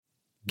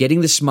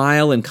Getting the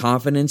smile and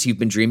confidence you've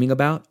been dreaming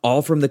about,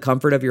 all from the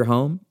comfort of your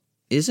home,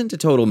 isn't a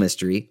total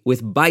mystery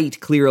with Byte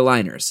clear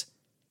aligners.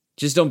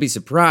 Just don't be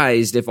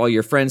surprised if all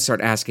your friends start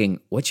asking,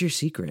 "What's your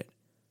secret?"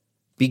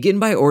 Begin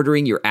by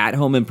ordering your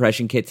at-home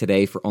impression kit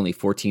today for only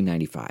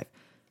 $14.95.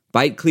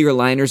 Byte clear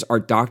aligners are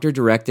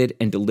doctor-directed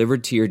and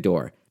delivered to your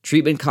door.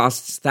 Treatment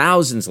costs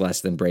thousands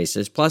less than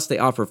braces, plus they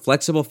offer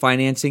flexible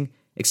financing,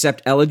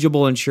 accept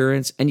eligible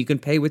insurance, and you can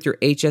pay with your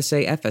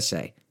HSA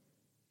FSA.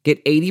 Get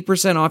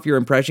 80% off your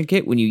impression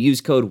kit when you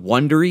use code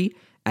WONDERY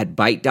at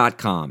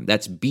Byte.com.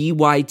 That's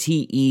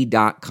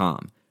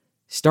BYTE.com.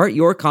 Start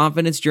your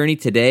confidence journey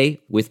today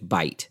with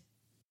Byte.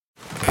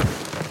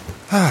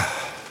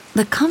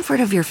 The comfort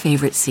of your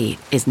favorite seat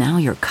is now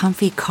your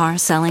comfy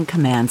car-selling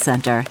command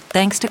center,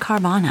 thanks to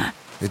Carvana.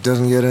 It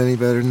doesn't get any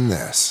better than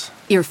this.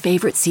 Your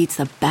favorite seat's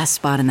the best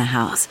spot in the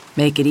house.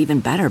 Make it even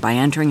better by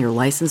entering your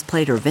license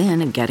plate or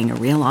VIN and getting a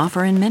real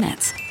offer in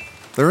minutes.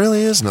 There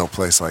really is no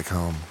place like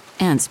home.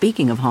 And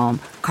speaking of home,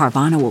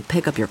 Carvana will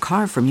pick up your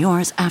car from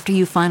yours after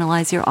you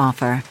finalize your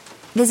offer.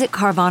 Visit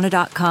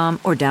Carvana.com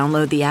or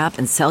download the app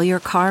and sell your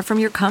car from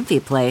your comfy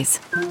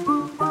place.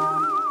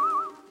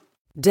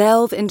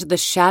 Delve into the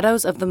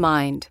shadows of the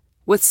mind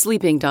with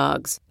Sleeping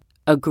Dogs,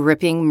 a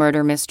gripping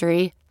murder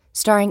mystery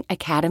starring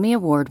Academy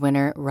Award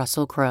winner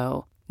Russell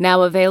Crowe.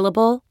 Now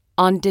available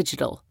on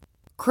digital.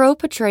 Crowe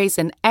portrays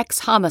an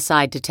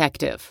ex-homicide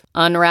detective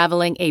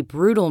unraveling a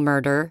brutal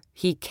murder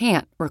he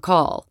can't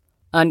recall.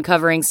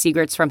 Uncovering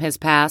secrets from his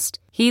past,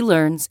 he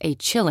learns a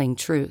chilling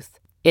truth.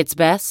 It's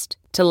best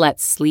to let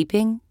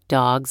sleeping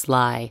dogs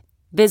lie.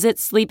 Visit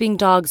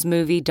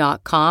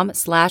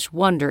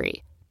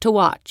sleepingdogsmovie.com/Wondery to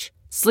watch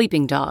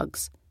Sleeping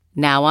Dogs,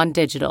 now on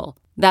digital.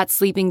 That's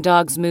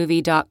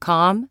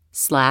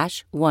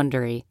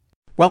sleepingdogsmovie.com/Wondery.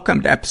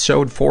 Welcome to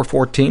episode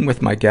 414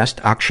 with my guest,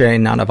 Akshay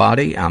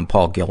Nanavati. I'm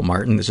Paul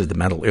Gilmartin. This is the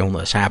Mental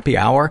Illness Happy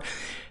Hour.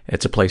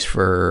 It's a place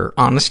for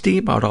honesty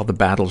about all the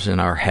battles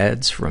in our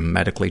heads, from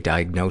medically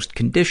diagnosed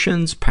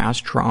conditions,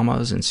 past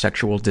traumas, and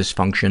sexual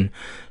dysfunction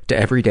to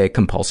everyday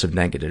compulsive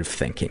negative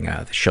thinking.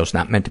 The show's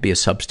not meant to be a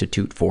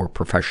substitute for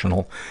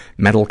professional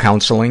mental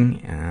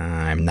counseling.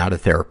 I'm not a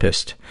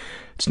therapist.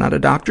 It's not a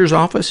doctor's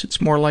office.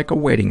 It's more like a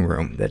waiting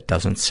room that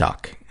doesn't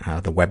suck.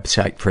 The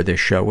website for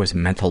this show is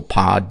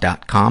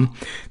mentalpod.com.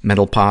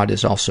 Mentalpod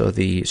is also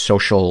the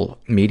social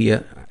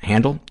media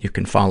handle. You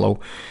can follow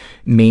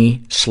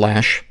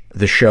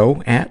me/the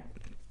show at.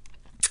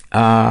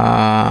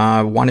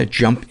 Want to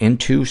jump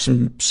into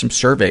some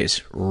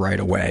surveys right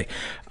away.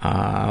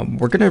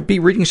 We're going to be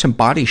reading some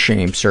body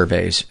shame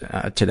surveys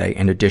today,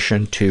 in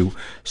addition to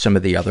some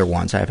of the other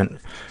ones. I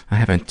haven't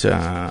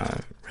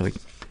really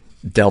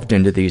delved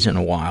into these in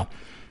a while.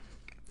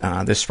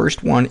 This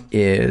first one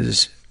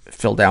is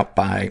filled out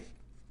by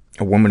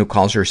a woman who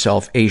calls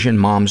herself Asian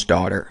Mom's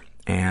Daughter.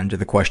 And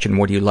the question,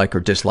 what do you like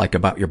or dislike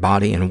about your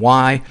body and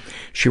why?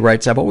 She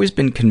writes, I've always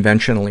been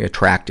conventionally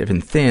attractive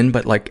and thin,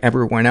 but like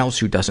everyone else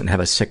who doesn't have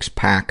a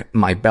six-pack,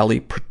 my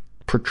belly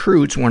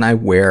protrudes when I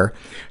wear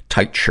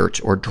tight shirts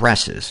or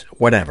dresses.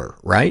 Whatever,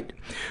 right?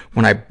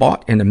 When I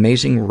bought an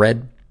amazing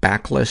red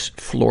backless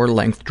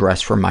floor-length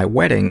dress for my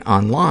wedding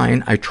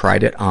online, I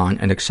tried it on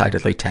and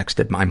excitedly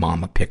texted my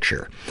mom a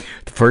picture.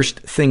 The first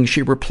thing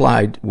she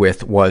replied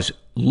with was,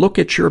 "Look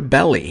at your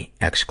belly!" !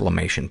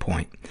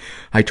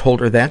 I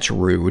told her that's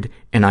rude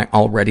and I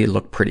already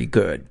look pretty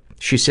good.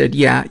 She said,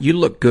 yeah, you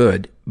look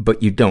good,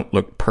 but you don't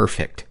look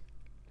perfect.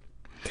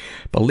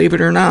 Believe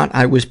it or not,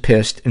 I was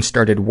pissed and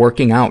started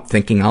working out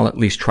thinking I'll at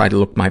least try to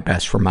look my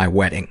best for my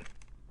wedding.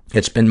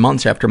 It's been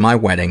months after my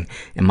wedding,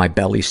 and my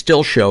belly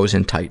still shows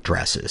in tight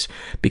dresses.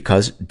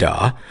 Because,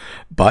 duh.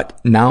 But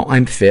now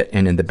I'm fit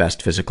and in the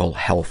best physical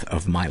health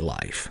of my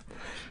life.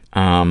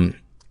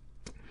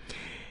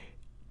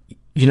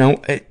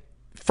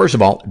 First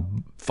of all,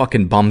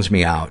 fucking bums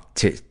me out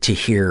to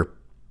hear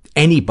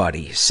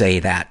anybody say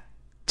that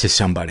to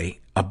somebody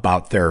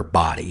about their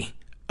body,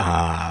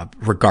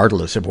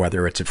 regardless of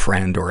whether it's a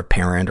friend or a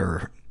parent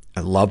or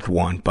a loved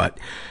one. But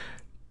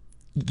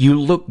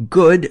you look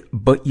good,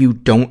 but you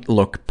don't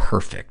look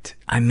perfect.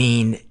 I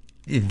mean,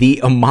 the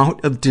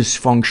amount of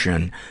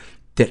dysfunction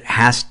that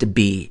has to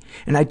be,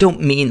 and I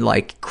don't mean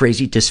like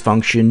crazy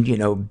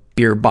dysfunction,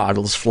 beer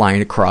bottles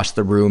flying across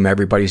the room,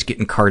 everybody's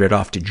getting carted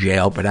off to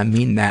jail, but I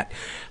mean that,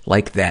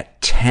 like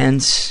that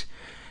tense,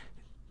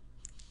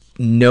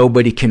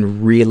 nobody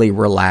can really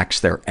relax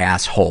their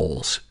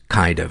assholes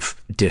kind of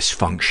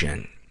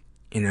dysfunction,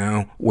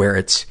 where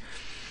it's,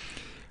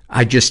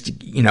 I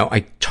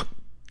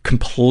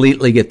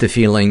completely get the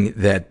feeling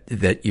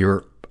that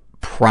you're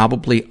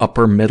probably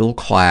upper middle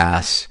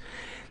class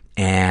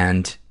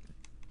and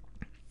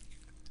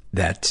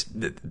that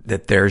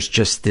there's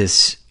just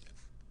this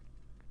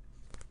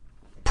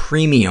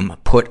premium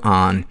put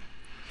on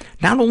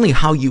not only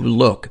how you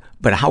look,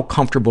 but how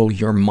comfortable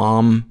your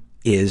mom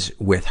is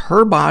with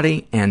her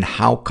body and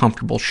how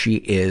comfortable she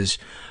is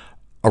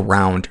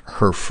around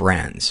her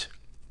friends.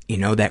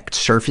 That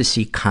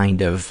surfacey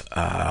kind of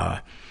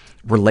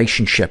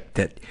relationship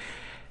that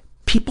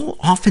people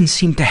often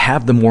seem to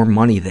have the more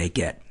money they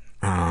get.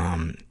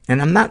 And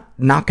And I'm not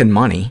knocking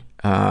money,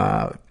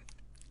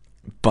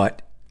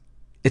 but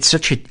it's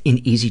such an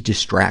easy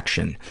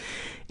distraction.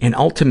 And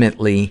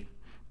ultimately,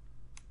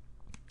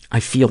 I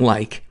feel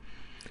like,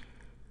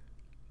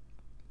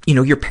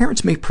 your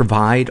parents may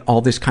provide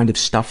all this kind of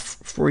stuff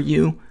for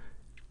you,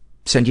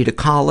 send you to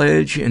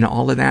college and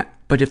all of that,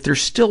 but if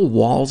there's still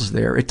walls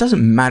there, it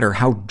doesn't matter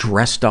how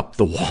dressed up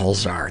the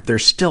walls are.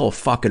 There's still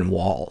fucking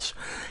walls.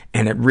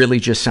 And it really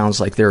just sounds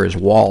like there is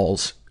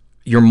walls.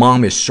 Your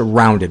mom is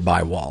surrounded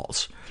by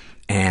walls.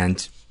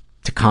 And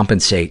to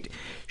compensate,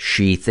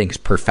 she thinks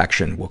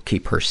perfection will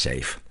keep her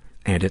safe.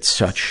 And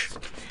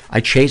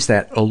I chased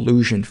that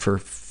illusion for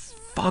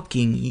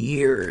fucking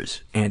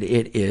years, and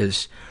it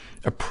is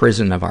a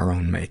prison of our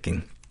own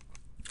making.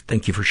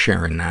 Thank you for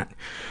sharing that.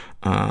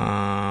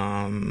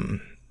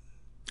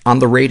 On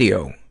the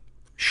radio,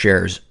 she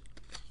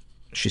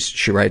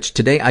writes,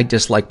 today I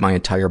disliked my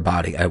entire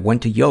body. I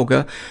went to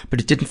yoga,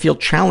 but it didn't feel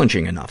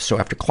challenging enough. So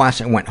after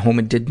class, I went home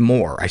and did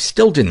more. I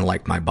still didn't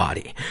like my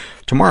body.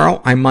 Tomorrow,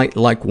 I might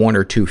like one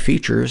or two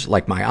features,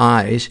 like my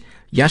eyes.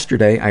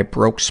 Yesterday, I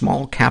broke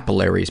small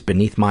capillaries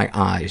beneath my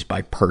eyes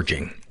by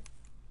purging.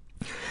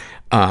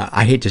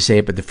 I hate to say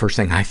it, but the first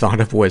thing I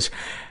thought of was,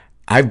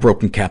 I've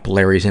broken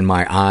capillaries in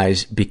my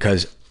eyes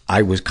because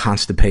I was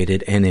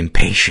constipated and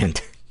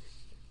impatient.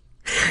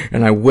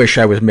 And I wish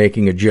I was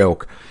making a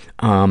joke.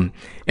 And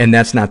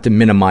that's not to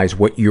minimize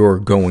what you're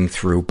going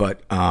through,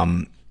 but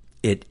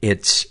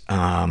it's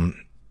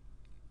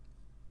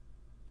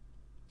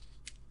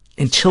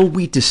until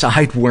we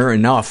decide we're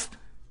enough,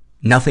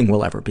 nothing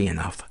will ever be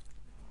enough.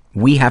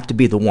 We have to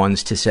be the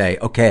ones to say,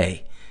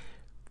 okay,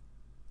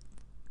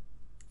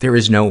 there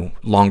is no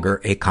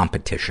longer a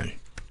competition.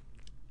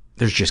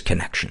 There's just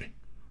connection.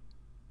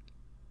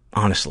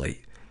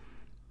 Honestly.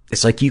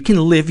 It's like you can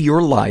live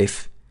your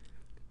life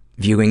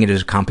viewing it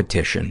as a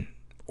competition,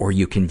 or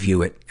you can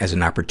view it as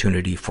an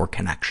opportunity for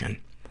connection.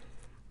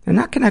 And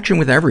not connection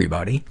with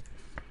everybody,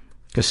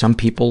 because some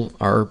people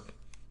are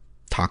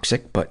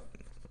toxic, but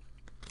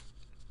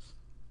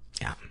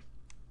yeah.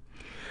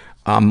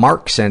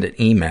 Mark sent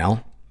an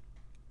email,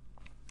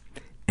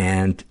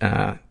 and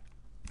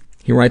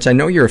he writes, I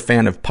know you're a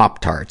fan of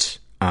Pop-Tarts.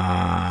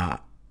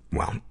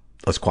 Well,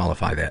 let's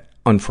qualify that.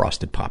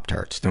 Unfrosted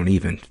Pop-Tarts. Don't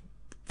even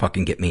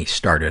fucking get me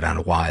started on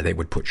why they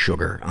would put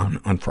sugar on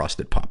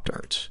unfrosted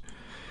Pop-Tarts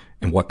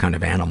and what kind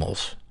of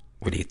animals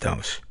would eat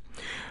those.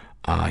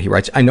 He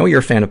writes, I know you're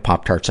a fan of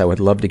Pop-Tarts. I would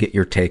love to get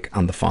your take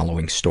on the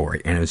following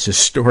story. And it's a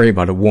story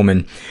about a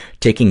woman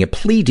taking a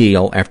plea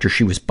deal after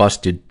she was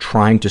busted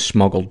trying to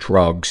smuggle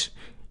drugs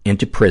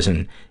into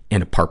prison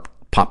in a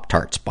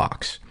Pop-Tarts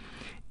box.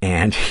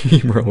 And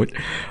he wrote,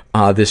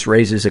 this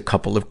raises a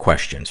couple of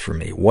questions for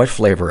me. What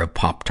flavor of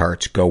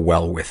Pop-Tarts go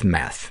well with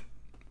meth?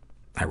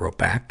 I wrote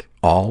back,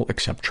 all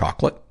except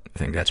chocolate. I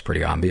think that's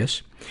pretty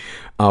obvious.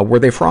 Were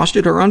they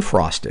frosted or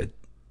unfrosted?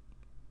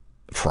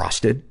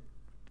 Frosted.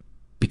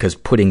 Because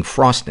putting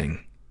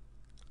frosting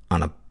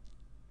on a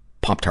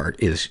Pop-Tart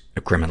is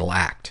a criminal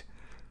act.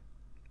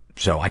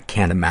 So I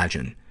can't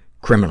imagine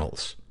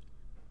criminals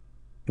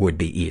would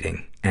be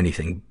eating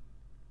anything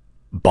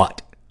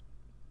but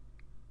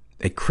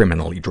a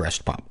criminally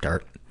dressed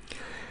Pop-Tart.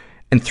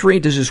 And 3,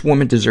 does this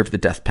woman deserve the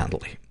death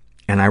penalty?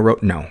 And I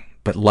wrote no,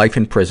 but life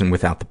in prison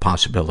without the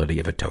possibility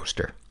of a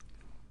toaster,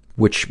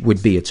 which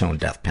would be its own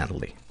death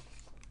penalty.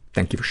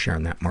 Thank you for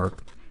sharing that,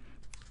 Mark.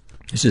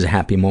 This is a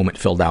happy moment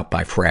filled out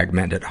by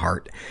Fragmented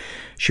Heart.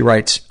 She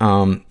writes,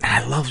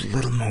 I love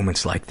little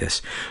moments like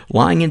this.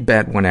 Lying in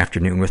bed one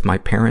afternoon with my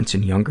parents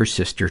and younger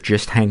sister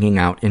just hanging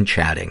out and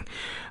chatting.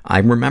 I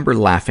remember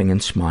laughing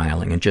and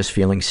smiling and just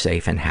feeling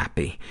safe and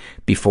happy.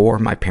 Before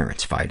my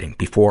parents fighting,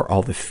 before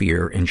all the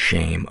fear and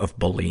shame of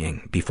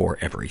bullying, before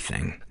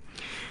everything.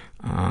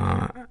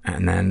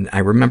 And then I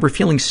remember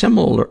feeling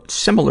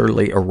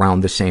similarly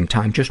around the same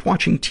time, just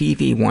watching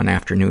TV one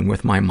afternoon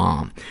with my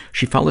mom.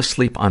 She fell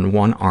asleep on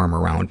one arm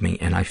around me,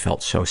 and I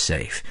felt so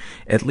safe.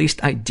 At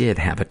least I did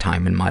have a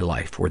time in my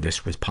life where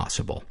this was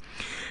possible.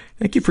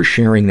 Thank you for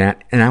sharing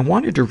that. And I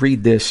wanted to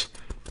read this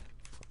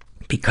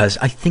because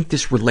I think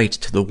this relates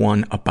to the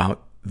one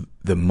about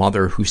the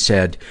mother who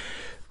said,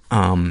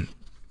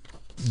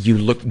 you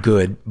look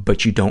good,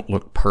 but you don't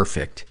look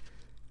perfect.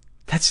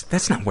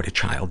 That's not what a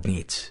child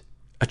needs.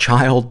 A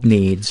child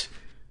needs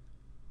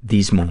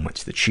these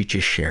moments that she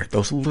just shared,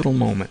 those little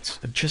moments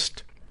of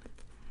just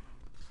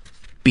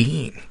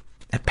being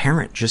a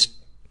parent, just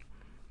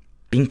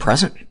being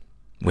present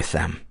with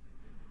them.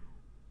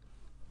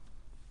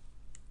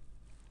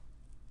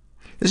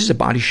 This is a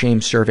body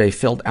shame survey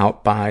filled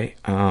out by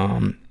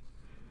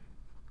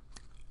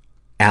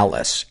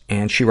Alice,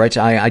 and she writes,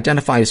 I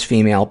identify as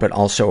female, but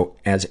also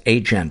as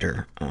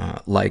agender.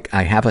 Like,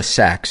 I have a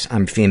sex,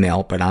 I'm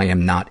female, but I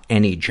am not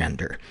any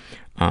gender.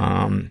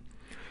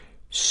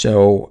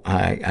 So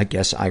I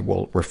guess I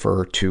will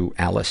refer to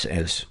Alice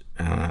as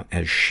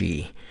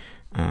she.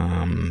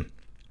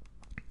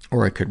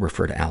 Or I could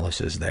refer to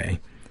Alice as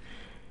they.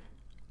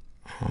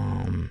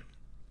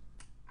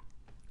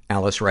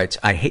 Alice writes,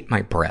 I hate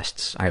my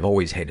breasts. I've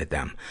always hated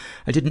them.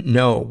 I didn't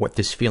know what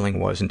this feeling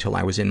was until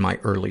I was in my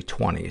early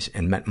 20s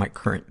and met my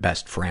current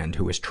best friend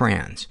who is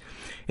trans.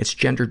 It's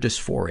gender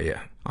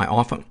dysphoria. I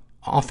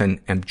often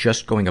am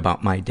just going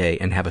about my day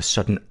and have a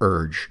sudden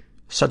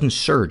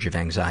surge of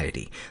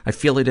anxiety. I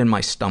feel it in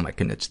my stomach,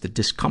 and it's the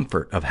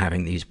discomfort of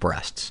having these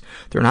breasts.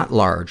 They're not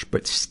large,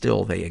 but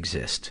still they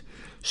exist.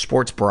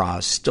 Sports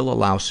bras still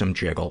allow some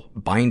jiggle.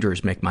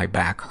 Binders make my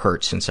back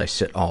hurt since I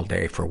sit all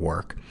day for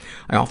work.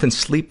 I often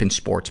sleep in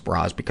sports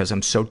bras because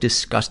I'm so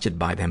disgusted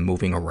by them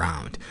moving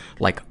around,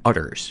 like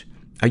udders.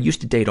 I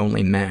used to date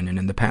only men, and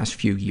in the past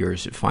few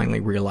years I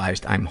finally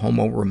realized I'm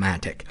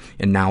homo-romantic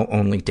and now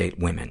only date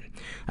women.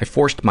 I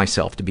forced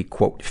myself to be,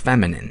 quote,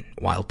 feminine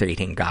while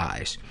dating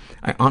guys.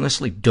 I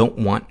honestly don't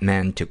want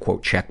men to,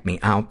 quote, check me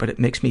out, but it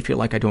makes me feel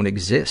like I don't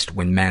exist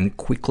when men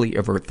quickly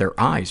avert their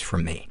eyes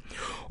from me.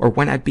 Or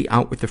when I'd be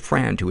out with a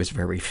friend who is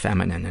very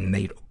feminine and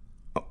they'd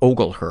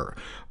ogle her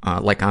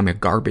like I'm a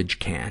garbage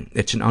can.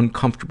 It's an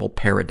uncomfortable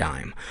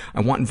paradigm.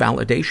 I want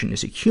validation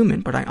as a human,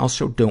 but I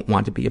also don't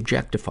want to be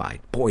objectified.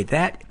 Boy,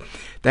 that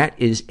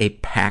is a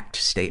packed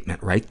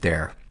statement right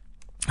there.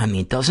 I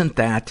mean, isn't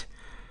that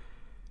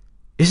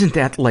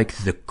like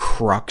the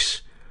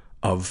crux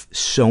of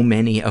so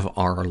many of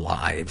our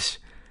lives?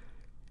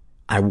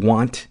 I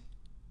want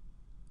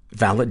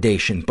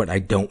validation, but I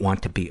don't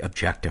want to be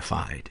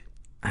objectified.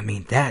 I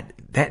mean, that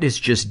is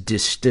just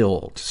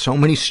distilled. So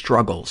many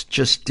struggles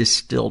just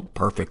distilled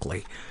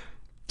perfectly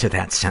to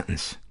that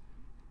sentence.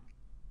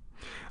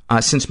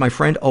 Since my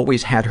friend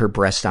always had her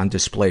breasts on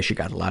display, she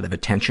got a lot of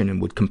attention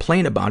and would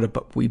complain about it,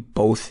 but we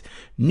both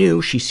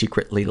knew she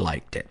secretly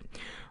liked it.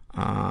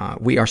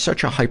 We are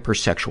such a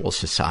hypersexual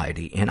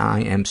society, and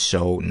I am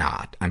so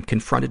not. I'm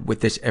confronted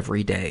with this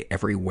every day,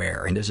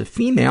 everywhere. And as a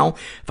female,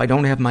 if I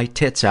don't have my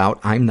tits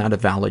out, I'm not a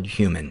valid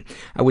human.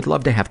 I would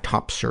love to have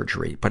top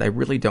surgery, but I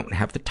really don't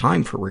have the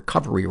time for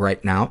recovery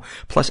right now.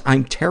 Plus,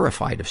 I'm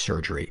terrified of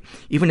surgery.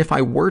 Even if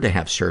I were to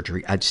have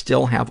surgery, I'd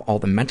still have all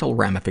the mental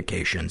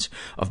ramifications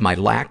of my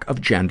lack of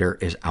gender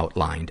as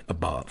outlined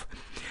above.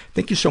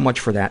 Thank you so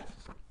much for that,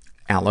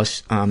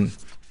 Alice. It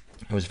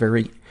was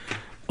very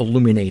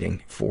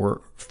illuminating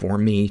for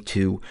me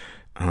to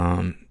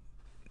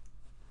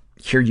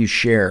hear you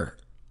share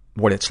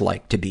what it's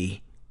like to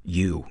be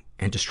you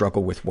and to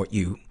struggle with what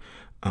you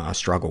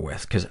struggle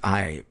with, because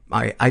I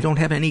don't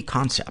have any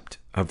concept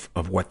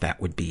of what that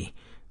would be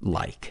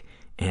like.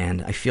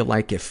 And I feel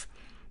like if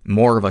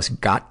more of us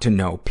got to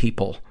know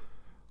people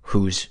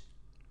whose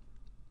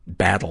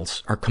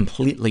battles are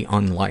completely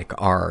unlike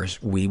ours,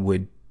 we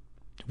would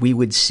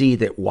see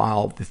that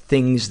while the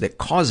things that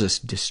cause us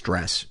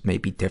distress may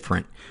be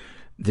different,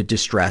 the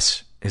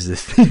distress is the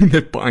thing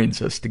that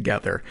binds us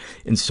together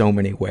in so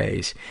many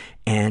ways.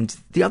 And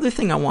the other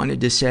thing I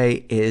wanted to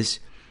say is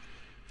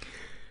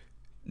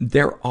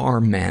there are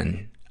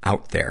men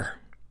out there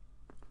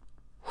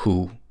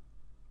who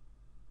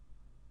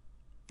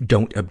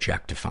don't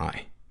objectify.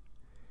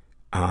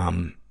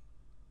 And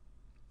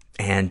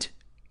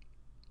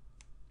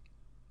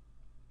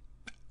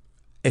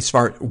as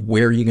far as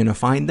where you're going to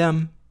find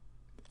them,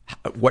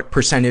 what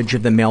percentage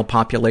of the male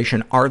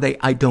population are they?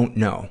 I don't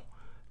know.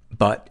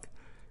 But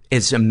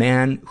as a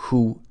man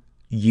who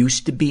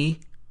used to be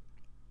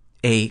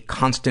a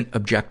constant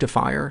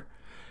objectifier,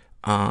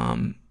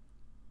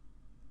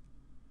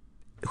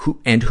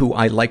 who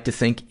I like to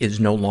think is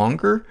no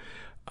longer,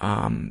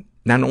 not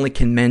only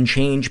can men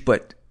change,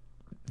 but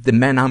the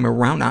men I'm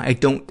around, I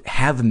don't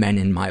have men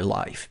in my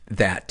life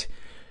that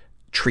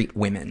treat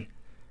women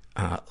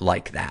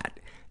like that.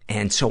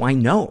 And so I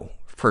know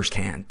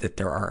firsthand that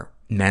there are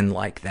men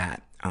like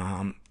that.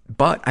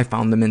 But I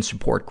found them in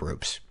support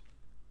groups.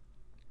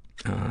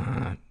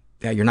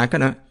 You're not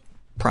gonna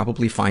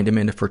probably find them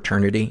in a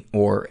fraternity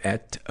or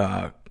at,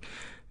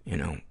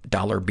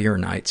 dollar beer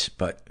nights,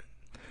 but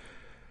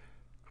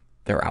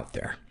they're out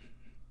there.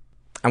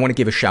 I want to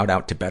give a shout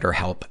out to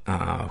BetterHelp,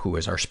 who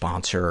is our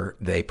sponsor.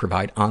 They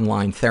provide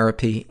online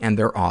therapy and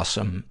they're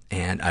awesome.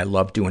 And I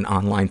love doing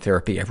online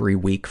therapy every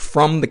week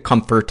from the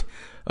comfort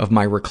of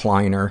my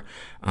recliner.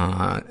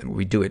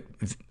 We do it,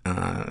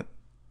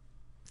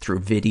 through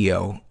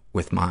video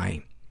with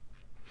my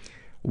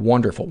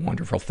wonderful,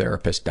 wonderful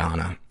therapist,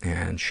 Donna,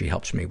 and she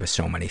helps me with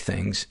so many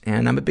things.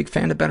 And I'm a big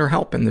fan of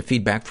BetterHelp, and the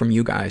feedback from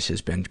you guys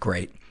has been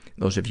great,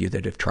 those of you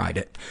that have tried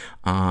it.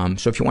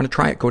 So if you want to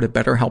try it, go to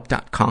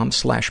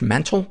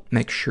betterhelp.com/mental.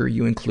 Make sure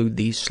you include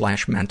the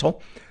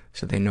 /mental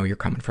so they know you're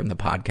coming from the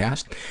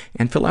podcast.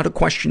 And fill out a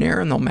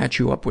questionnaire, and they'll match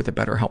you up with a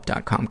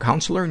BetterHelp.com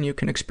counselor, and you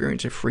can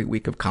experience a free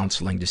week of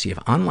counseling to see if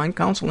online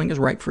counseling is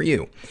right for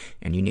you.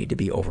 And you need to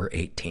be over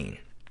 18.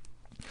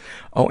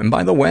 Oh, and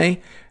by the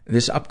way,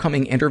 this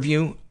upcoming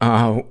interview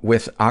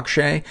with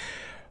Akshay,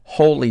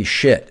 holy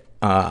shit,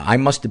 I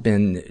must have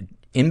been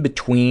in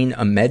between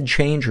a med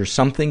change or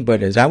something,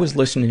 but as I was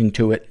listening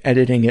to it,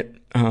 editing it,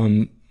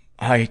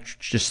 I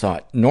just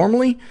thought,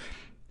 normally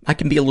I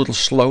can be a little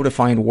slow to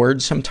find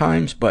words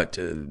sometimes, but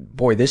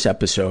boy, this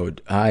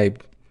episode, I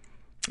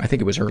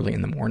think it was early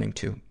in the morning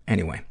too.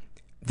 Anyway,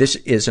 This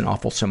is an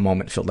awfulsome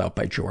moment filled out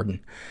by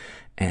Jordan.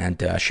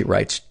 And she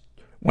writes,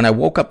 when I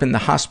woke up in the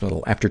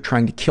hospital after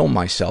trying to kill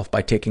myself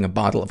by taking a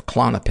bottle of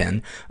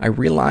Klonopin, I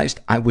realized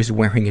I was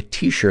wearing a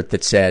t-shirt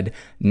that said,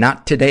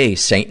 "Not today,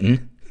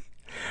 Satan."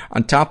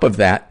 On top of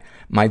that,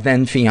 my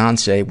then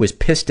fiancé was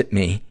pissed at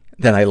me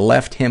that I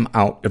left him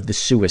out of the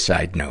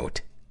suicide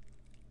note.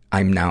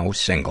 I'm now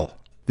single.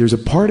 There's a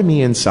part of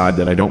me inside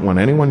that I don't want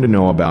anyone to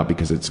know about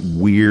because it's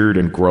weird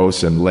and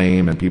gross and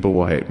lame and people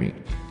will hate me.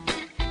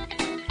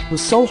 It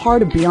was so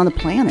hard to be on the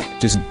planet.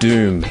 Just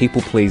doom,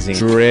 people-pleasing,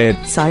 dread.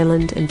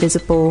 Silent,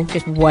 invisible,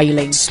 just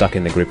wailing. Stuck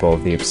in the grip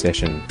of the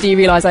obsession.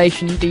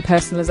 Derealization,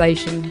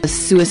 depersonalization.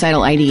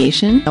 Suicidal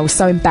ideation. I was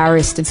so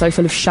embarrassed and so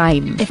full of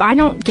shame. If I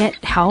don't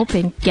get help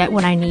and get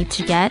what I need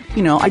to get...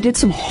 You know, I did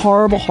some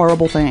horrible,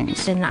 horrible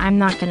things. Then I'm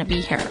not going to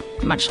be here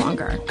much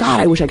longer. God,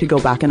 I wish I could go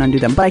back and undo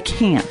them, but I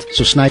can't.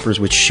 So snipers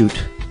would shoot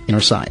in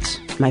our sides.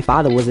 My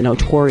father was a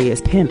notorious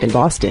pimp in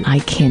Boston. I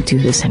can't do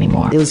this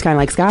anymore. It was kind of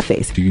like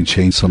Scarface. You can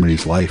change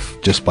somebody's life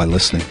just by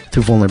listening.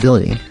 Through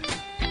vulnerability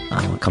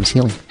comes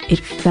healing. It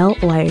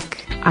felt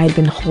like I'd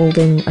been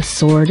holding a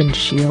sword and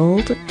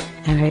shield,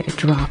 and I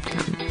dropped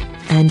them.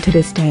 And to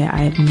this day,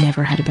 I have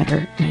never had a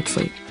better night's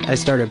sleep. I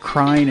started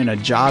crying in a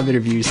job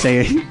interview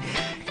saying,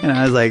 and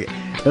I was like,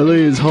 LA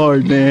is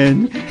hard,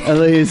 man.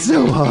 LA is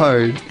so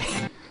hard.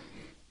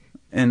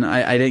 And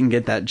I didn't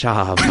get that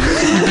job.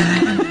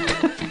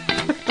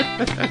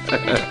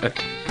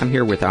 I'm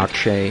here with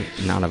Akshay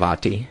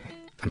Nanavati.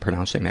 I'm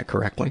pronouncing that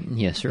correctly?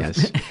 Yes, sir.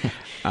 Yes.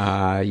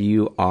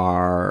 You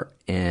are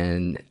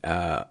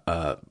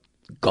a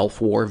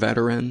Gulf War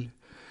veteran,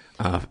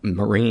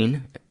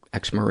 Marine,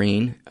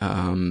 ex-Marine,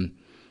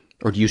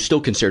 or do you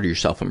still consider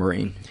yourself a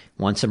Marine?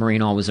 Once a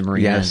Marine, always a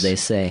Marine, yes. as they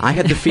say. I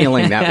had the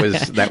feeling that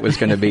was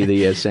going to be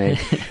the saying.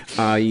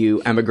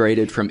 You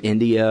emigrated from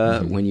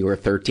India when you were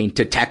 13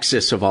 to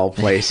Texas, of all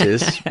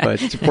places. But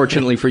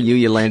fortunately for you,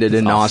 you landed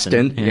in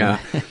Austin. Yeah.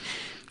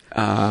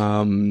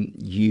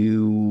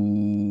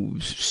 You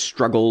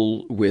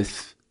struggle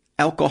with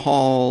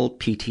alcohol,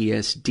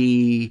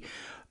 PTSD,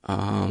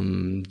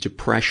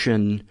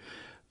 depression.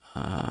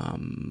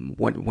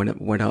 What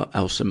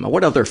else?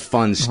 What other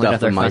fun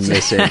stuff am I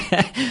missing?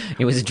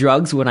 It was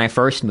drugs when I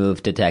first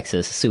moved to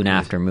Texas. Soon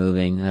after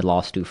moving, I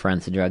lost 2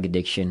 friends to drug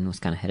addiction. Was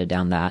kind of headed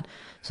down that.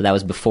 So that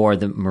was before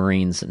the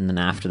Marines, and then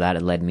after that,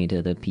 it led me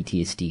to the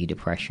PTSD,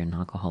 depression,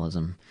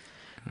 alcoholism,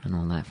 and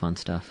all that fun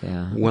stuff.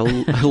 Yeah. Well,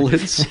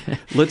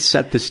 let's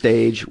set the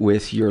stage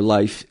with your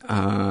life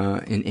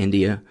in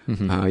India.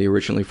 Mm-hmm. You're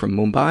originally from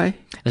Mumbai.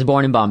 I was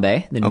born in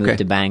Bombay, then moved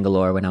to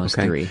Bangalore when I was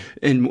 3.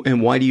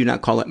 And why do you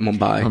not call it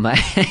Mumbai?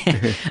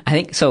 I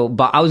think so.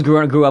 I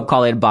grew up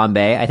calling it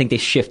Bombay. I think they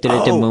shifted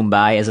it to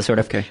Mumbai as a sort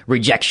of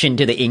rejection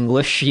to the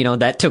English,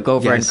 that took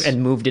over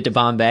and moved it to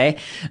Bombay.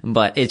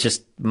 But it's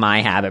just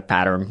my habit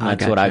pattern.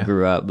 That's what I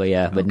grew up.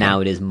 But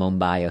now it is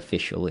Mumbai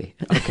officially.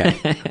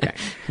 Okay.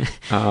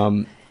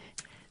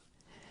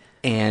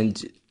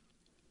 And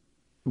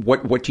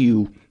what do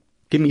you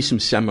give me some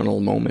seminal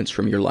moments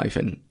from your life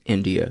in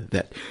India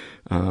that,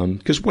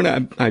 because what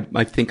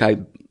I think I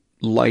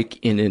like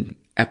in an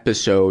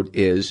episode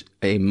is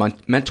a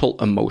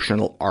mental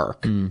emotional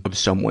arc of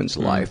someone's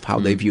life, how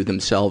they view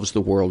themselves,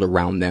 the world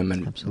around them,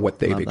 and what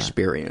they've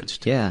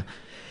experienced. Yeah.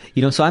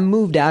 So I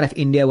moved out of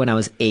India when I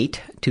was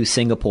 8 to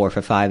Singapore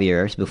for 5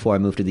 years before I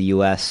moved to the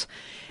U.S.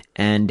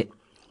 And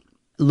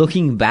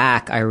looking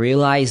back, I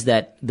realized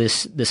that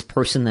this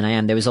person that I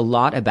am, there was a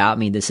lot about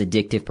me, this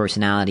addictive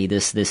personality,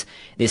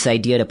 this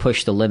idea to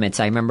push the limits.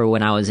 I remember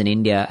when I was in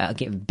India,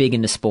 big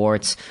into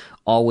sports,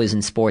 always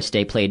in sports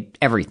day, played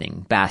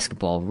everything,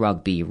 basketball,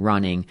 rugby,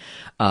 running,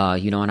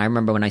 and I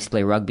remember when I used to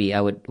play rugby,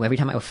 every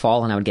time I would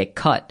fall and I would get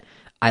cut,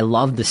 I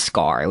loved the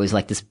scar. It was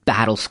like this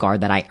battle scar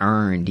that I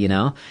earned,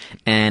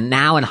 And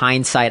now in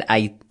hindsight,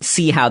 I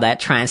see how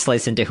that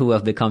translates into who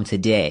I've become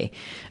today.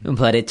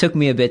 But it took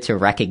me a bit to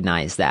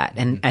recognize that.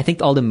 And I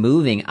think all the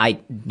moving,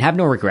 I have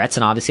no regrets.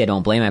 And obviously I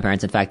don't blame my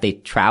parents. In fact, they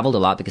traveled a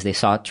lot because they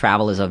saw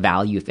travel as a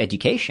value of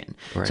education.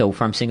 Right. So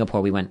from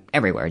Singapore, we went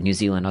everywhere. New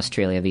Zealand,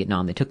 Australia,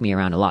 Vietnam. They took me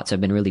around a lot. So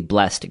I've been really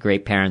blessed,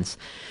 great parents.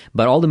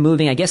 But all the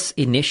moving, I guess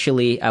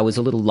initially I was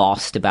a little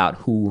lost about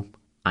who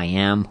I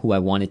am, who I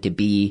wanted to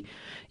be.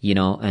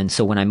 And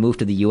so when I moved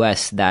to the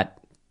U.S., that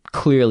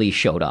clearly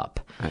showed up.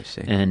 I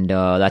see. And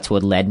that's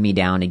what led me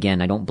down.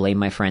 Again, I don't blame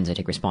my friends. I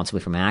take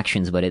responsibility for my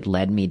actions, but it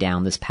led me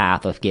down this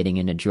path of getting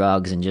into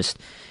drugs and just...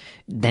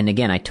 Then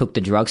again, I took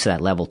the drugs to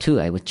that level too.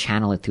 I would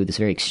channel it through this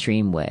very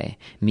extreme way.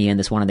 Me and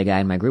this one other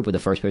guy in my group were the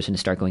first person to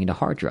start going into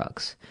hard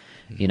drugs,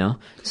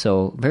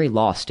 So very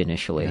lost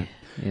initially.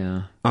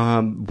 Yeah.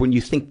 When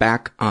you think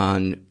back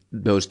on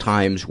those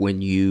times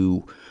when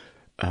you...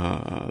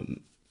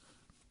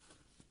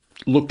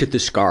 looked at the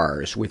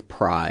scars with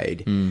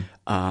pride.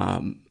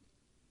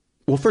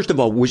 Well, first of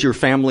all, was your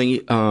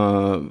family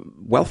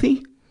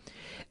wealthy?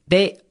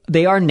 They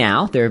are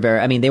now. They're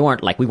very. They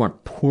weren't we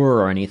weren't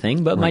poor or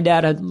anything. But my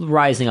dad had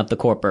rising up the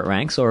corporate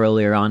ranks. So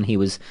earlier on, he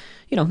was,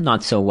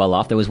 not so well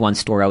off. There was one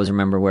story I always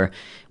remember where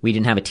we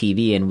didn't have a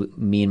TV,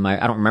 and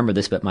I don't remember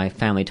this, but my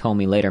family told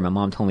me later, my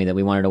mom told me that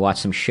we wanted to watch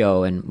some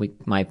show, and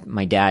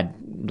my dad,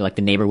 like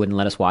the neighbor wouldn't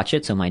let us watch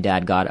it, so my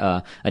dad got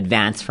a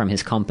advance from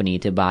his company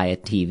to buy a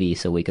TV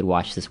so we could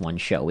watch this one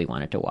show we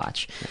wanted to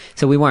watch.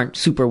 So we weren't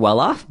super well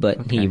off,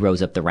 but he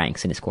rose up the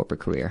ranks in his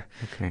corporate career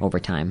over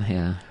time.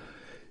 Yeah.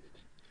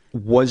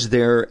 Was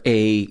there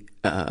a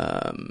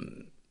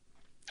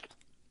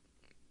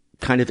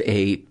kind of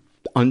a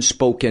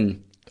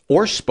unspoken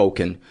or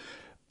spoken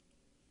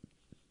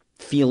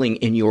feeling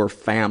in your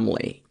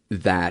family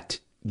that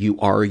you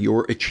are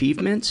your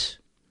achievements?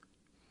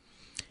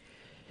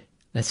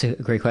 That's a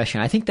great question.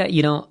 I think that,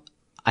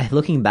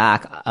 looking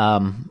back,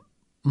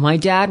 my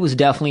dad was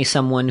definitely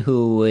someone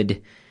who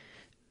would,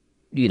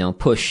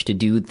 push to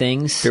do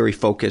things. Very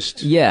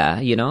focused. Yeah,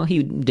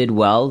 he did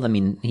well. I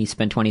mean, he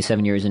spent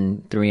 27 years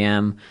in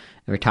 3M,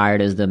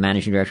 retired as the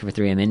managing director for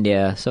 3M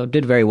India, so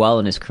did very well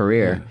in his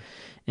career.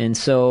 Yeah. And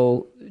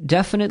so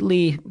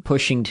definitely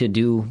pushing to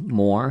do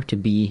more,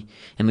 we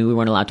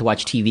weren't allowed to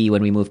watch TV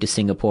when we moved to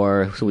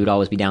Singapore, so we'd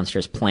always be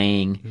downstairs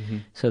playing. Mm-hmm.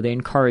 So they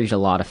encouraged a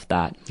lot of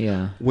that,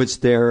 yeah. Was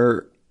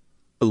there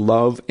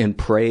love and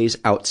praise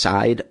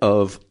outside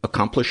of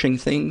accomplishing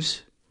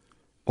things?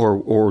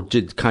 Or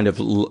did kind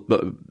of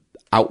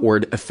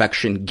outward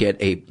affection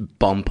get a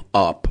bump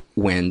up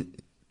when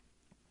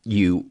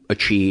you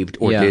achieved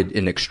or did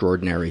an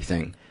extraordinary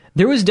thing?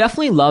 There was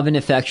definitely love and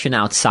affection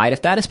outside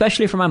of that,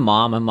 especially for my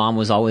mom. My mom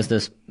was always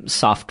this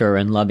softer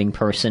and loving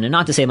person. And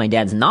not to say my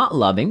dad's not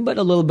loving, but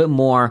a little bit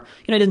more,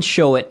 didn't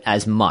show it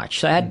as much.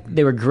 So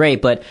they were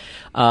great, but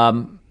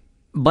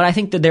I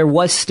think that there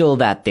was still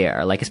that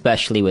there, like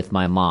especially with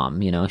my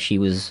mom. She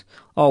was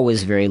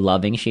always very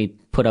loving. She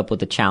put up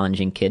with a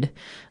challenging kid.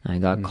 I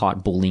got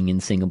caught bullying in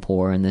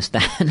Singapore and this,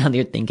 that, and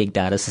other thing, kicked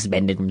out,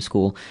 suspended from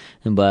school.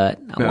 But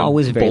I'm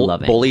always very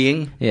loving.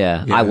 Bullying?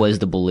 Yeah, I was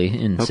the bully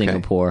in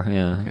Singapore.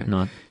 Yeah,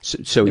 not.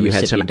 So you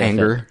had some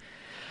anger?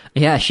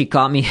 Yeah, she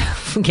caught me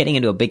getting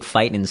into a big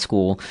fight in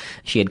school.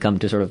 She had come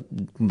to sort of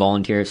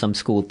volunteer at some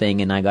school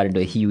thing, and I got into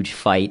a huge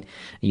fight,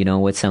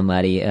 with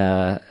somebody.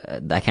 I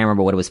can't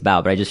remember what it was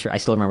about, but I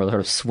still remember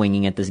sort of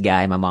swinging at this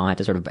guy. My mom had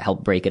to sort of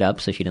help break it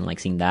up, so she didn't like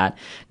seeing that.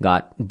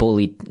 Got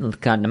bullied,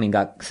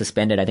 got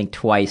suspended, I think,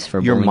 twice for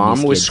bullying. Your mom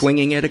these was kids.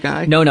 Swinging at a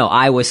guy? No,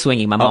 I was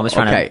swinging. My mom was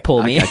trying to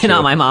pull me.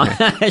 Not my mom.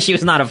 She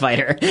was not a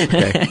fighter.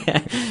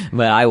 Okay.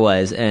 But I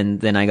was, and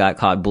then I got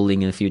caught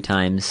bullying a few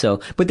times. So,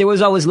 but there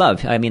was always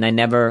love. I mean,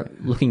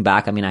 looking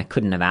back, I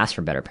couldn't have asked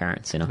for better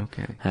parents,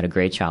 Okay. Had a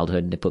great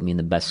childhood. They put me in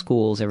the best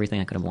schools, everything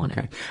I could have wanted.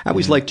 Okay. I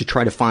always like to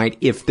try to find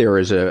if there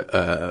is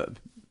a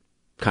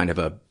kind of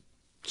a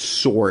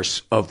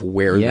source of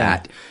where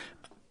that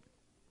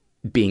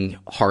being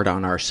hard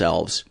on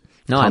ourselves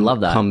I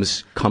love that.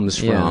 comes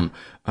from.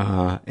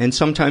 And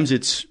sometimes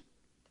it's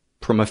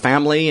from a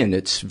family and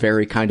it's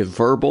very kind of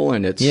verbal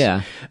and it's,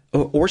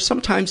 or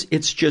sometimes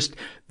it's just,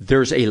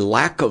 there's a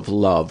lack of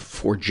love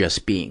for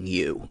just being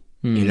you.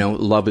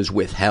 Love is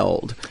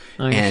withheld.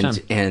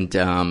 And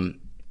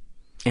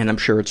I'm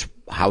sure it's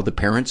how the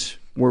parents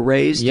were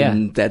raised. Yeah.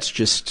 And that's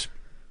just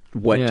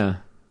what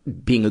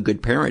being a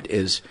good parent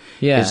is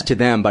to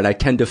them. But I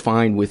tend to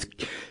find with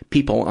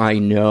people I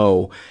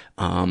know,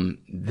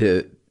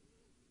 the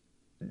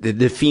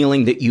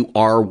feeling that you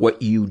are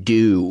what you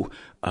do,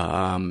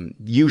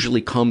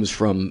 usually comes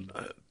from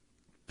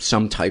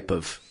some type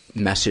of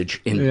message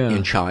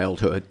in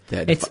childhood.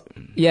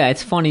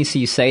 It's funny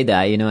you say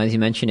that, as you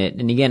mention it.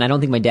 And again, I don't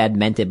think my dad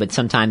meant it, but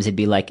sometimes it'd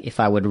be like, if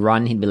I would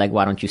run, he'd be like,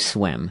 why don't you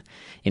swim?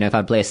 If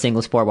I play a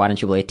single sport, why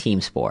don't you play a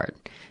team sport?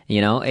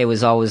 It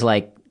was always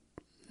like,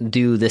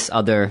 do this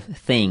other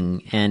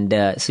thing. And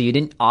so you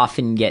didn't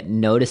often get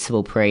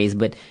noticeable praise,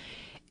 but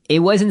it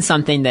wasn't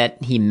something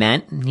that he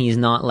meant. He's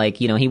not like,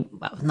 he,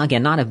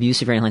 again, not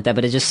abusive or anything like that,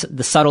 but it's just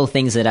the subtle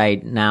things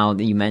that now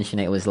that you mention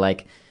it, was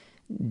like,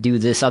 do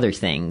this other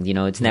thing.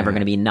 It's never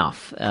going to be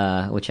enough,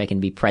 which I can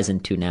be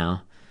present to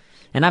now.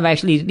 And I've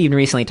actually even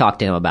recently talked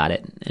to him about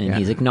it, and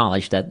he's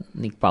acknowledged that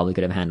he probably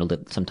could have handled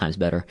it sometimes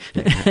better.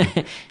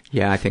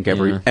 I think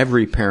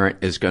every parent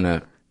is going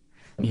to,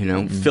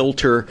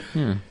 filter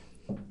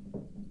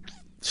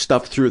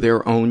stuff through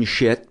their own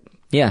shit.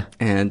 Yeah.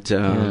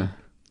 And,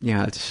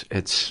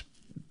 it's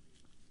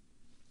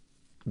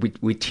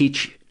we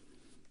teach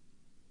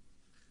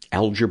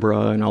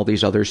algebra and all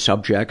these other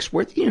subjects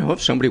where, if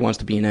somebody wants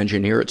to be an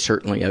engineer, it's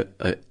certainly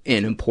an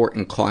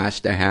important class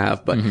to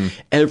have, but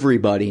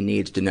everybody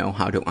needs to know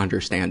how to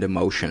understand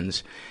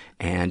emotions.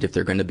 And if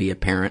they're going to be a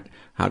parent,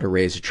 how to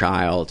raise a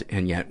child.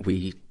 And yet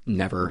we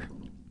never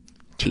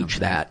teach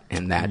that.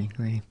 And that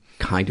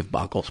kind of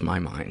boggles my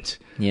mind.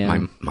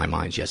 Yeah. My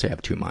minds. Yes, I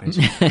have two minds.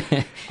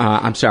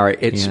 I'm sorry.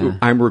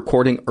 I'm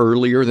recording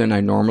earlier than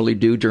I normally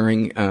do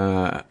during,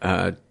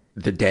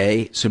 the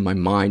day, so my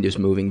mind is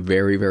moving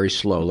very, very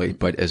slowly.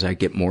 But as I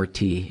get more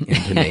tea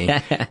into me,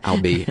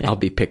 I'll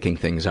be picking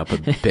things up a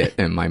bit,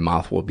 and my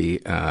mouth will be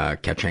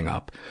catching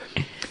up.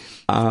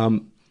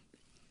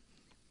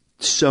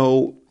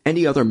 So,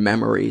 any other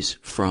memories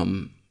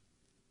from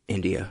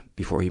India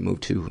before you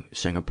moved to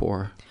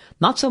Singapore?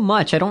 Not so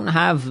much. I don't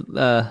have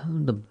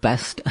the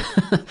best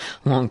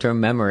long-term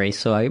memory.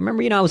 So I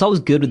remember, I was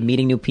always good with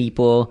meeting new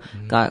people,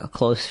 got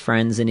close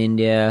friends in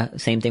India.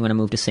 Same thing when I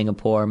moved to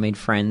Singapore, made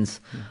friends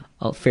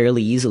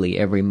fairly easily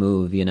every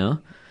move,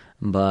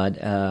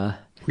 But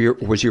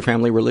was your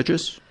family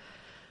religious?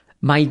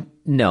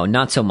 No,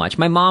 not so much.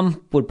 My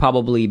mom would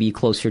probably be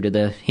closer to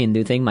the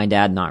Hindu thing. My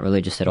dad, not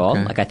religious at all.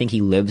 Okay. Like, I think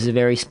he lives a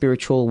very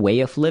spiritual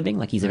way of living.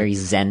 Like, he's a very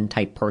Zen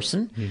type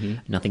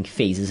person. Nothing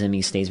phases him.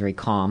 He stays very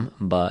calm.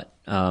 But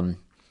my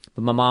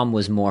mom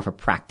was more of a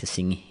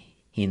practicing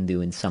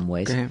Hindu in some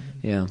ways. Okay.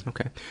 Yeah.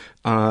 Okay.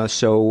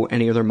 So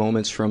any other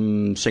moments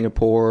from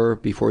Singapore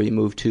before you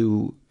moved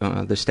to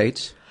the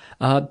States?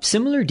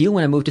 Similar deal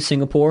when I moved to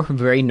Singapore. I'm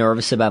very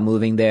nervous about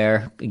moving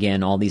there.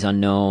 Again, all these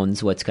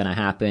unknowns, what's going to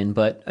happen,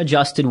 but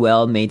adjusted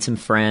well, made some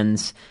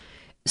friends.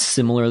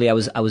 Similarly, I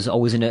was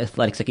always into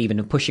athletics, like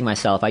even pushing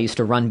myself. I used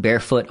to run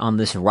barefoot on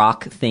this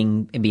rock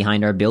thing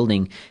behind our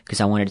building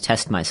because I wanted to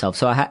test myself.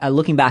 So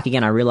looking back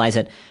again, I realized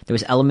that there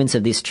was elements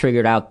of this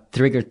triggered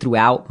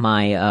throughout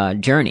my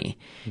journey.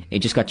 It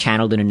just got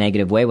channeled in a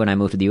negative way when I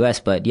moved to the U.S.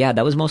 But yeah,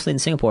 that was mostly in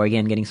Singapore.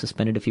 Again, getting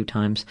suspended a few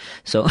times.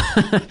 So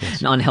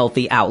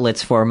unhealthy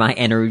outlets for my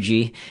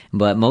energy.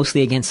 But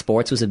mostly, again,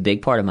 sports was a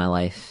big part of my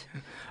life.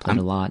 Played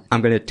a lot.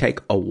 I'm going to take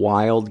a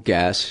wild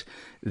guess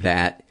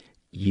that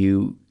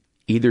you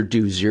either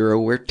do 0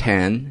 or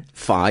 10.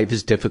 5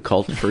 is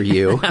difficult for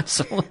you.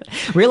 Absolutely.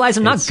 Realize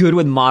I'm not good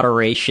with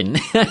moderation.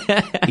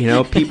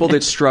 People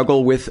that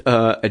struggle with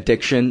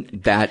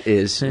addiction, that's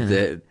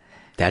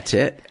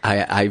it.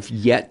 I've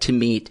yet to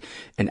meet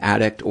an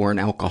addict or an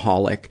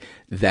alcoholic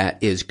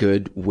that is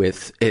good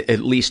with, at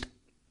least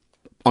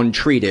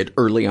untreated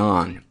early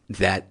on,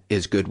 that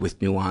is good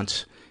with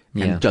nuance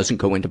and doesn't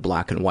go into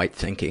black and white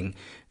thinking,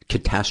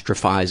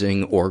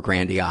 catastrophizing or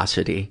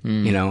grandiosity.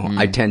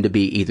 I tend to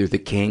be either the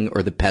king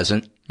or the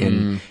peasant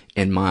in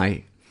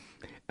my,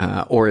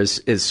 or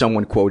as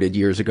someone quoted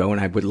years ago,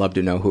 and I would love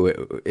to know who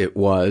it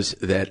was,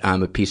 that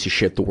I'm a piece of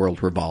shit the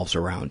world revolves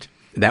around.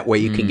 That way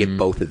you can get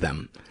both of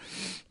them.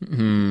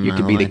 You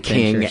can be the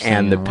king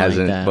and the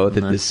peasant both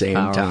at the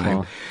same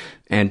time.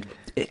 And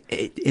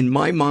in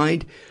my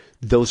mind,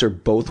 those are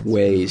both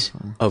ways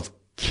of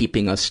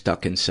keeping us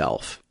stuck in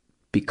self,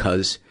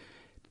 because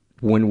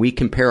when we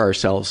compare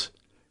ourselves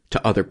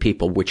to other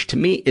people, which to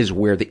me is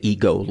where the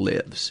ego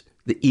lives,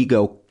 the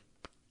ego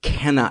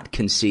cannot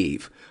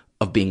conceive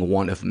of being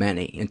one of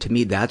many. And to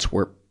me, that's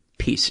where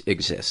peace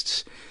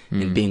exists,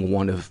 in being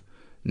one of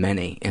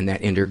many, and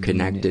that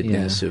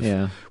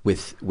interconnectedness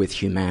with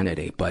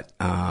humanity. But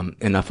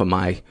enough of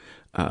my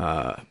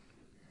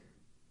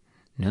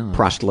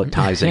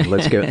proselytizing.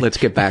 Let's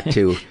get back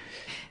to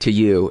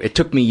you. It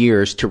took me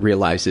years to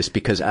realize this,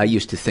 because I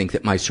used to think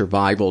that my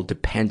survival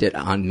depended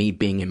on me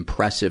being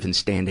impressive and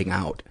standing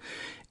out.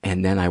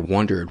 And then I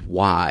wondered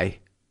why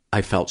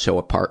I felt so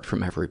apart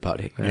from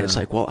everybody. Yeah. And it's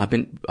like, well,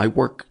 I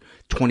work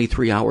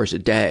 23 hours a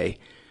day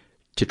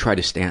to try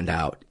to stand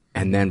out.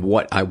 And then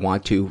what I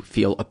want to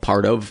feel a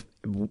part of,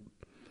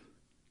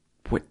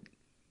 what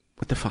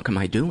the fuck am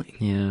I doing?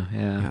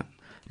 Yeah.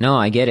 No,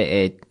 I get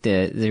it.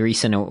 The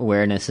recent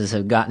awarenesses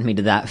have gotten me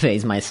to that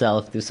phase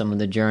myself through some of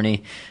the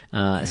journey,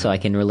 so I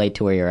can relate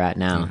to where you're at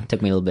now. It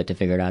took me a little bit to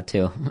figure it out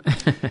too.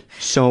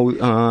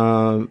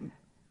 So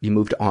you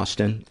moved to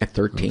Austin at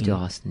 13. Moved to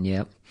Austin,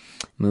 yep.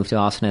 Moved to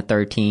Austin at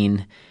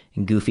 13.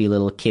 Goofy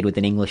little kid with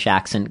an English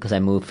accent because I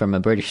moved from a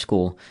British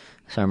school.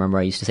 So I remember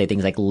I used to say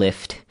things like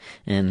lift.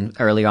 And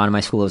earlier on in my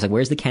school, I was like,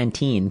 where's the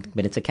canteen?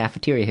 But it's a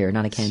cafeteria here,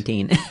 not a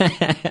canteen.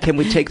 Can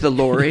we take the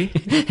lorry?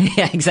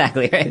 Yeah,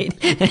 exactly, right?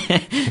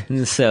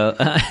 So,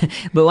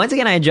 but once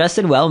again, I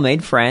adjusted well,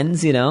 made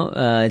friends, and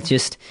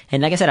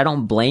like I said, I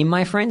don't blame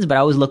my friends, but I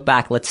always look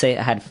back. Let's say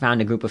I had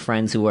found a group of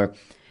friends who were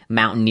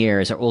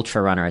mountaineers or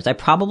ultra runners. I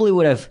probably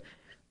would have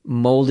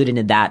molded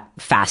into that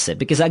facet,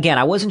 because again,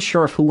 I wasn't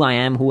sure of who I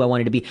am, who I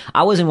wanted to be.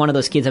 I wasn't one of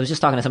those kids. I was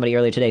just talking to somebody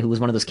earlier today who was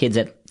one of those kids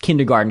at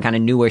kindergarten, kind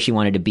of knew where she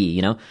wanted to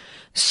be,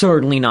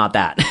 Certainly not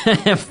that.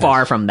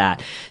 Far from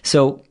that.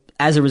 So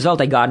as a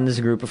result, I got into this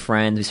group of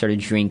friends. We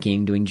started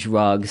drinking, doing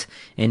drugs,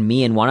 and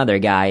me and one other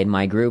guy in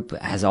my group,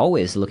 as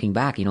always, looking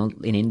back, in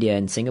India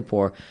and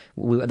Singapore,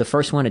 we were the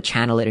first one to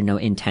channel it in an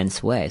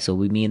intense way. So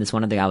me and this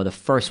one other guy were the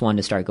first one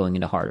to start going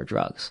into harder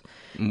drugs.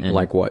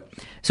 Like what?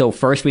 So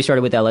first we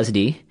started with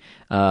LSD.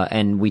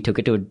 And we took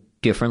it to a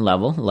different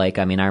level. I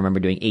remember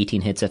doing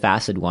 18 hits of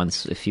acid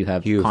once. If you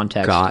have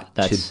context, got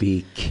to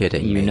be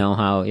kidding me. You know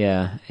how,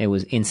 it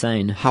was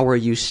insane. How are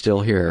you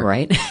still here?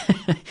 Right?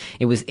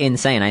 It was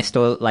insane. I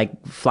still,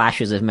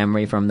 flashes of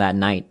memory from that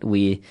night.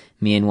 Me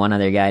and one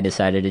other guy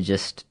decided to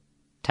just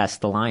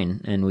test the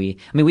line. And we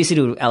used to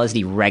do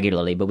LSD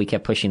regularly, but we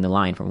kept pushing the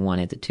line from 1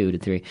 hit to 2 to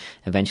 3.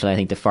 Eventually, I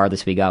think the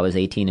farthest we got was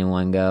 18 in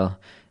one go.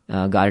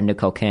 Got into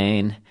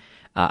cocaine.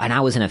 And I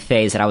was in a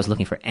phase that I was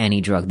looking for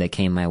any drug that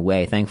came my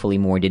way. Thankfully,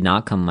 more did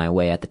not come my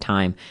way at the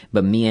time.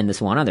 But me and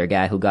this one other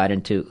guy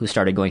who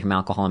started going from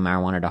alcohol and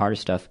marijuana to harder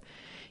stuff,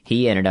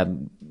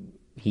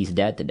 he's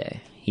dead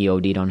today. He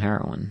OD'd on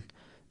heroin.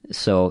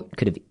 So it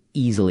could have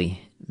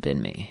easily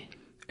been me.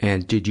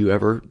 And did you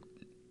ever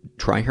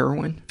try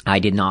heroin? I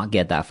did not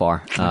get that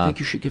far. I think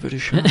you should give it a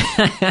shot.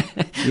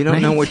 You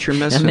don't know what you're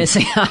missing. I'm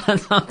missing out on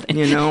something.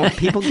 You know,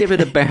 people give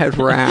it a bad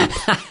rap.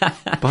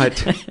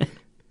 But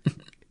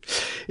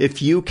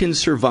if you can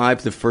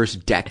survive the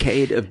first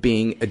decade of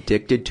being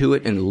addicted to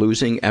it and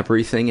losing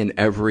everything and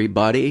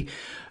everybody,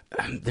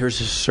 there's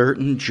a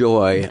certain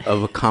joy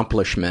of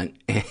accomplishment.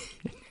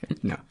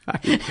 No,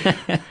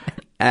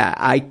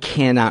 I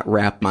cannot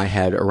wrap my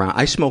head around.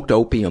 I smoked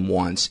opium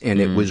once, and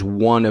it was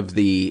one of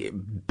the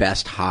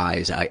best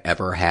highs I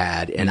ever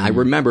had. And I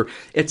remember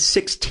at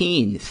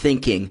 16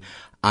 thinking,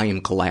 I am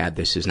glad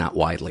this is not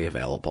widely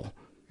available.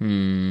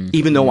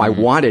 Even though I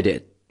wanted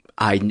it,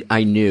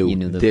 I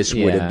knew this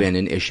would have been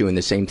an issue. And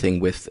the same thing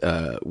with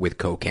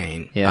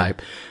cocaine. Yeah.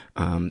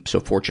 So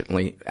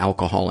fortunately,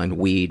 alcohol and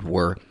weed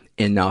were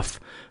enough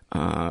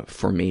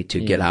for me to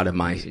get out of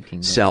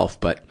myself.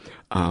 But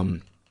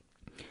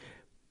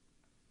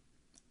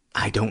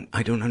I don't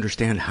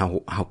understand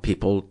how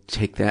people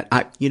take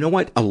that. You know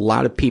what? A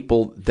lot of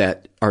people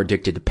that are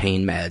addicted to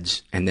pain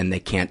meds and then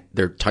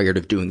they're tired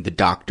of doing the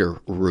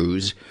doctor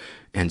ruse.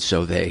 And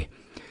so they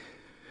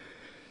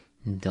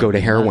go to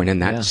heroin,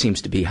 and that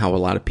seems to be how a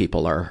lot of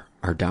people are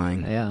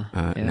dying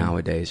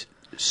nowadays.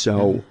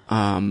 So,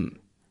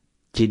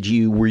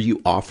 were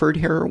you offered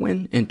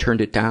heroin and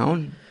turned it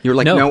down? You're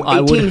like,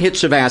 no 18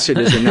 hits of acid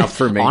is enough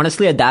for me.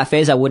 Honestly, at that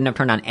phase, I wouldn't have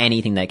turned on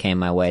anything that came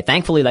my way.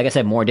 Thankfully, like I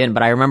said, more didn't.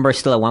 But I remember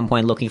still at one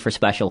point looking for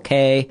Special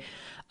K.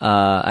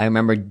 I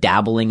remember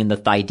dabbling in the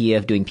idea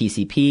of doing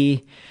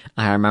PCP.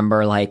 I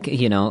remember,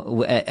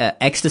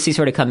 ecstasy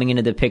sort of coming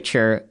into the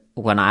picture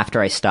after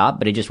I stopped,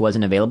 but it just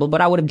wasn't available. But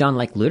I would have done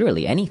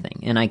literally anything.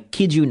 And I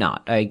kid you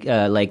not, I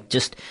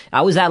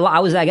was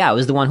that guy. I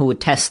was the one who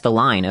would test the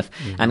line of,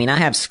 I mean, I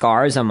have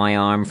scars on my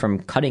arm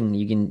from cutting.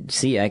 You can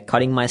see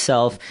cutting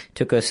myself.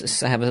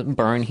 I have a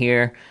burn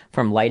here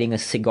from lighting a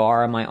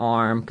cigar on my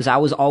arm, because I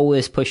was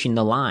always pushing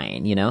the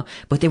line,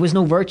 but there was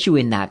no virtue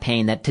in that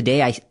pain that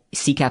today I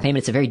seek out pain.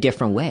 It's a very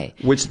different way.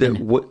 Was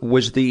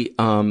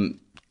the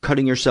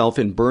cutting yourself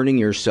and burning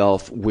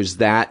yourself, was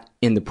that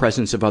in the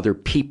presence of other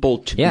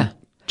people?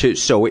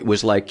 So it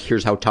was like,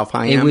 here's how tough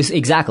I am?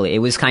 It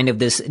was kind of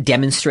this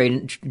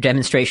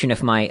demonstration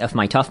of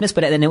my toughness,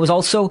 but then it was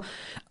also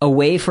a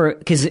way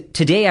because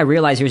today I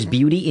realize there's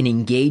beauty in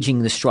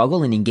engaging the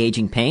struggle and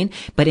engaging pain,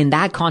 but in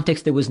that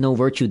context there was no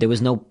virtue, there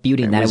was no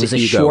beauty in that. It was a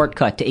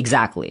shortcut to,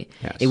 exactly.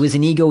 Yes. It was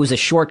an ego, it was a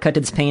shortcut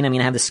to this pain. I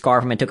mean, I have the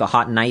scar from, I took a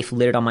hot knife,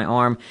 lit it on my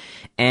arm,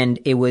 and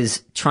it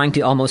was trying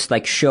to almost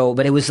show,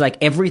 but it was like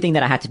everything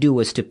that I had to do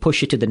was to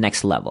push it to the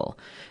next level.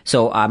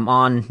 So I'm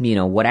on,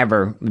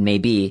 whatever it may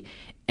be,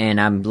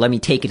 and let me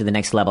take it to the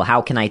next level.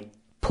 How can I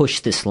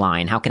push this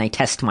line? How can I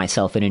test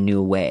myself in a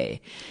new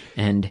way?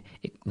 And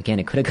it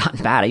could have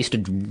gotten bad. I used to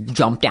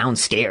jump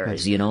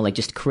downstairs,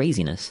 just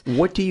craziness.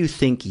 What do you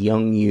think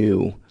young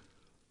you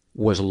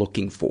was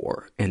looking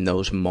for in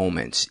those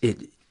moments?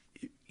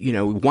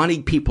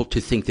 Wanting people to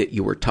think that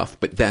you were tough,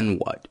 but then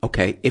what?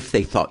 Okay, if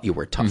they thought you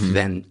were tough,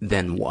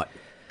 then what?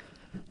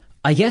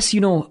 I guess,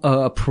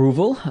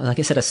 approval. Like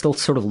I said, I still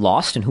sort of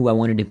lost in who I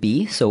wanted to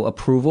be. So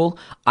approval.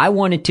 I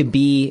wanted to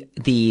be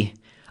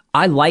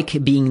I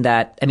like being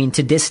that. I mean,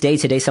 to this day,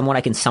 somewhat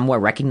I can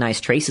somewhat recognize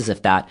traces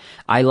of that.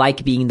 I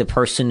like being the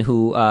person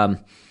who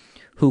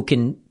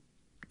can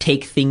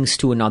take things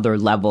to another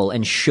level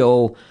and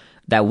show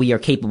that we are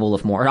capable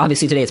of more.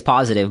 Obviously today it's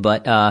positive,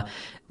 but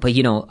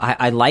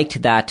I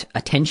liked that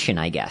attention,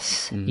 I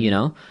guess,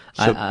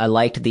 So, I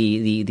liked I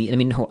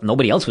mean,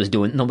 nobody else in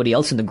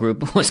the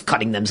group was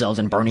cutting themselves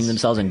and burning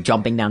themselves and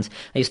jumping down.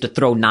 I used to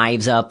throw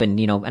knives up and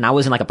I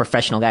wasn't like a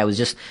professional guy. I was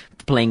just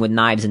playing with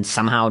knives and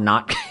somehow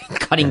not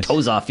cutting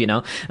toes off,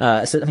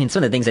 So, I mean,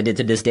 some of the things I did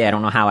to this day, I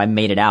don't know how I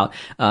made it out.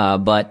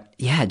 But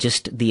yeah,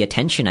 just the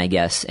attention, I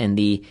guess, and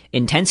the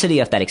intensity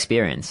of that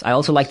experience. I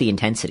also like the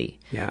intensity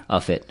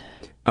of it.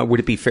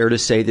 Would it be fair to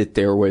say that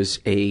there was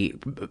a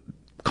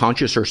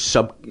conscious or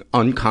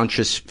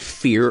unconscious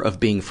fear of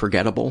being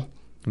forgettable?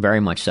 Very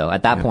much so.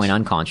 At that point,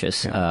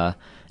 unconscious. Yeah.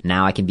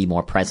 Now I can be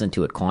more present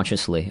to it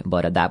consciously,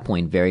 but at that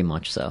point, very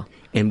much so.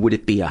 And would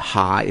it be a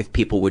high if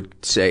people would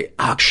say,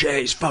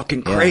 Akshay's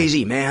fucking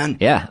crazy, man?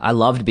 Yeah, I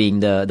loved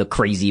being the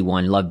crazy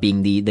one, loved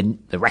being the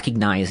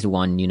recognized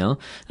one,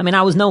 I mean,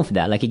 I was known for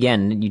that. Like,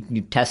 again,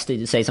 you test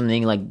it, say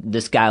something like,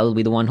 this guy will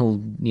be the one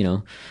who'll,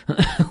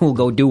 who'll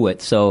go do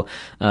it. So,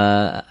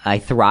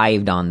 I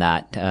thrived on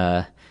that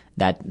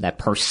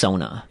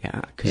persona.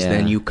 Yeah, because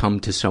then you come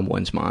to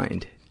someone's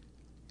mind.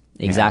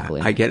 Exactly.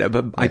 Yeah, I get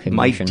it.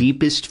 My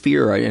deepest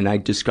fear, and I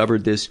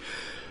discovered this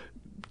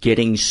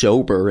getting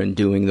sober and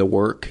doing the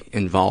work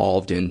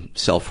involved in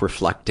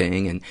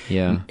self-reflecting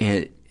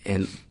and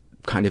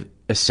kind of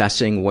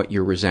assessing what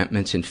your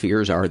resentments and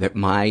fears are, that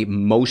my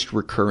most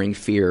recurring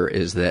fear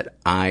is that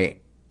I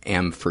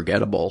am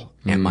forgettable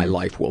and my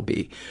life will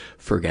be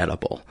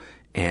forgettable.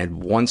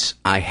 And once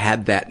I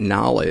had that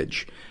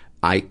knowledge,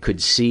 I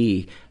could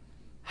see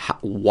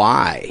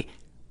why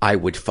I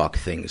would fuck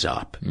things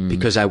up,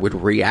 because I would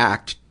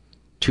react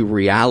to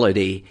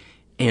reality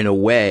in a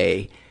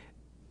way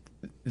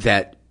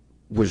that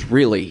was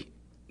really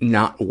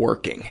not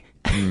working.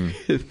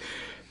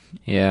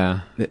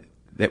 Yeah.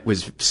 That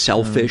was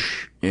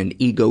selfish and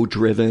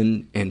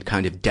ego-driven and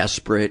kind of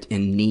desperate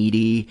and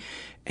needy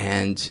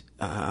and,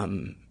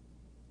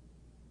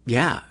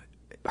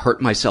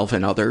 hurt myself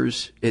and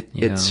others.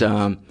 It's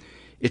a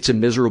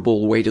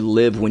miserable way to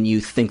live when you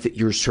think that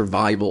your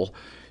survival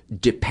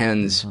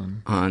depends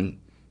on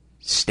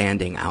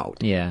standing out.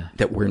 Yeah.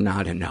 That we're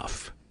not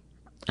enough.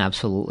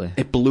 Absolutely.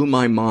 It blew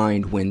my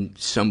mind when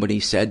somebody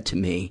said to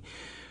me,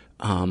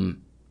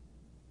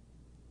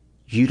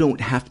 you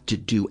don't have to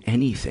do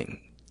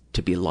anything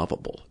to be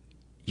lovable.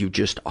 You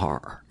just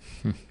are.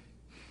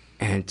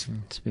 And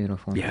it's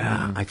beautiful.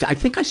 Yeah. I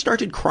think I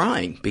started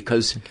crying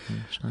because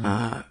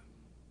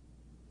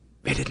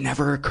it had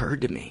never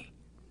occurred to me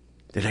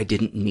that I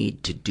didn't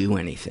need to do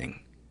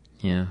anything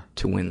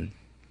to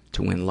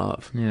win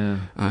love. Yeah.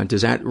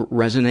 Does that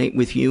resonate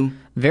with you?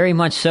 Very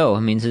much so. I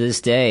mean, to this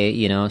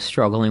day,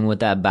 struggling with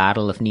that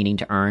battle of needing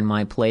to earn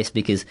my place,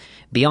 because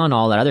beyond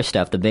all that other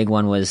stuff, the big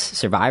one was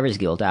survivor's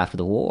guilt after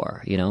the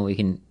war. We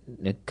can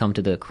come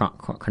to the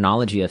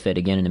chronology of it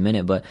again in a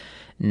minute, but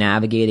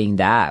navigating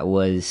that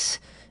was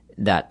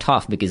that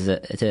tough because,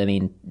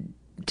 to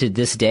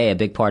this day, a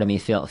big part of me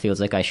feels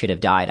like I should have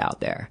died out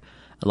there.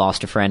 I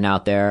lost a friend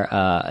out there,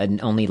 and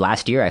only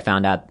last year I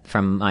found out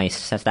from my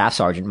staff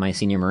sergeant, my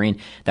senior Marine,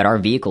 that our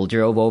vehicle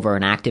drove over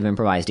an active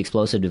improvised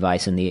explosive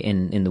device in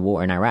the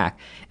war in Iraq.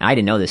 And I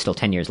didn't know this till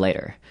 10 years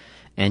later.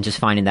 And just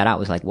finding that out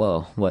was like,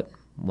 whoa,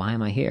 why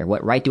am I here?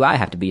 What right do I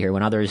have to be here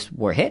when others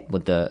were hit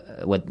with the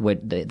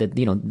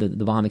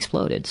bomb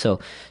exploded? So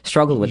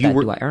struggled with that.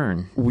 Do I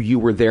earn? You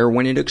were there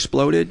when it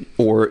exploded,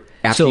 or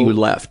after you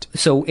left?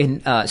 So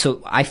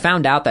I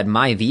found out that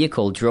my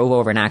vehicle drove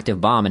over an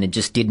active bomb and it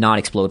just did not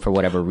explode for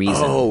whatever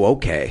reason. Oh,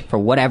 okay. For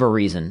whatever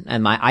reason,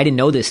 and I didn't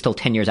know this till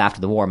 10 years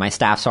after the war. My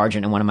staff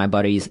sergeant and one of my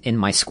buddies in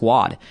my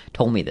squad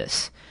told me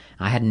this.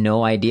 I had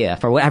no idea.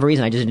 For whatever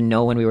reason, I just didn't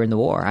know when we were in the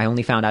war. I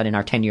only found out in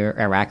our 10-year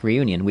Iraq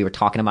reunion. We were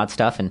talking about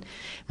stuff, and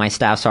my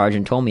staff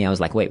sergeant told me. I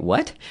was like, wait,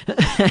 what?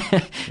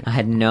 I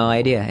had no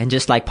idea. And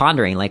just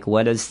pondering,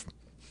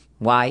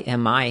 why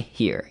am I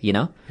here,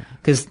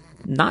 Because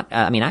like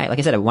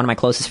I said, one of my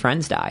closest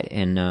friends died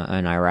in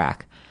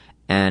Iraq.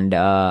 And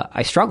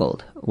I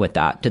struggled with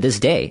that. To this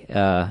day,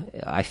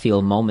 I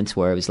feel moments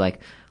where it was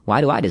like, why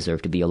do I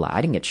deserve to be alive?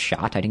 I didn't get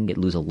shot. I didn't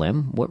lose a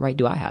limb. What right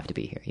do I have to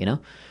be here,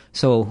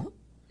 So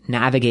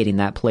navigating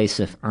that place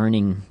of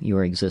earning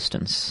your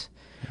existence.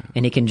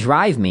 And it can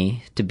drive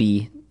me to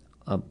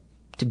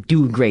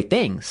do great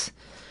things.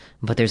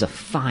 But there's a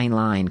fine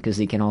line because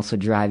it can also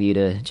drive you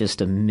to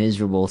just a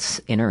miserable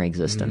inner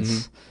existence.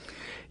 Mm-hmm.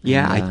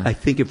 Yeah, and, I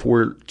think if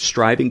we're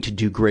striving to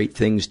do great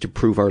things to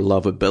prove our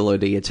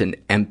lovability, it's an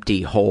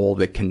empty hole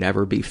that can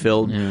never be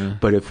filled. Yeah.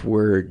 But if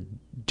we're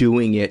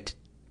doing it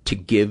to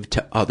give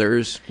to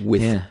others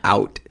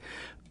without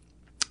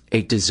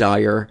a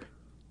desire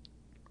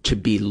to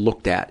be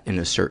looked at in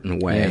a certain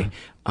way,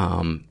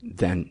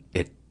 then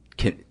it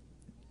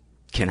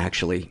can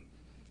actually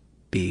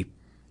be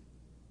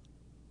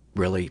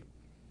really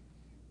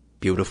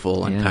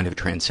beautiful and kind of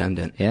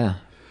transcendent. Yeah.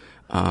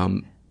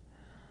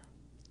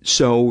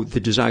 So the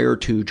desire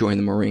to join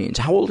the Marines.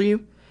 How old are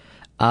you?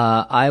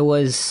 I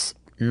was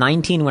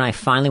 19 when I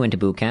finally went to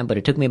boot camp, but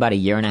it took me about a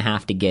year and a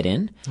half to get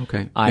in.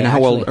 Okay. And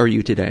how old are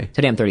you today?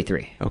 Today I'm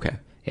 33. Okay.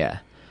 Yeah.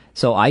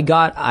 So I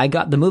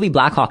got the movie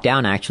Black Hawk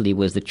Down actually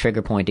was the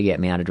trigger point to get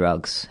me out of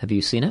drugs. Have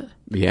you seen it?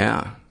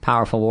 Yeah.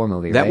 Powerful war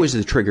movie, That right? was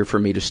the trigger for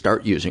me to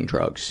start using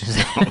drugs.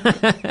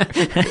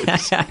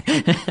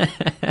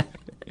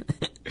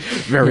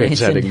 Very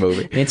exciting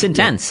movie. It's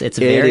intense. It's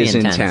very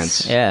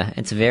intense. Yeah,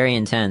 it's very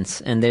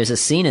intense. And there's a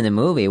scene in the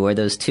movie where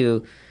those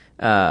two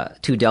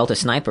Delta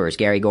snipers,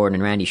 Gary Gordon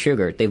and Randy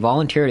Sugar, they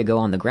volunteer to go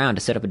on the ground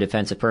to set up a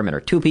defensive perimeter.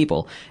 Two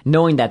people,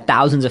 knowing that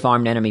thousands of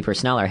armed enemy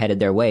personnel are headed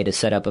their way to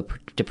set up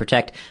to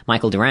protect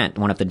Michael Durant,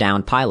 one of the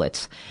downed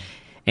pilots.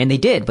 And they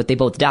did, but they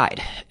both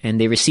died.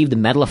 And they received the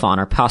Medal of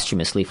Honor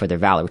posthumously for their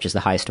valor, which is the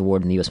highest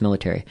award in the U.S.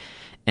 military.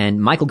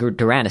 And Michael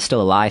Durant is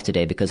still alive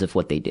today because of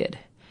what they did.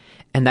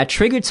 And that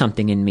triggered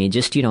something in me,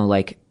 just,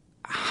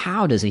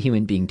 how does a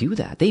human being do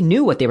that? They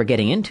knew what they were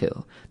getting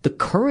into. The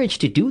courage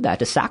to do that,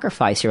 to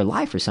sacrifice your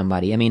life for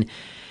somebody. I mean,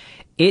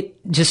 it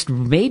just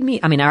made me,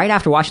 right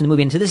after watching the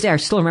movie, and to this day, I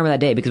still remember that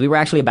day because we were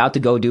actually about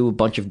to go do a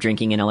bunch of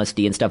drinking and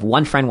LSD and stuff.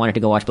 One friend wanted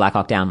to go watch Black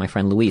Hawk Down, my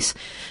friend Luis.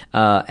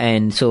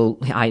 And so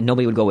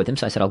nobody would go with him,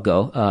 so I said, I'll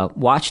go.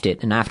 Watched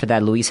it. And after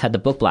that, Luis had the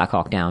book Black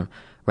Hawk Down,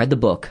 read the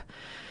book.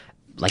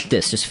 Like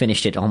this, just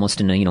finished it almost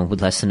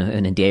with less than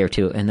in a day or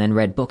two, and then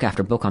read book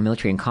after book on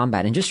military and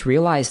combat, and just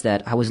realized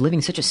that I was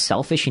living such a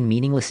selfish and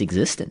meaningless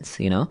existence,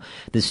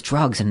 There's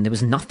drugs, and there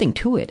was nothing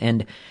to it.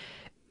 And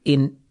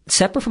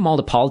separate from all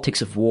the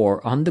politics of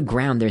war, on the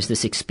ground, there's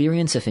this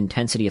experience of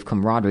intensity, of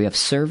camaraderie, of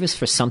service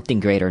for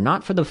something greater,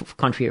 not for the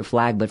country or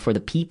flag, but for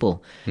the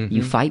people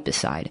you fight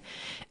beside.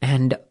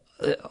 And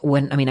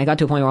I got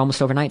to a point where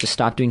almost overnight just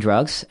stopped doing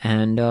drugs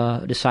and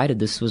decided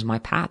this was my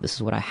path. This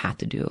is what I had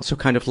to do. So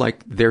kind of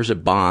like there's a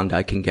bond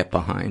I can get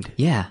behind.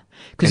 Yeah.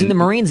 Because in the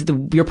Marines,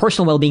 your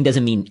personal well-being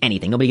doesn't mean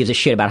anything. Nobody gives a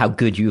shit about how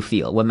good you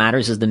feel. What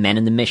matters is the men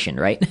and the mission,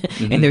 right?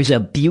 Mm-hmm. And there's a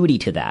beauty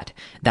to that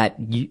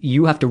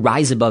you have to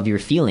rise above your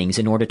feelings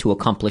in order to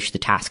accomplish the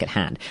task at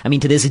hand. I mean,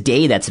 to this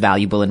day, that's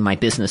valuable in my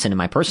business and in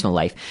my personal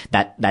life,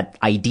 that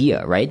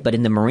idea, right? But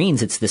in the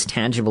Marines, it's this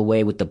tangible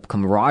way with the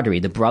camaraderie,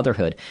 the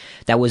brotherhood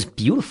that was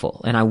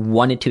beautiful. And I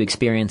wanted to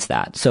experience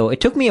that. So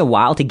it took me a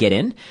while to get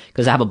in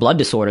because I have a blood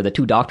disorder that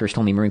 2 doctors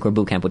told me Marine Corps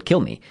boot camp would kill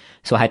me.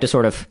 So I had to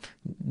sort of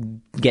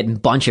get a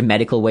bunch of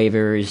medical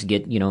waivers,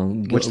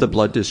 What's the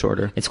blood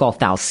disorder? It's called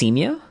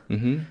thalassemia.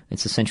 Mm-hmm.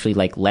 It's essentially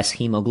like less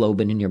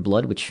hemoglobin in your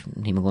blood, which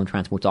hemoglobin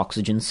transports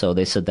oxygen. So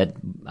they said that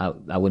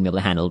I wouldn't be able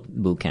to handle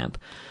boot camp.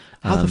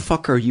 How the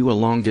fuck are you a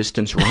long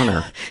distance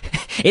runner?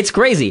 It's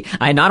crazy.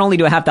 I not only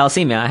do I have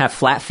thalassemia, I have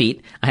flat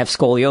feet, I have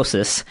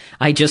scoliosis.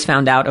 I just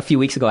found out a few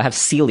weeks ago I have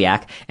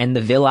celiac, and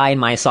the villi in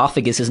my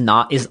esophagus is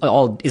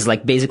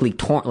like basically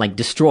torn, like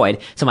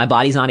destroyed. So my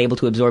body's not able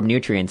to absorb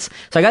nutrients.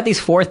 So I got these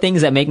 4 things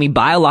that make me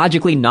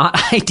biologically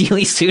not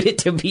ideally suited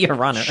to be a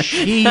runner.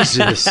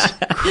 Jesus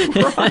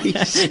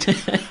Christ.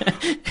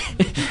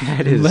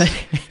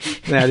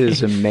 That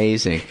is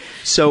amazing.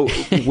 So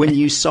when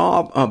you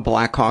saw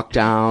Black Hawk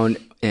Down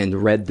and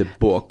read the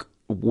book,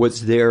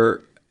 was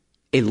there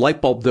a light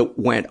bulb that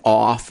went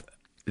off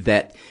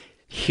that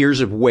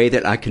here's a way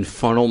that I can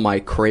funnel my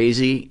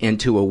crazy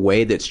into a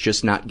way that's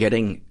just not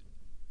getting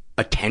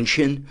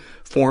attention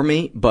for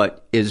me,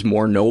 but is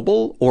more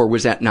noble? Or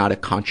was that not a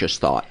conscious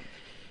thought?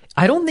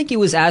 I don't think it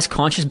was as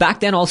conscious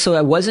back then. Also,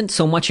 I wasn't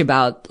so much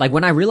about, like,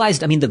 when I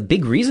realized, I mean, the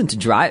big reason to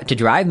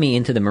drive me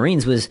into the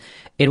Marines was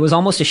it was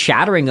almost a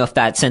shattering of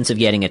that sense of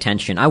getting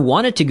attention. I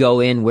wanted to go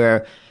in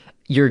where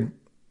you're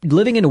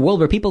living in a world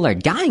where people are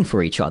dying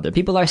for each other.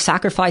 People are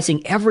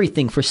sacrificing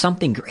everything for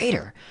something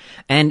greater.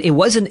 And it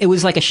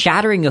was like a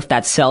shattering of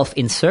that self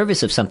in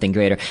service of something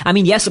greater. I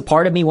mean, yes, a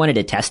part of me wanted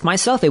to test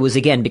myself. It was,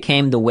 again,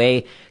 became the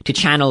way to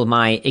channel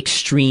my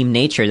extreme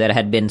nature that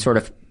had been sort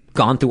of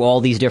gone through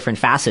all these different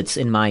facets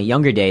in my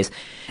younger days.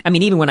 I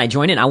mean, even when I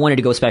joined in, I wanted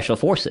to go Special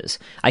Forces.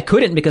 I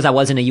couldn't because I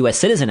wasn't a U.S.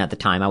 citizen at the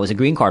time. I was a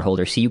green card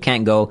holder, so you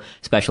can't go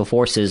Special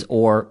Forces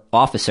or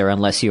officer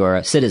unless you're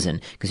a citizen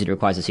because it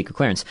requires a secret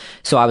clearance.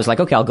 So I was like,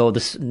 okay, I'll go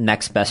this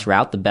next best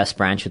route, the best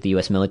branch of the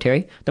U.S.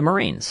 military, the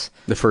Marines.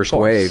 The first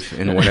wave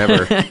and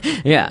whatever.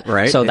 Yeah.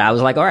 Right. So that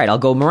was like, all right, I'll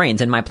go Marines.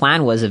 And my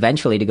plan was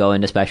eventually to go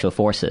into Special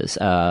Forces,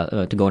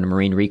 to go into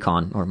Marine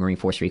Recon or Marine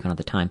Force Recon at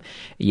the time.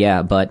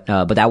 Yeah, but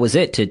that was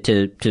it.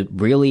 To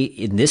really,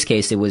 in this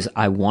case, it was,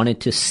 I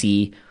wanted to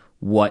see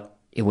what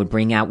it would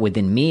bring out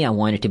within me. I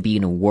wanted to be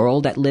in a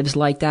world that lives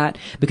like that.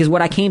 Because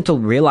what I came to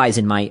realize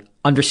in my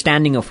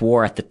understanding of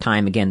war at the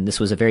time, again, this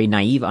was a very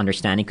naive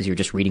understanding because you're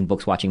just reading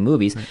books, watching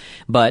movies. Right.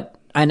 But,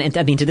 and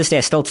I mean, to this day,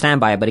 I still stand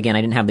by it. But again,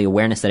 I didn't have the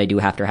awareness that I do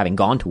after having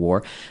gone to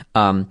war.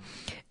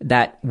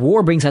 That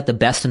war brings out the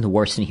best and the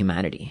worst in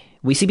humanity.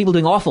 We see people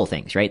doing awful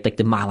things, right? Like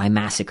the My Lai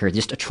massacre,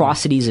 just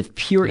atrocities of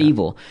pure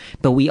evil.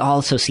 But we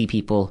also see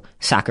people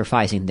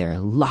sacrificing their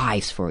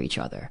lives for each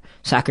other,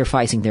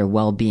 sacrificing their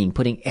well-being,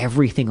 putting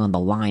everything on the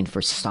line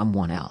for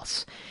someone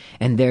else.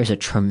 And there's a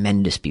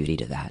tremendous beauty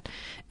to that.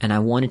 And I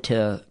wanted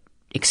to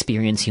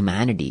experience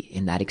humanity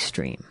in that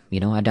extreme. You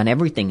know, I'd done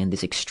everything in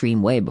this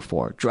extreme way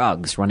before.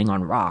 Drugs, running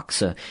on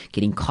rocks,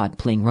 getting caught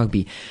playing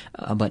rugby.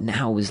 But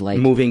now it was like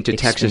moving to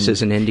Texas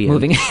as an Indian.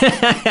 Moving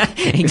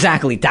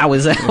exactly. That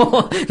was the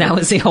whole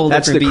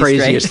That's the beast,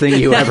 craziest right?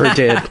 thing you ever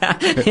did.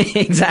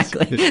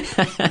 Exactly.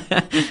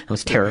 I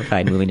was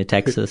terrified moving to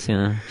Texas, you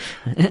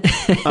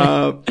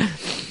know.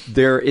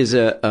 There is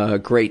a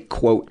great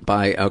quote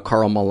by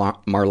Karl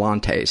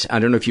Marlantes. I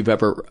don't know if you've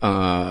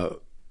ever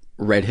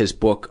read his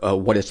book,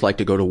 What It's Like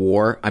to Go to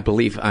War. I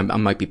believe I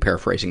might be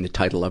paraphrasing the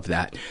title of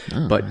that,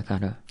 but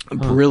a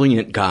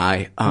brilliant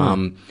guy,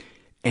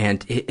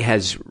 and it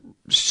has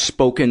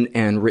spoken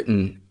and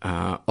written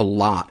a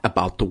lot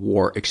about the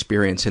war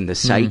experience and the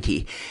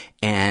psyche.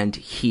 And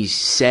he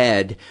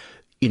said,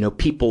 you know,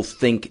 people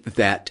think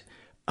that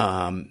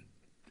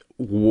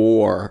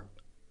war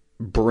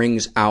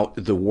brings out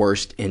the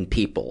worst in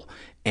people,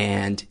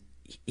 and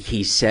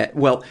he said,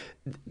 well,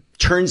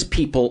 turns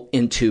people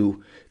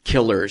into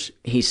killers.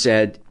 He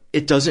said,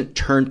 it doesn't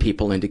turn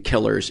people into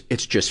killers.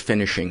 It's just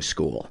finishing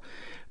school.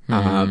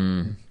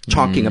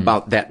 Talking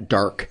about that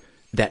dark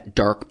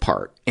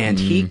part.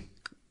 And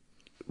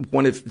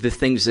one of the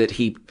things that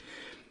he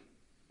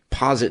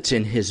posits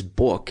in his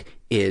book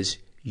is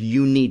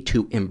you need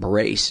to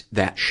embrace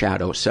that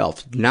shadow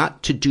self,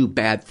 not to do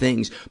bad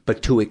things,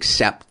 but to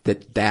accept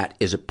that that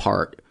is a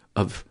part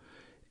of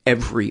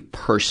every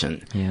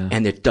person. Yeah.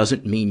 And it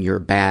doesn't mean you're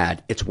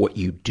bad. It's what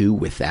you do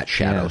with that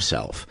shadow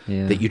self.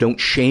 Yeah. That you don't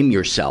shame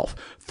yourself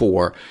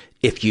for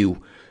if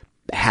you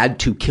had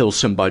to kill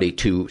somebody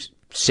to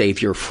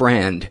save your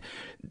friend,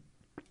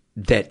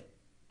 that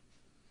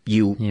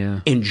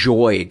you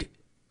enjoyed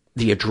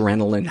the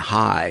adrenaline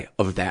high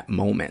of that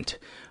moment.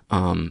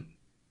 And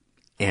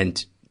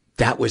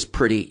that was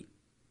pretty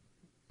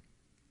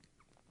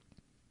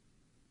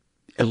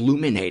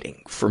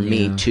illuminating for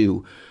me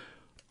to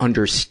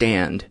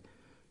understand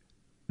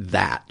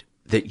that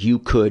you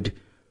could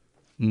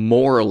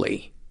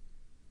morally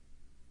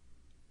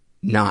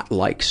not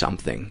like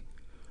something,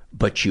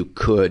 but you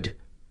could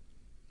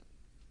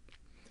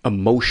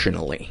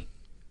emotionally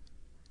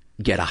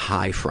get a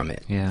high from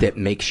it that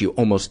makes you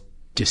almost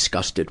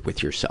disgusted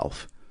with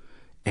yourself.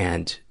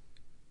 And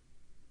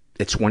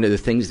it's one of the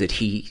things that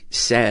he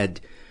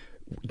said,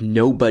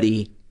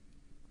 we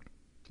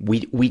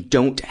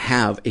don't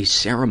have a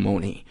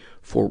ceremony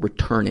for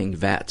returning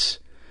vets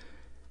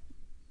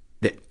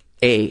that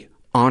A,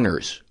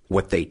 honors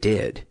what they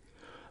did,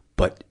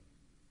 but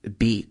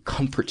B,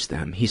 comforts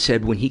them. He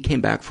said when he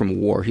came back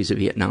from war, he's a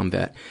Vietnam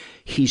vet,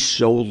 he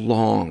so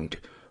longed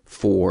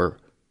for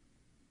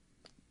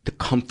the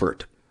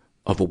comfort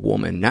of a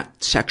woman,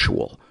 not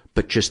sexual,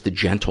 but just the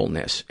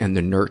gentleness and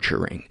the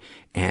nurturing.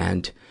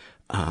 And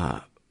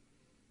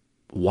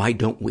why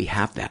don't we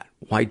have that?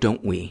 Why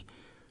don't we,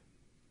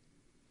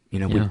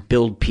 we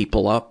build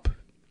people up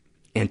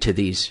into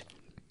these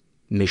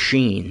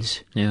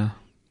machines. Yeah.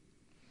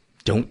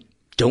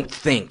 Don't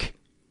think,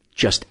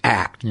 just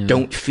act. Yeah.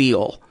 Don't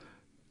feel.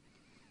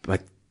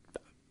 Like,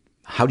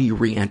 how do you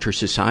re-enter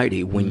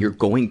society when you're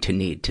going to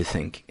need to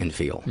think and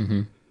feel?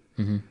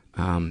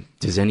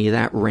 Does any of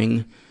that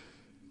ring?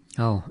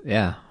 Oh,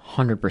 yeah,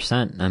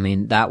 100%. I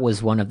mean, that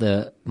was one of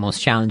the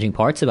most challenging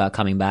parts about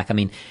coming back. I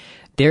mean,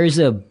 there's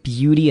a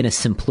beauty and a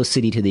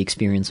simplicity to the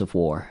experience of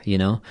war,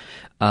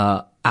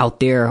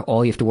 out there,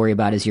 all you have to worry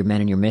about is your men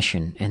and your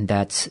mission. And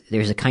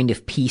there's a kind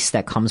of peace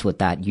that comes with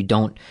that. You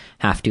don't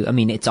have to, I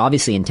mean, it's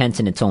obviously intense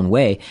in its own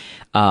way,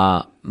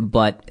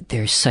 but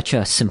there's such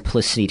a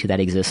simplicity to that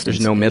existence.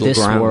 There's no middle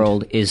ground. This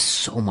world is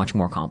so much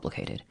more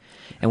complicated.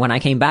 And when I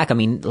came back, I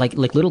mean, like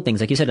little things,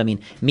 like you said, I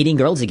mean, meeting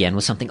girls again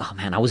was something, oh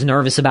man, I was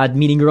nervous about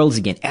meeting girls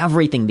again.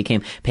 Everything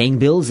became paying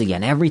bills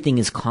again. Everything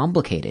is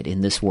complicated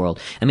in this world.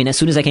 I mean, as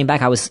soon as I came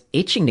back, I was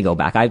itching to go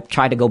back. I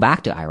tried to go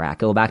back to Iraq,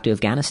 go back to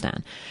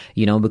Afghanistan,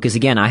 because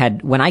again,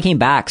 when I came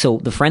back, so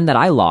the friend that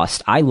I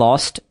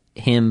lost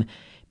him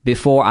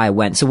before I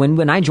went. So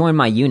when I joined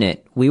my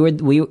unit,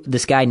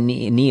 this guy,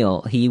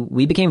 Neil,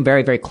 we became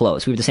very, very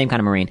close. We were the same kind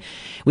of Marine.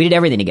 We did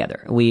everything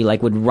together. We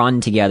would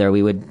run together.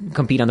 We would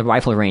compete on the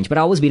rifle range, but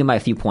I always beat him by a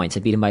few points. I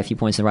beat him by a few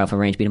points in the rifle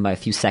range, beat him by a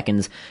few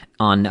seconds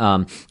on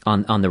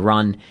the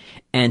run.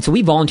 And so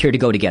we volunteered to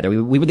go together.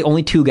 We were the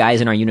only two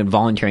guys in our unit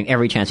volunteering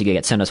every chance we could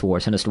get. Send us to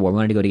war. We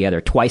wanted to go together.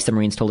 Twice the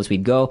Marines told us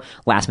we'd go.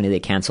 Last minute they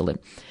canceled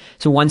it.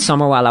 So one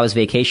summer while I was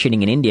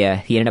vacationing in India,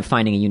 he ended up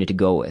finding a unit to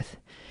go with.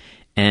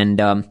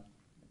 And,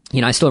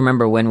 I still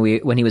remember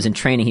when he was in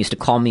training, he used to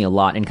call me a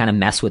lot and kind of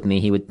mess with me.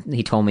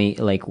 He told me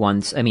like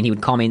once, I mean, he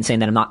would call me and saying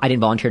that I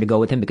didn't volunteer to go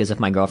with him because of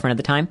my girlfriend at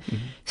the time.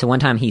 Mm-hmm. So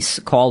one time he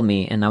called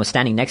me and I was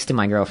standing next to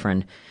my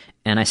girlfriend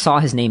and I saw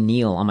his name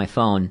Neil on my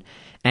phone.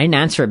 I didn't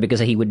answer it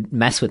because he would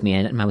mess with me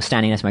and I was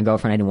standing next to my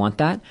girlfriend. I didn't want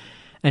that.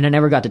 And I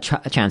never got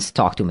a chance to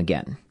talk to him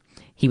again.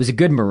 He was a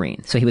good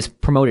Marine. So he was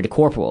promoted to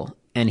corporal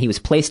and he was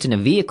placed in a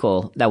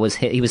vehicle that was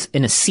hit. He was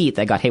in a seat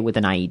that got hit with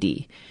an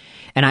IED.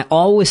 And I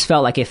always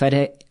felt like if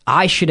I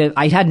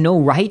had no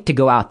right to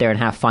go out there and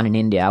have fun in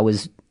India. I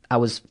was,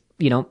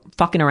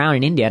 fucking around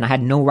in India and I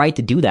had no right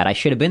to do that. I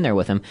should have been there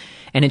with him.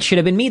 And it should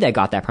have been me that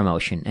got that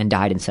promotion and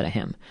died instead of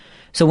him.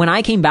 So when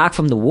I came back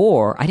from the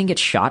war, I didn't get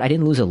shot. I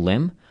didn't lose a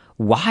limb.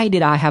 Why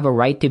did I have a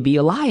right to be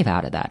alive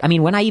out of that? I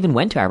mean, when I even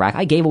went to Iraq,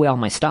 I gave away all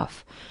my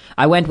stuff.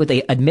 I went with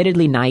a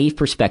admittedly naive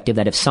perspective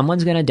that if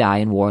someone's going to die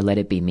in war, let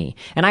it be me.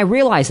 And I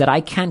realized that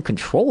I can't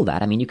control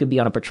that. I mean, you could be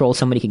on a patrol,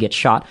 somebody could get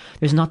shot.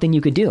 There's nothing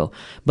you could do.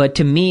 But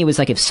to me, it was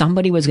like if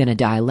somebody was going to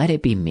die, let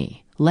it be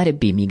me. Let it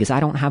be me because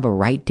I don't have a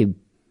right to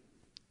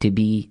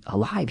be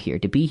alive here,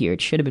 to be here.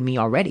 It should have been me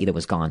already that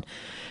was gone.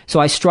 So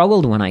I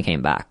struggled when I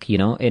came back,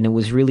 and it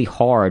was really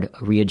hard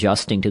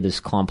readjusting to this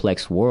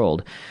complex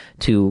world,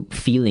 to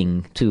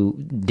feeling, to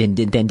then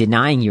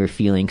denying your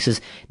feelings.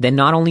 Because then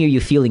not only are you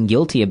feeling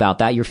guilty about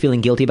that, you're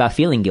feeling guilty about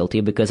feeling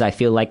guilty because I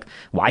feel like,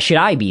 why should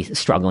I be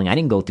struggling? I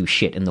didn't go through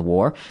shit in the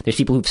war. There's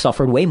people who've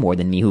suffered way more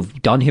than me,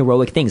 who've done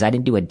heroic things. I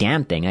didn't do a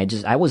damn thing.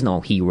 I was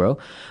no hero.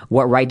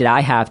 What right did I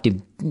have to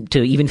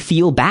even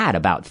feel bad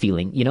about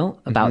feeling,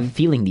 about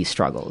feeling these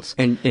struggles?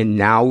 And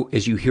now,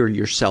 as you hear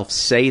yourself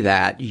say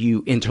that,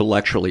 you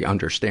intellectually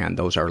understand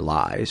those are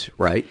lies,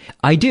 right?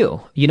 I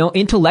do.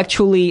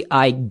 Intellectually,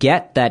 I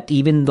get that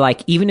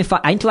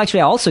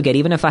intellectually, I also get,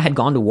 even if I had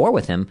gone to war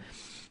with him,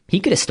 he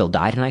could have still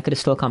died and I could have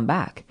still come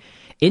back.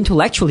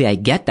 Intellectually, I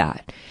get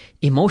that.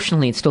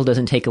 Emotionally, it still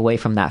doesn't take away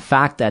from that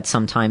fact that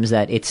sometimes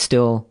that it's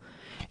still,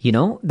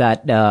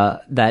 that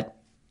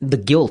the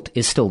guilt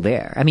is still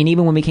there. I mean,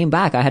 even when we came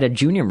back, I had a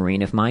junior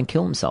Marine of mine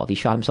kill himself. He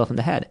shot himself in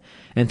the head.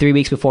 And 3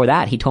 weeks before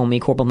that, he told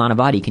me, Corporal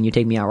Nanavati, can you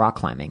take me out rock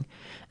climbing?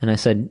 And I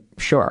said,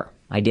 sure.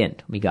 I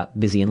didn't. We got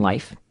busy in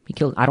life.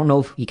 I don't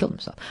know if he killed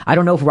himself. I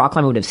don't know if rock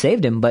climbing would have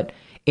saved him, but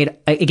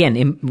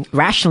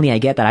rationally, I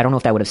get that. I don't know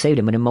if that would have saved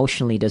him, but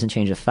emotionally, it doesn't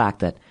change the fact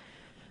that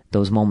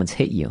those moments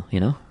hit you,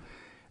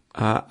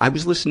 I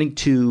was listening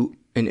to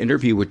an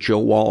interview with Joe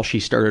Walsh. He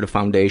started a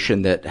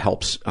foundation that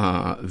helps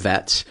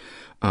vets,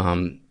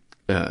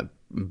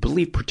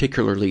 believe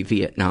particularly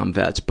Vietnam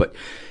vets, but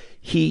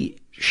he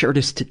shared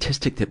a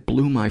statistic that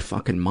blew my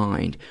fucking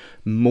mind.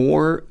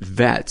 More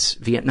vets,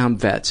 Vietnam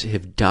vets,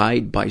 have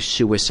died by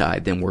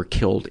suicide than were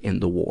killed in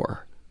the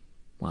war.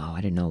 Wow,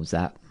 I didn't know it was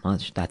that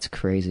much. That's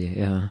crazy,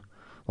 yeah.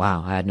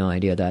 Wow, I had no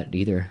idea that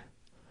either.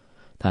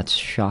 That's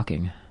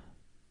shocking.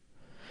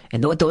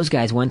 And what those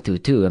guys went through,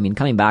 too. I mean,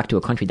 coming back to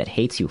a country that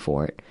hates you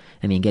for it.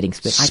 I mean, getting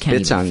spit. I can't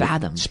even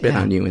fathom. Spit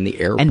on you in the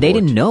airport. And they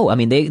didn't know. I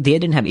mean, they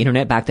didn't have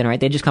internet back then, right?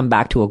 They just come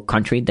back to a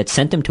country that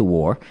sent them to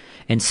war,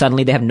 and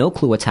suddenly they have no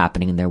clue what's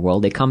happening in their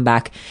world. They come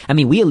back. I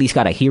mean, we at least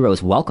got a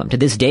hero's welcome. To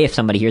this day, if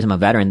somebody hears I'm a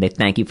veteran, they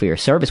thank you for your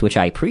service, which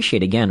I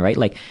appreciate again, right?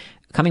 Like,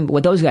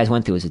 what those guys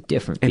went through is a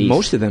different beast. And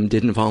most of them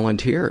didn't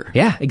volunteer.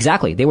 Yeah,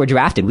 exactly. They were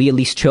drafted. We at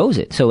least chose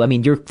it. So, I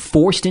mean, you're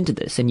forced into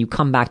this, and you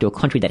come back to a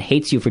country that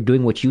hates you for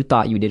doing what you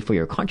thought you did for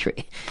your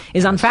country.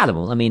 Is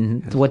unfathomable. I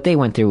mean, what they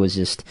went through was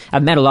just...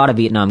 I've met a lot of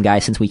Vietnam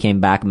guys since we came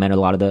back. Met a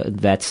lot of the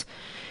vets.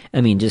 I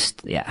mean,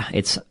 just, yeah,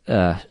 it's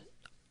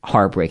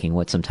heartbreaking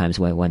what sometimes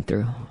we went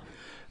through.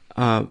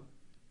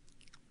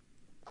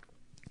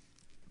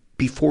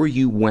 Before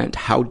you went,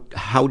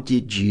 how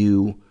did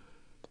you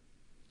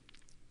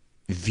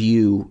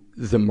view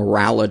the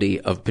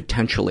morality of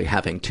potentially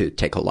having to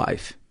take a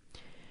life?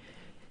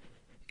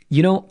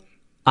 You know,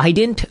 I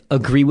didn't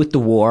agree with the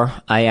war.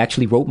 I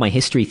actually wrote my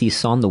history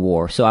thesis on the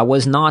war. So I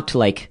was not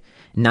like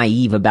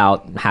naive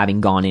about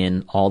having gone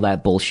in, all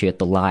that bullshit,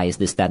 the lies,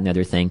 this, that, and the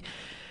other thing.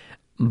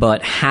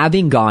 But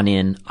having gone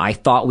in, I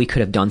thought we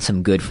could have done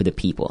some good for the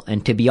people.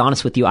 And to be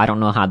honest with you, I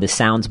don't know how this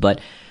sounds, but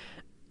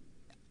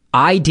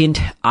I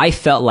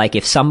felt like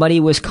if somebody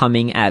was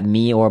coming at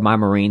me or my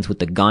Marines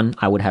with a gun,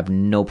 I would have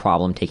no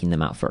problem taking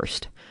them out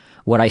first.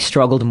 What I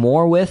struggled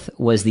more with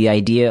was the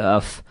idea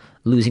of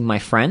losing my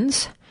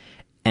friends,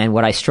 and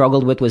what I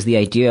struggled with was the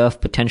idea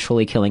of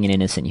potentially killing an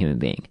innocent human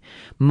being.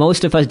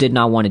 Most of us did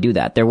not want to do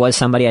that. There was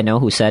somebody I know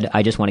who said,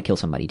 I just want to kill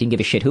somebody. Didn't give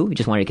a shit who, he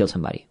just wanted to kill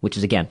somebody, which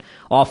is, again,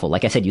 awful.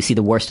 Like I said, you see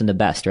the worst and the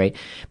best, right?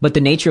 But the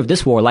nature of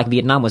this war, like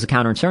Vietnam, was a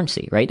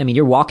counterinsurgency, right? I mean,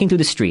 you're walking through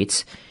the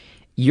streets,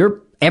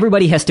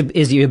 everybody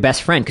is your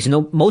best friend, because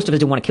most of us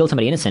don't want to kill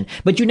somebody innocent,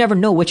 but you never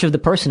know which of the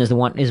person is the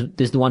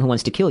one who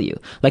wants to kill you.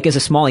 Like, as a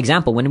small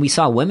example, when we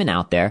saw women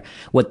out there,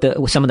 what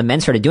some of the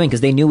men started doing,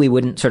 because they knew we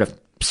wouldn't sort of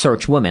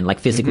search women, like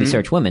physically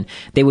search women,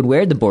 they would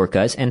wear the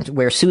burqas and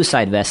wear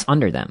suicide vests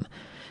under them.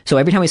 So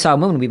every time we saw a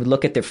woman, we would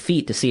look at their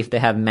feet to see if they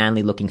have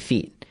manly looking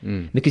feet.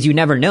 Because you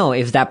never know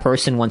if that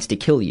person wants to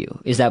kill you.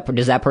 Does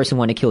that person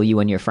want to kill you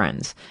and your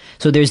friends?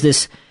 So there's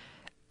this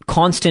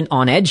constant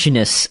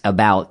on-edginess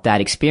about that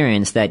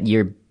experience, that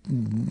you're,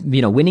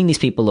 winning these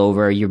people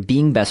over, you're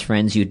being best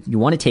friends, you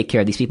want to take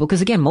care of these people,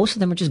 because again, most of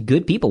them are just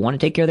good people, want to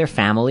take care of their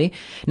family.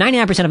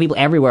 99% of people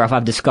everywhere, if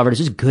I've discovered, is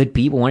just good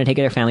people, want to take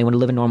care of their family, want to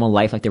live a normal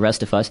life like the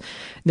rest of us.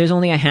 There's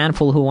only a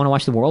handful who want to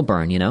watch the world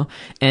burn,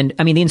 And,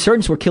 I mean, the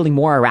insurgents were killing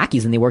more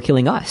Iraqis than they were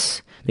killing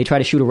us. They tried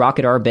to shoot a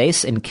rocket at our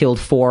base and killed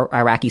 4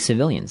 Iraqi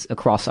civilians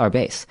across our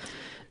base.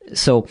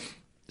 So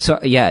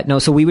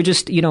we were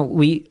just,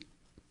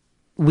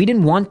 we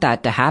didn't want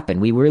that to happen.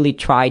 We really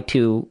tried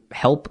to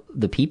help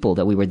the people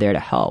that we were there to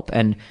help.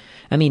 And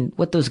I mean,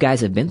 what those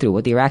guys have been through,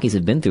 what the Iraqis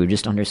have been through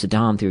just under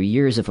Saddam, through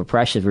years of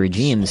oppressive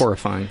regimes. It's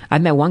horrifying. I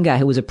met one guy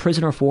who was a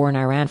prisoner of war in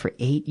Iran for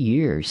 8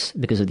 years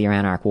because of the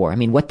Iran-Iraq war. I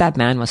mean, what that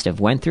man must have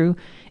went through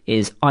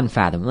is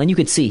unfathomable. And you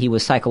could see he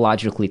was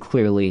psychologically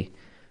clearly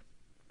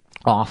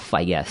off,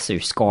 I guess, or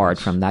scarred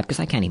from that, because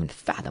I can't even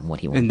fathom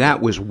what he went through. And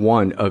that was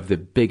one of the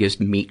biggest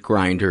meat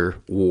grinder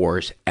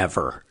wars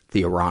ever.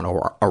 The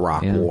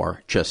Iran-Iraq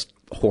war, just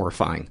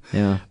horrifying.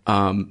 Yeah.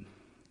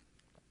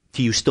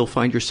 Do you still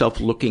find yourself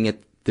looking at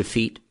the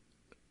feet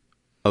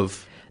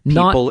of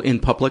people in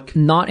public?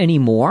 Not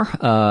anymore.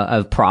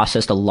 I've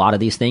processed a lot of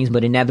these things,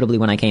 but inevitably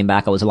when I came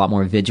back, I was a lot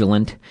more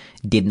vigilant,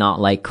 did not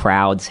like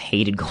crowds,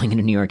 hated going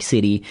into New York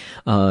City,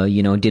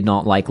 did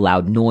not like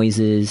loud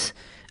noises.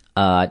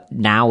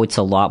 Now it's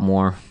a lot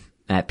more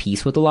at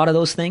peace with a lot of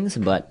those things,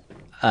 but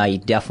I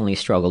definitely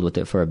struggled with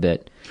it for a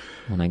bit.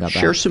 When I got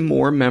back. Share some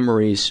more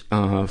memories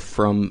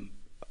from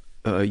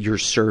your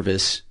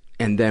service,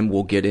 and then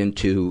we'll get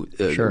into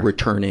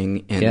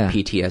returning and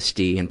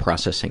PTSD and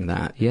processing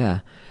that. Yeah.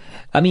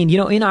 I mean,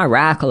 in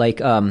Iraq, like,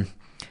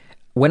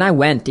 when I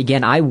went,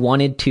 again, I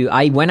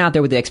went out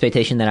there with the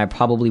expectation that I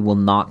probably will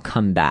not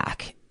come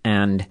back.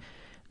 And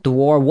the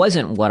war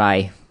wasn't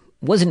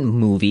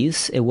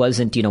movies. It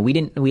wasn't,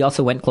 we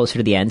also went closer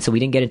to the end, so we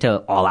didn't get into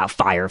all-out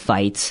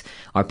firefights.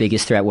 Our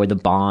biggest threat were the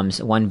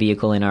bombs. One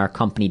vehicle in our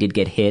company did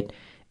get hit.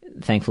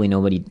 Thankfully,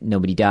 nobody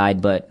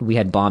died, but we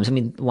had bombs. I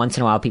mean, once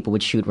in a while, people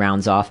would shoot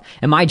rounds off.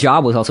 And my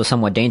job was also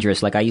somewhat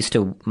dangerous. Like,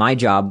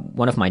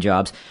 one of my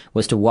jobs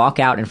was to walk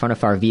out in front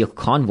of our vehicle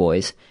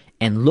convoys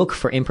and look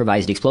for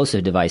improvised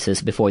explosive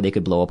devices before they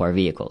could blow up our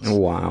vehicles.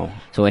 Wow.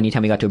 So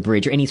anytime we got to a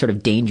bridge or any sort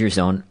of danger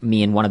zone,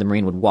 me and one of the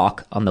Marine would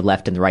walk on the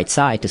left and the right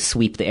side to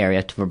sweep the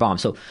area for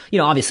bombs. So,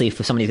 obviously, if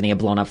somebody's going to get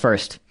blown up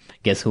first,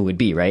 guess who it would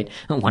be, right?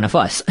 One of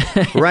us.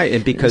 Right,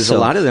 and because a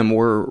lot of them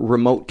were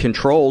remote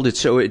controlled,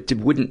 so it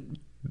wouldn't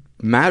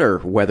matter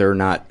whether or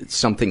not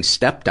something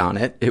stepped on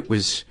it. It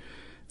was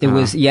It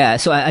was, yeah.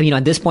 So,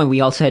 at this point, we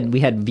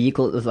had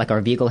vehicles, like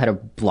our vehicle had a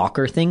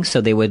blocker thing,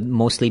 so they would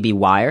mostly be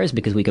wires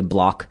because we could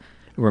block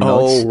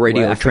remotes. Oh,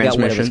 radio I forgot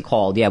transmission. what it was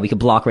called. Yeah, we could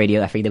block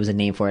radio. I forget there was a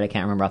name for it. I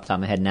can't remember off the top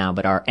of my head now,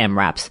 but our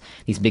MRAPs,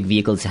 these big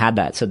vehicles had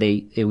that. So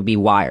it would be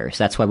wires.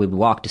 That's why we would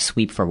walk to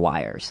sweep for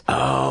wires.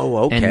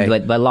 Oh, okay.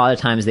 But a lot of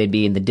times they'd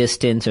be in the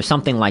distance or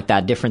something like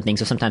that, different things.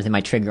 So sometimes they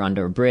might trigger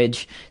under a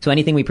bridge. So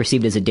anything we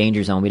perceived as a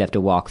danger zone, we'd have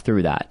to walk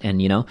through that. And,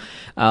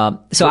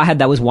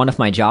 that was one of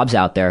my jobs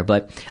out there.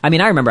 But I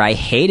remember I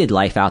hated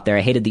life out there.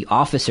 I hated the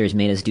officers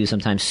made us do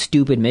sometimes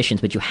stupid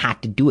missions, but you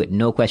had to do it.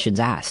 No questions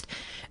asked.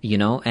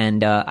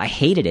 And I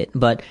hated it.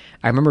 But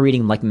I remember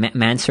reading like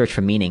Man's Search for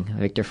Meaning,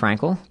 Viktor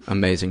Frankl.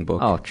 Amazing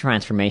book. Oh,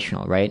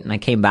 transformational, right? And I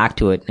came back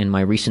to it in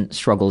my recent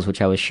struggles,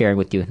 which I was sharing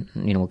with you,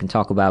 we can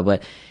talk about.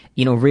 But,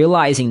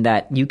 realizing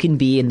that you can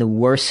be in the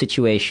worst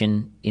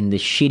situation, in the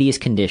shittiest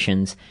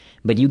conditions,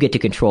 but you get to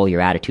control your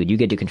attitude. You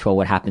get to control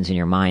what happens in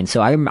your mind.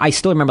 So I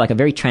still remember like a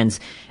very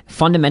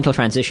fundamental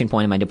transition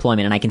point in my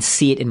deployment, and I can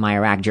see it in my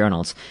Iraq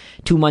journals.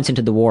 2 months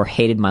into the war,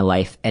 hated my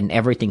life, and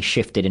everything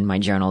shifted in my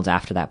journals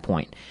after that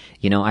point.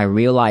 I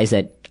realized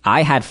that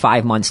I had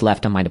 5 months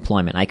left on my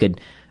deployment. I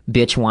could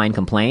bitch, whine,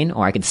 complain,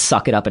 or I could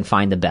suck it up and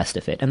find the best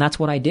of it. And that's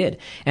what I did.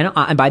 And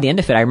by the end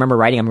of it, I remember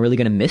writing, I'm really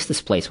going to miss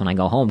this place when I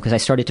go home, because I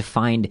started to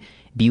find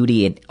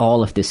beauty in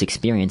all of this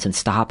experience and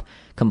stop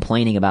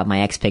complaining about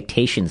my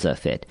expectations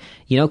of it.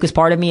 Because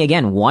part of me,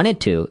 again, wanted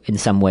to, in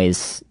some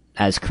ways,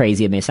 as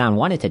crazy it may sound,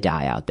 wanted to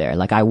die out there.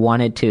 Like I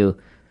wanted to,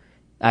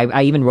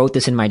 I even wrote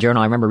this in my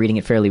journal. I remember reading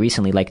it fairly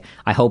recently. Like,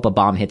 I hope a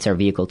bomb hits our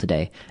vehicle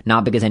today.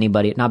 Not because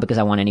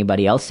I want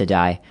anybody else to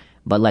die,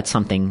 but let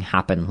something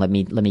happen. Let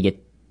me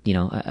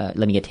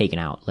get taken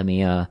out.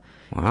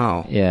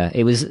 Wow. Yeah,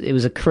 it was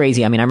a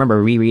crazy. I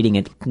remember rereading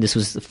it. This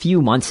was a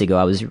few months ago.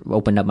 I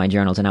opened up my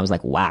journals and I was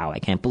like, wow, I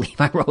can't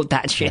believe I wrote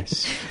that shit.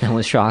 Yes. That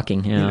was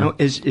shocking.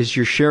 As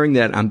you're sharing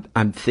that,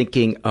 I'm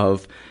thinking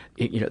of,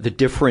 the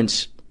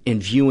difference in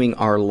viewing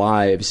our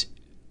lives,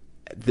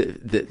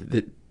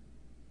 the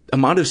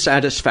amount of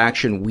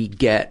satisfaction we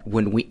get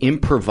when we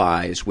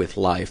improvise with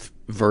life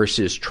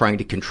versus trying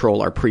to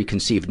control our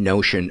preconceived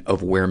notion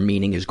of where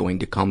meaning is going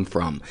to come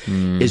from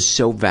is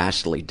so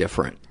vastly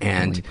different.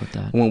 And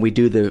when we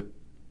do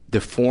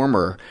the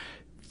former,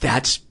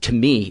 that's, to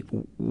me,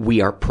 we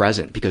are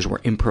present because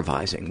we're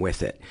improvising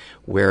with it.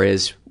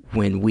 Whereas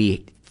when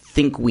we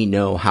think we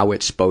know how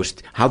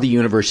the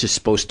universe is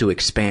supposed to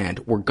expand,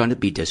 we're going to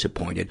be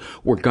disappointed.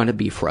 We're going to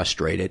be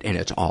frustrated, and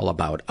it's all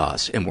about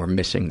us, and we're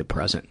missing the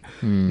present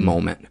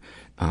moment.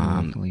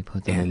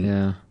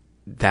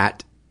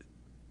 That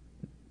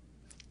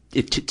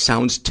it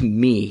sounds to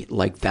me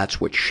like that's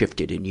what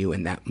shifted in you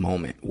in that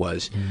moment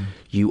was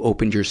you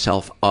opened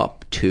yourself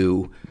up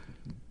to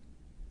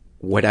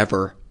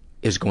whatever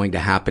is going to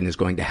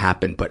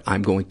happen, but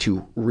I'm going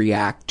to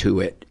react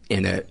to it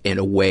in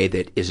a way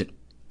that isn't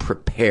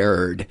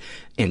prepared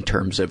in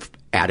terms of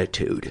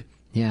attitude.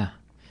 Yeah.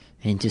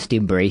 And just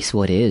embrace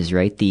what is,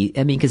 right?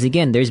 Because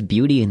again, there's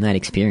beauty in that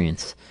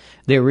experience.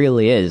 There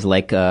really is,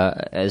 like,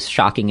 as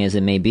shocking as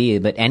it may be,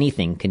 but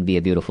anything can be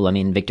a beautiful.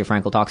 Viktor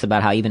Frankl talks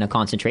about how even a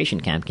concentration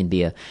camp can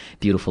be a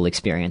beautiful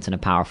experience and a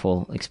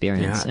powerful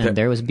experience. And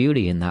there was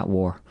beauty in that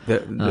war,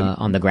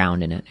 on the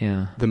ground in it.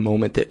 Yeah. The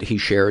moment that he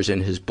shares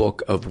in his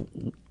book of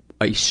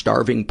a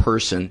starving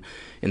person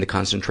in the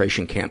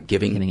concentration camp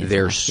giving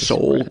their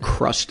sole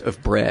crust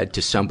of bread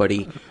to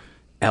somebody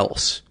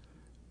else,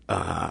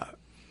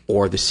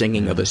 or the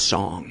singing of a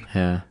song.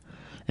 Yeah.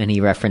 And he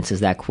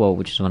references that quote,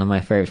 which is one of my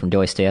favorites from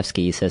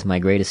Dostoevsky. He says, "My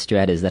greatest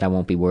dread is that I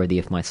won't be worthy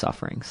of my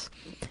sufferings."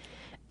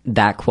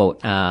 That quote,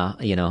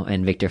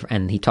 and Victor,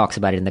 and he talks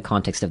about it in the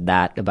context of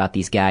that, about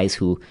these guys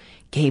who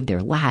gave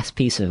their last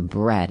piece of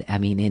bread.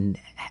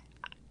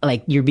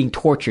 Like, you're being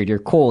tortured, you're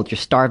cold, you're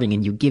starving,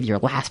 and you give your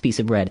last piece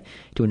of bread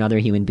to another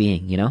human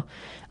being,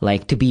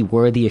 Like, to be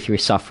worthy if you're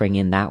suffering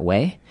in that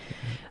way.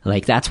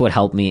 Like, that's what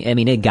helped me.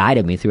 It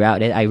guided me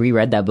throughout it. I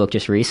reread that book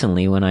just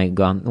recently when I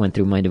went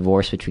through my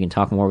divorce, which we can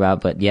talk more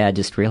about. But yeah,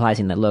 just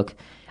realizing that, look,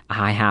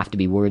 I have to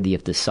be worthy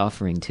of the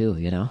suffering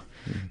too,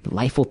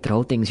 Life will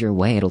throw things your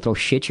way. It'll throw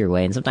shit your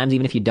way. And sometimes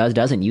even if it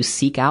doesn't, you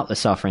seek out the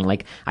suffering.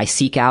 Like, I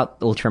seek out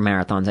ultra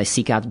marathons. I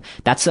seek out,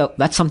 that's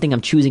something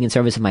I'm choosing in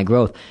service of my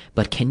growth.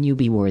 But can you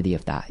be worthy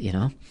of that,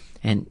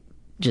 And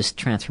just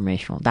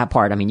transformational. That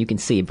part, you can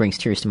see it brings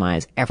tears to my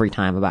eyes every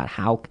time about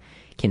how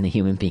can the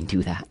human being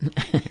do that?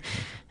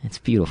 It's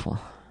beautiful.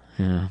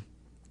 Yeah.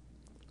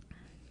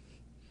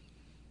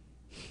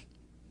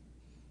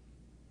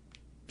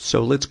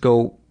 So let's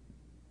go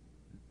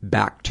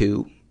back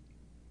to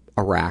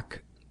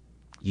Iraq.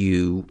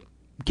 You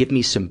give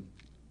me some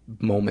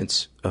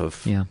moments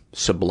of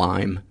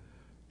sublime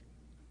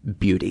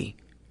beauty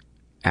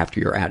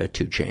after your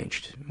attitude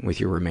changed with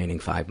your remaining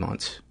 5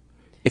 months,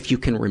 if you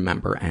can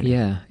remember any.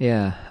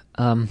 Yeah.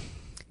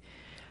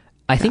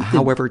 I think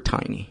however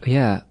tiny.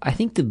 Yeah. I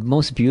think the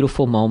most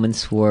beautiful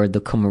moments were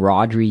the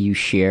camaraderie you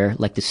share,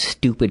 like the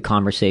stupid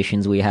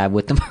conversations we have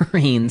with the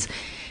Marines.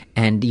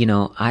 And,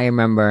 I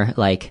remember,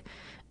 like,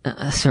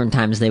 certain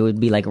times they would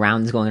be like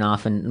rounds going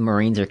off, and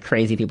Marines are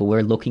crazy people.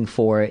 We're looking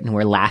for it, and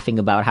we're laughing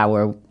about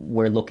how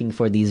we're looking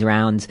for these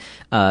rounds,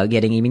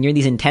 getting even. You're in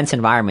these intense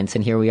environments,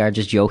 and here we are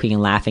just joking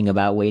and laughing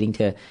about waiting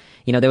to.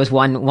 There was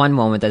one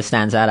moment that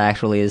stands out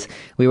actually is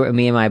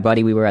me and my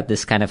buddy, we were at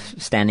this kind of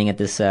standing at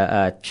this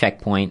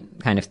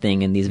checkpoint kind of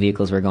thing, and these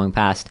vehicles were going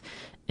past,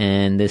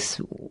 and this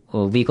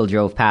vehicle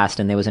drove past,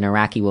 and there was an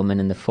Iraqi woman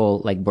in the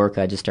full like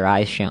burqa, just her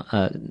eyes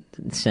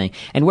saying.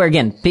 And we're,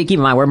 again, keep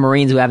in mind, we're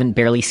Marines who haven't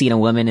barely seen a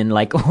woman, and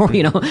like, or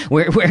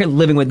we're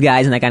living with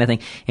guys and that kind of thing,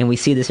 and we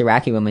see this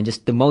Iraqi woman,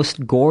 just the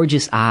most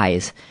gorgeous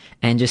eyes,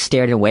 and just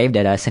stared and waved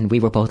at us, and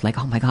we were both like,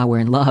 oh my God, we're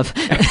in love.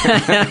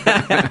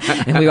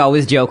 And we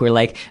always joke, we're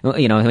like,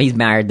 he's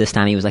married this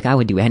time, he was like, I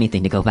would do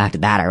anything to go back to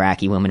that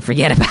Iraqi woman,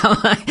 forget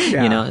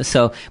about,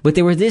 so, but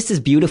there were this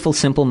beautiful,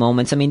 simple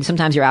moments. I mean,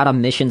 sometimes you're out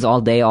on missions all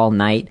day, all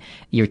night,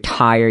 you're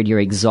tired, you're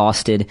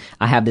exhausted.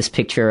 I have this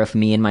picture of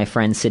me and my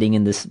friend sitting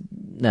in this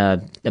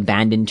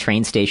abandoned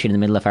train station in the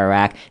middle of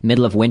Iraq,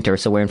 middle of winter,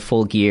 so we're in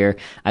full gear.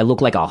 I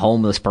look like a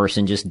homeless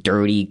person, just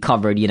dirty,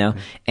 covered,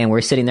 and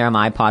we're sitting there on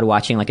my iPod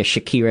watching like a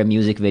Shakira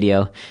music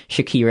video.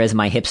 Shakira's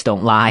My Hips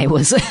Don't Lie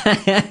was,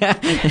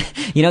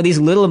 these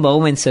little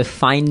moments of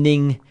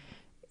finding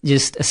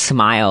just a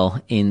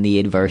smile in the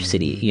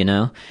adversity,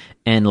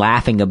 and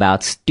laughing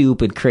about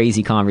stupid,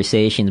 crazy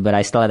conversations. But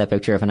I still have that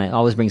picture of, and it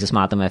always brings a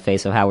smile to my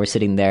face of how we're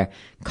sitting there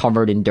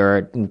covered in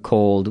dirt and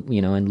cold,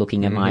 and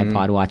looking at my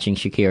iPod watching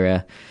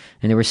Shakira.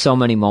 And there were so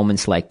many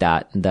moments like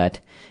that,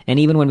 and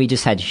even when we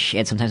just had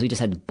sometimes we just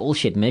had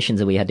bullshit missions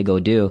that we had to go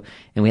do,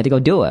 and we had to go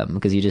do them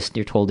because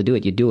you're told to do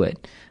it, you do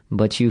it.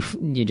 But you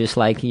just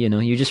like,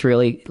 you just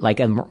really, like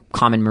a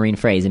common Marine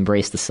phrase,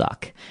 embrace the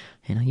suck.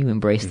 You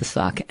embrace the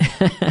suck.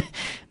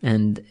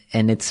 and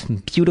it's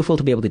beautiful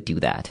to be able to do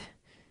that.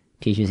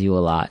 Teaches you a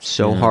lot.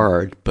 So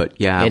hard, but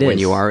when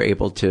is. you are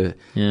able to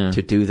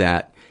do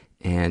that,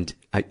 and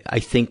I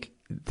think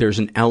there's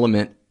an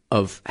element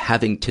of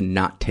having to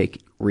not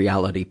take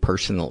reality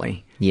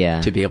personally.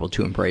 Yeah. To be able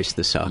to embrace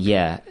the suck.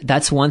 Yeah.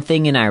 That's one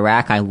thing in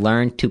Iraq I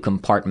learned to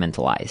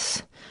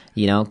compartmentalize.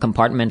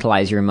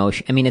 Compartmentalize your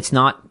emotion. I mean, it's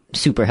not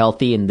super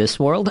healthy in this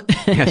world,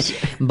 yes.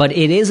 But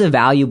it is a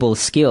valuable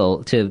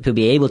skill to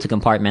be able to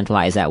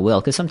compartmentalize at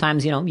will. Because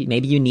sometimes,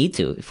 maybe you need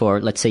to,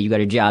 for, let's say you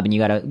got a job and you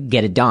got to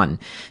get it done.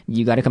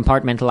 You got to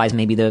compartmentalize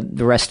maybe the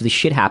rest of the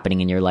shit happening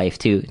in your life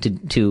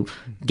to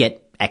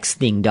get X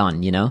thing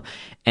done, And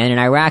in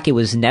Iraq, it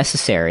was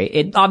necessary.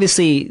 It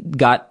obviously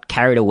got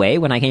carried away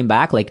when I came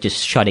back, like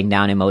just shutting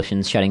down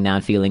emotions, shutting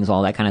down feelings,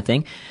 all that kind of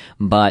thing.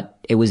 But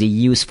it was a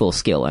useful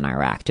skill in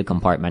Iraq to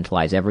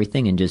compartmentalize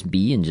everything and just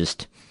be and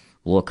just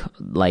look.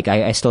 Like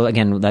I still,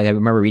 again, like I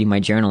remember reading my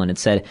journal and it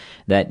said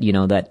that,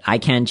 that I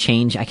can't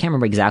change. I can't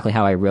remember exactly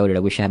how I wrote it. I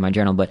wish I had my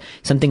journal, but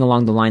something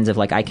along the lines of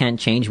like, I can't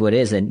change what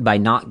is. And by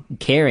not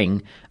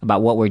caring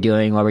about what we're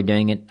doing while we're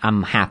doing it,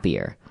 I'm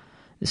happier.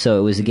 So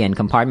it was, again,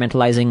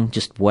 compartmentalizing,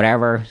 just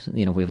whatever,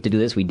 we have to do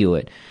this, we do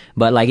it.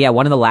 But like,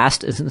 one of the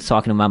last,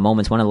 talking about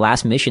moments, one of the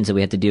last missions that we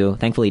had to do,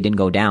 thankfully it didn't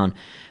go down.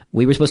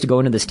 We were supposed to go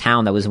into this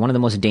town that was one of the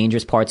most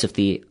dangerous parts of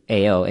the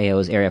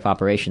AO's area of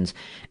operations.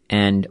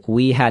 And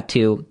we had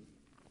to,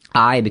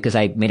 because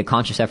I made a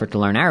conscious effort to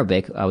learn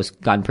Arabic, I was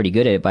gotten pretty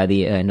good at it by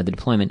the end of the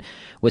deployment,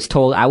 was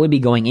told I would be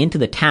going into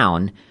the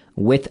town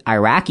with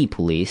Iraqi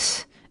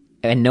police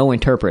and no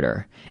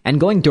interpreter. And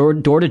going door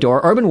to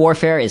door, urban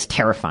warfare is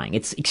terrifying.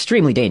 It's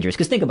extremely dangerous.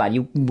 Because think about it,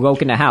 you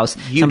woke in a house,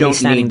 you somebody's don't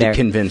standing need there. To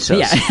convince us.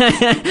 Yeah,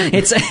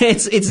 it's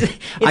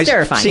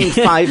terrifying. I've seen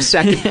 5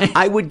 seconds.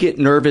 I would get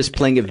nervous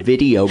playing a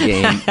video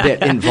game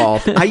that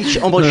involved. I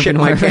almost shit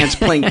my pants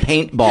playing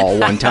paintball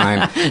one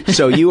time.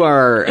 So you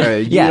are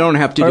you don't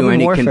have to do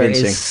any warfare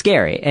convincing. Is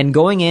scary. And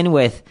going in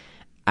with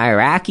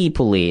Iraqi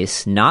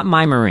police, not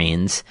my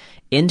Marines,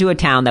 into a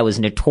town that was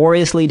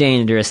notoriously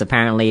dangerous,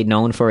 apparently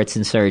known for its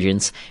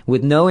insurgents,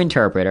 with no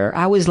interpreter.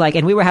 I was like,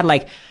 and we had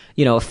like,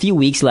 a few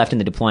weeks left in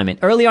the deployment.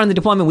 Early on in the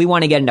deployment, we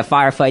want to get into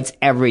firefights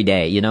every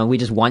day. We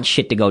just want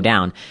shit to go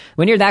down.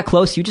 When you're that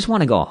close, you just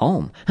want to go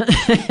home.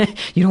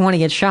 You don't want to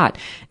get shot.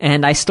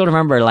 And I still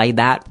remember like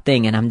that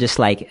thing. And I'm just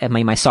like,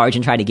 my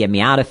sergeant tried to get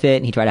me out of it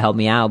and he tried to help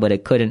me out, but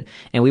it couldn't.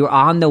 And we were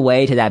on the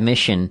way to that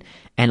mission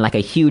and like a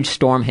huge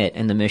storm hit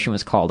and the mission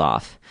was called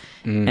off.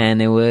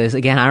 And it was,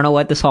 again, I don't know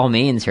what this all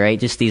means, right?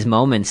 Just these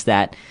moments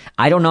that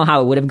I don't know how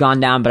it would have gone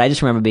down, but I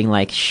just remember being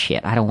like,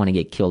 shit, I don't want to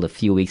get killed a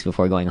few weeks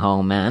before going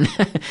home, man.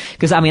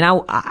 Because I mean,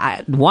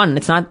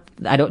 it's not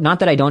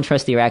that I don't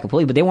trust the Iraqi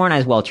police, but they weren't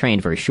as well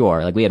trained for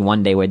sure. Like we had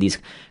one day where these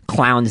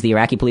clowns, the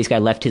Iraqi police guy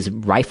left his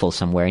rifle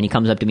somewhere and he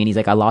comes up to me and he's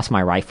like, I lost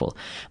my rifle.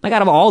 Like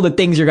out of all the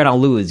things you're going to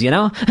lose,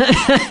 Wow.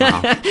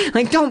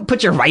 Like don't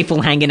put your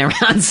rifle hanging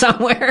around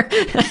somewhere.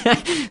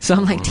 So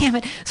I'm like, damn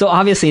it. So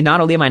obviously not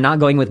only am I not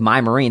going with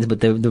my Marines, but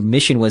the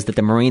mission was that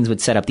the Marines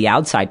would set up the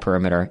outside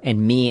perimeter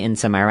and me and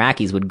some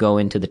Iraqis would go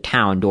into the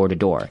town door to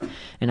door.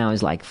 And I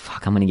was like,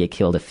 fuck, I'm going to get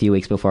killed a few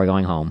weeks before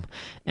going home.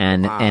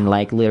 And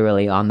like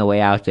literally on the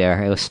way out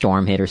there, it was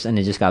storm hitters and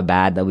it just got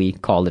bad that we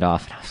called it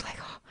off. And I was like,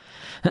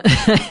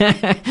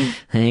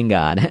 Thank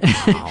God.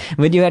 Wow.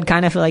 But you had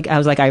kind of like,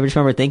 I just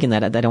remember thinking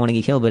that I don't want to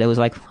get killed, but it was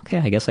like, okay,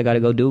 I guess I got to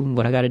go do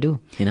what I got to do,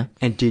 you know?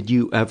 And did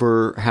you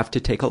ever have to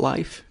take a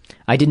life?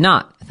 I did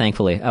not,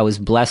 thankfully. I was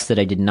blessed that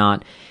I did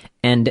not.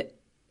 And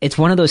it's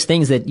one of those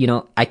things that, you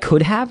know, I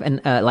could have,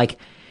 and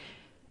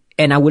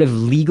and I would have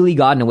legally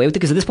gotten away with it,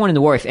 because at this point in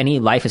the war, if any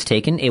life is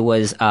taken, it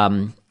was,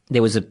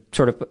 there was a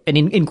sort of an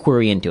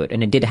inquiry into it,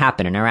 and it did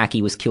happen. An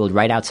Iraqi was killed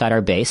right outside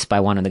our base by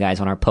one of the guys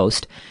on our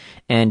post,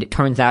 and it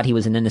turns out he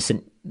was an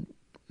innocent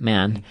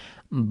man,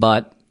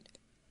 but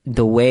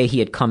the way he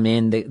had come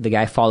in, the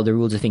guy followed the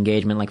rules of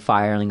engagement, like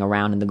firing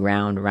around in the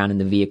ground, around in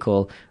the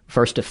vehicle,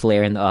 first a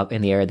flare in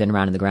the air, then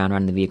around in the ground,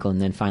 around in the vehicle, and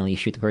then finally you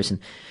shoot the person.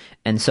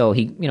 And so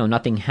he, you know,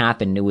 nothing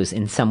happened. It was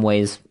in some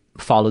ways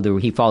he followed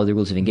the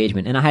rules of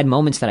engagement. And I had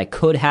moments that I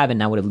could have,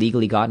 and I would have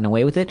legally gotten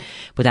away with it,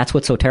 but that's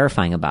what's so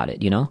terrifying about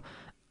it, you know?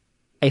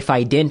 If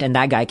I didn't and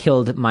that guy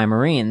killed my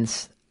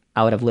Marines,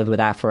 I would have lived with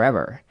that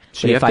forever.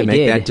 So you have to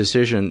make that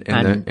decision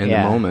in the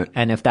moment.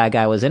 And if that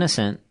guy was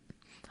innocent,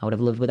 I would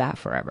have lived with that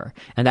forever.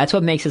 And that's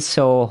what makes it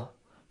so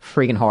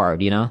freaking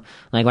hard, you know?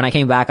 Like when I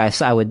came back,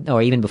 I would,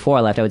 or even before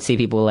I left, I would see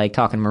people like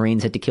talking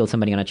Marines had to kill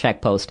somebody on a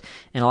check post.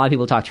 And a lot of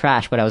people talk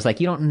trash, but I was like,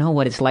 you don't know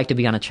what it's like to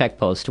be on a check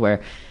post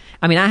where,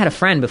 I mean, I had a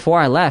friend before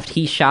I left,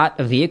 he shot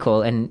a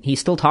vehicle and he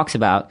still talks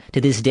about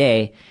to this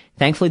day,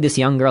 thankfully this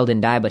young girl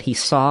didn't die, but he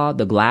saw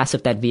the glass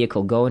of that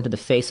vehicle go into the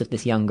face of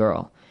this young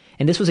girl.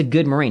 And this was a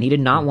good Marine. He did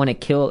not want to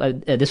kill,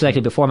 this was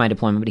actually before my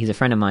deployment, but he's a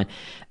friend of mine.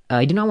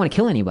 He did not want to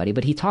kill anybody,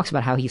 but he talks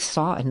about how he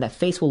saw it and that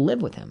face will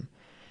live with him.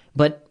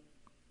 But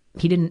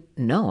he didn't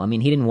know. I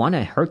mean, he didn't want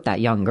to hurt that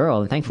young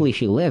girl, and thankfully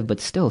she lived, but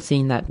still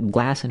seeing that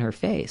glass in her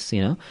face,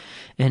 you know?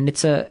 And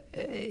it's a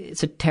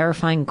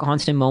terrifying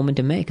constant moment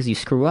to make, because you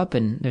screw up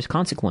and there's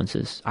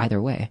consequences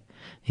either way,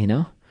 you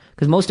know?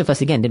 Because most of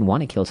us, again, didn't want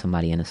to kill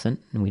somebody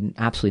innocent, and we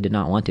absolutely did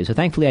not want to. So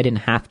thankfully I didn't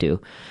have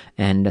to.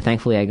 And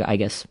thankfully I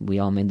guess we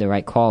all made the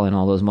right call in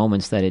all those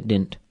moments that it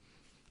didn't,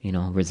 you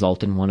know,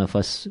 result in one of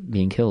us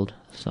being killed.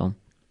 So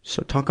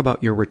talk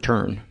about your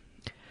return.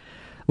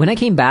 When I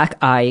came back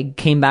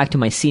to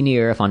my senior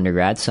year of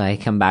undergrad, so I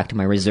come back to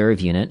my reserve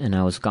unit, and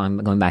I was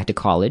going back to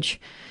college.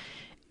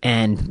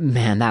 And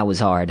man, that was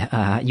hard.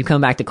 You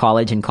come back to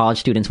college, and college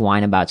students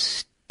whine about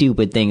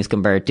stupid things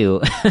compared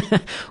to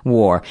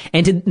war.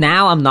 And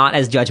now I'm not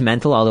as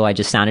judgmental, although I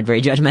just sounded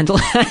very judgmental,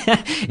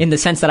 in the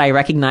sense that I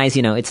recognize,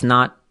 you know, it's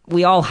not,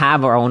 we all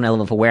have our own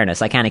level of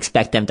awareness. I can't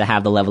expect them to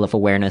have the level of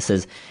awareness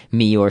as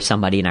me or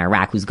somebody in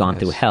Iraq who's gone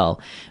through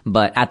hell.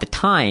 But at the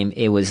time,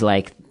 it was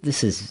like,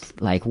 this is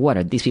like, what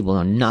are these people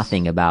know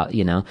nothing about,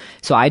 you know?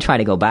 So I tried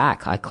to go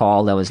back. I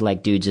called. I was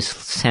like, dude, just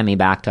send me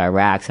back to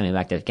Iraq, send me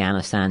back to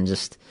Afghanistan.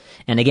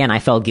 And again, I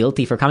felt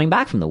guilty for coming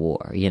back from the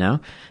war, you know?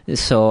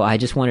 So I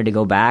just wanted to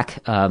go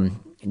back.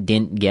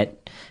 Didn't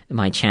get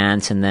my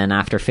chance. And then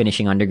after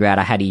finishing undergrad,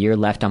 I had a year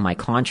left on my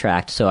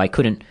contract. So I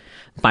couldn't,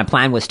 my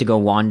plan was to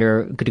go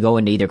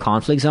into either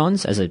conflict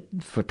zones as a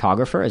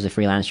photographer, as a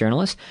freelance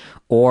journalist,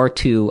 or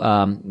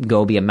to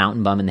go be a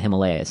mountain bum in the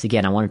Himalayas.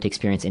 Again, I wanted to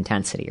experience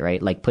intensity,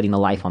 right? Like putting the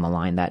life on the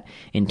line, that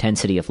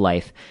intensity of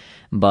life.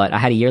 But I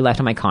had a year left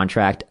on my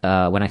contract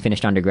when I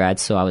finished undergrad,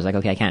 so I was like,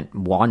 okay, I can't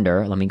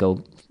wander. Let me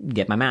go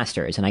get my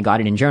master's. And I got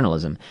it in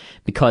journalism,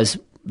 because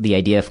the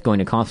idea of going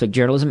to conflict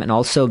journalism, and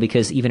also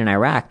because even in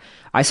Iraq,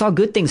 I saw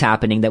good things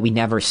happening that we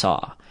never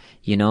saw.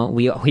 You know,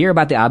 we hear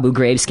about the Abu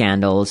Ghraib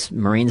scandals,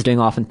 Marines doing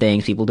awful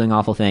things, people doing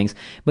awful things,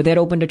 but they had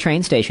opened a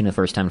train station the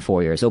first time in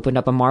 4 years, opened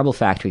up a marble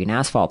factory, an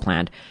asphalt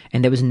plant,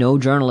 and there was no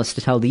journalist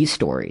to tell these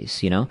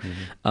stories, you know,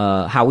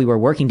 how we were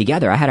working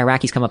together. I had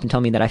Iraqis come up and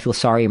tell me that I feel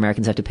sorry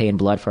Americans have to pay in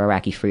blood for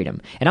Iraqi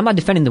freedom. And I'm not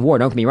defending the war,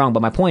 don't get me wrong,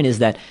 but my point is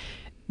that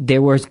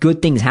there was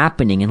good things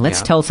happening, and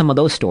let's tell some of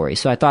those stories.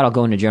 So I thought I'll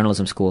go into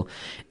journalism school,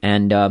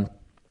 and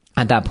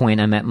at that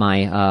point I met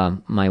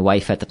my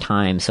wife at the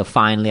time. So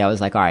finally I was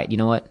like, all right, you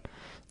know what?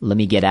 Let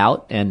me get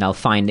out, and I'll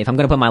find, if I'm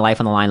going to put my life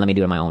on the line, let me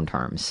do it on my own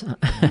terms.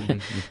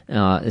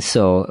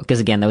 So, because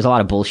again, there was a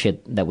lot of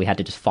bullshit that we had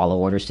to just follow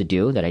orders to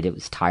do that I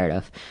was tired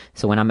of.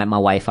 So when I met my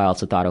wife, I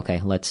also thought,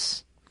 okay,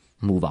 let's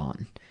move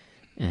on.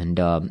 And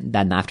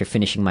then after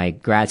finishing my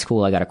grad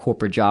school, I got a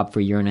corporate job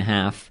for a year and a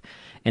half,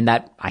 and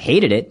that, I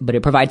hated it, but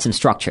it provides some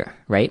structure,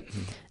 right?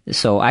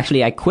 So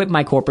actually, I quit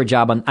my corporate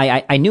job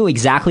I knew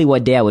exactly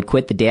what day I would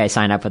quit the day I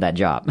signed up for that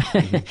job,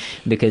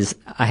 because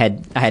I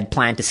had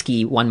planned to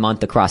ski 1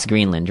 month across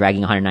Greenland,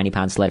 dragging a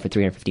 190-pound sled for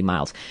 350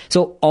 miles.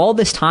 So all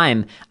this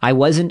time, I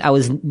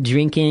was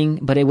drinking,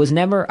 but I was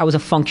a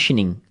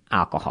functioning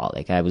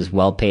alcoholic. I was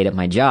well paid at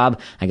my job.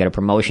 I got a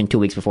promotion 2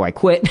 weeks before I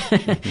quit,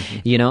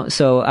 you know,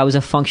 so I was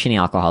a functioning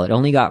alcoholic. It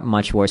only got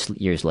much worse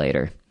years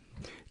later.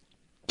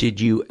 Did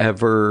you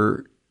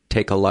ever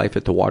take a life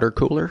at the water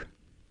cooler?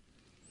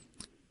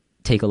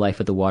 Take a life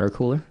at the water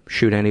cooler?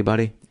 Shoot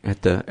anybody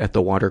at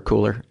the water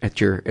cooler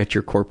at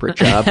your corporate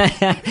job?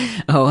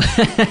 Oh,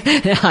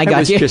 I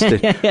got you. It was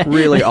just a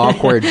really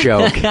awkward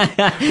joke.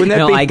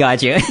 I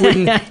got you.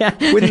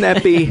 Wouldn't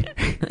that be?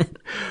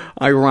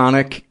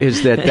 ironic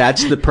is that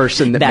that's the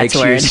person that makes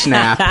you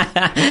snap.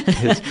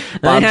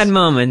 I had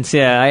moments,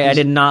 yeah. I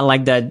did not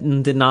like that.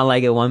 Did not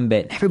like it one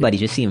bit. Everybody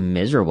just seemed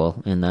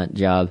miserable in that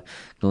job.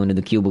 Going to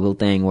the cubicle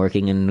thing,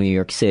 working in New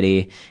York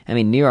City. I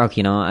mean, New York,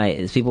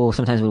 people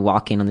sometimes would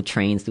walk in on the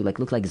trains through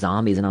look like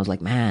zombies, and I was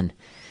like, man,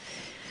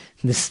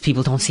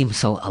 people don't seem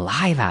so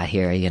alive out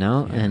here,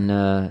 Yeah. And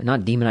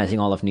not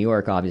demonizing all of New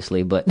York,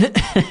 obviously, but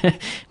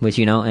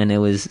and it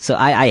was so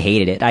I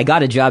hated it. I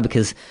got a job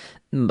because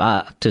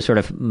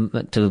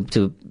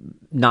to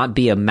not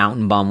be a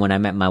mountain bum when I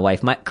met my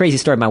wife. My crazy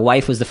story, my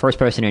wife was the first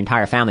person in her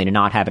entire family to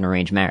not have an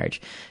arranged marriage.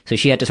 So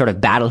she had to sort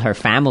of battle her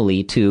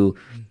family to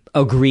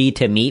agree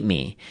to meet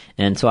me.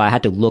 And so I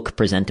had to look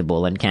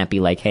presentable and can't be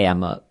like, hey,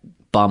 I'm a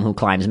bum who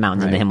climbs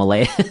mountains in the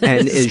Himalayas.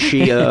 And is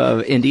she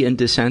Indian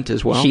descent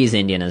as well? She's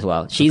Indian as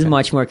well. She's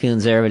much more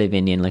conservative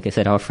Indian. Like I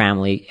said, her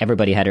family,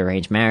 everybody had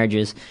arranged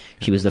marriages.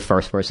 She was the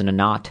first person to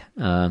not,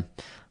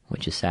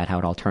 which is sad how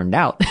it all turned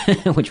out,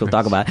 which we'll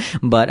talk about.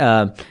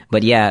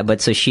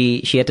 But so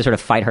she had to sort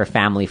of fight her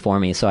family for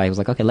me. So I was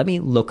like, okay, let me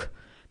look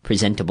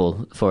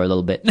presentable for a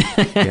little bit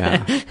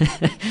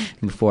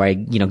before I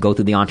go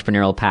through the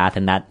entrepreneurial path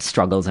and that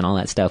struggles and all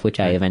that stuff,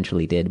 which I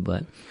eventually did.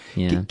 But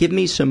yeah, give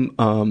me some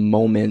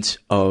moments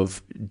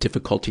of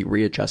difficulty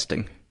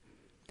readjusting.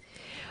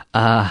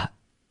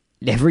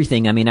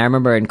 Everything. I mean, I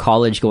remember in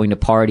college going to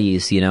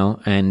parties,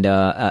 and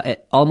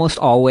almost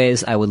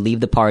always I would leave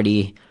the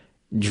party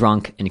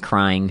drunk and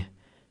crying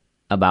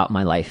about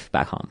my life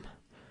back home.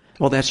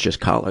 Well, that's just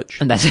college.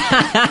 And that's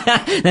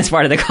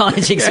part of the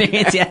college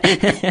experience, yeah.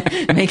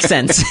 Makes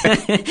sense.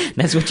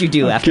 That's what you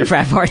do after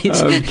frat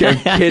parties. I'm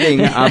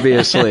kidding,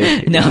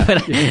 obviously. No,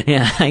 but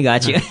yeah, I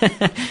got you.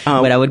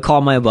 But I would call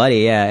my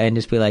buddy, and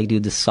just be like,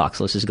 dude, this sucks.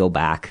 Let's just go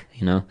back,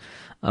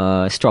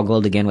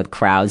 Struggled again with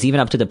crowds, even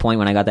up to the point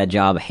when I got that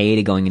job.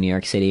 Hated going to New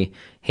York City,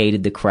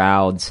 hated the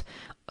crowds.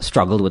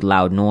 Struggled with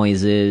loud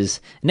noises,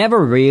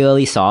 never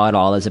really saw it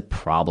all as a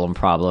problem,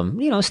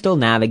 still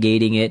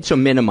navigating it. So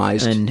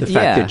minimized the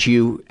fact that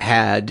you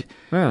had...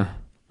 Yeah.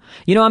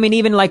 I mean,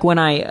 even like when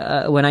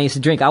I used to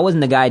drink, I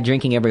wasn't the guy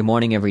drinking every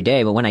morning, every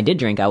day, but when I did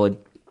drink, I would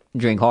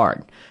drink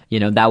hard.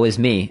 That was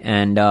me.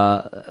 And,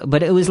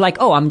 but it was like,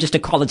 oh, I'm just a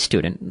college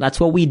student. That's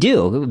what we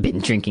do. We've been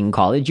drinking in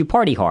college. You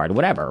party hard,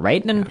 whatever,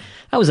 right? And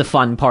I was a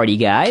fun party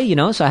guy,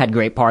 so I had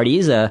great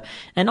parties,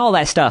 and all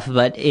that stuff.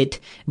 But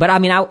I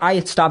mean, I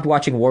had stopped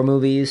watching war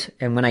movies.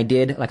 And when I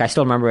did, I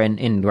still remember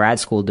in grad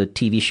school, the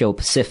TV show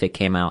Pacific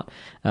came out,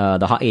 the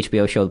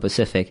HBO show The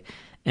Pacific.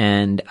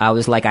 And I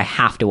was like, I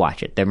have to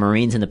watch it. The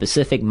Marines in the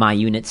Pacific, my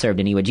unit served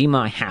in Iwo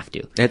Jima. I have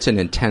to. It's an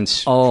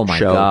intense show,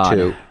 God.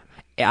 Too.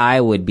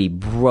 I would be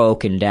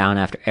broken down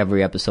after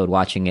every episode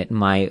watching it.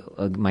 My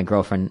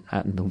girlfriend,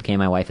 who became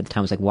my wife at the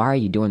time, was like, why are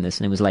you doing this?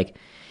 And it was like,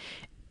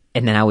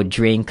 and then I would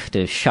drink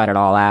to shut it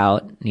all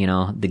out,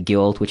 the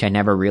guilt, which I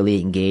never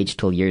really engaged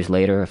till years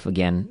later. If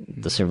again,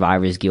 the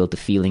survivor's guilt, the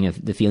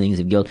feelings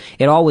of guilt,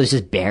 it all was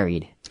just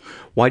buried.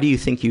 Why do you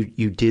think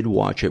you did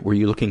watch it? Were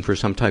you looking for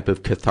some type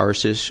of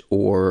catharsis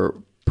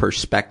or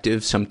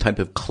perspective, some type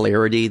of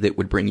clarity that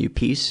would bring you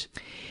peace?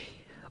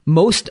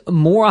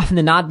 More often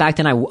than not, back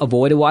then I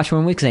avoided watching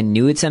one because I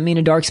knew it sent me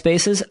into dark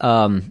spaces,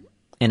 and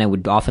it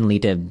would often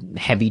lead to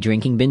heavy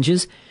drinking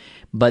binges.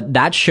 But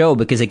that show,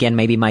 because again,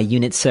 maybe my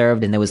unit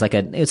served, and there was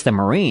it's the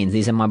Marines,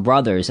 these are my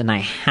brothers, and I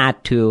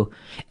had to,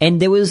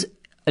 and there was,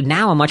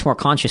 now I'm much more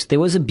conscious. There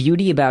was a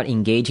beauty about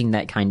engaging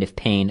that kind of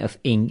pain,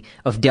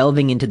 of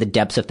delving into the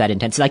depths of that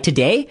intensity. Like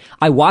today,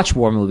 I watch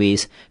war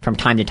movies from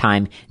time to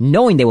time,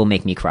 knowing they will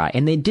make me cry.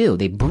 And they do.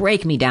 They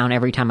break me down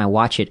every time I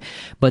watch it.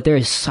 But there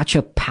is such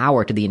a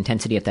power to the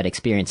intensity of that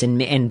experience.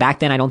 And back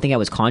then, I don't think I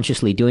was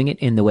consciously doing it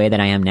in the way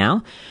that I am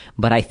now.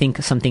 But I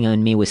think something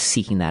in me was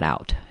seeking that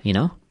out,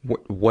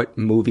 What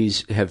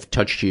movies have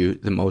touched you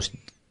the most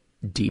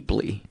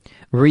deeply?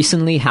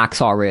 Recently,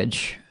 Hacksaw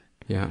Ridge.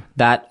 Yeah.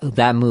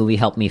 That movie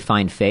helped me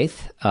find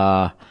faith.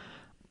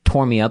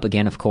 Tore me up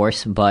again, of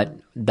course, but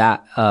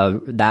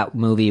that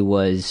movie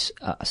was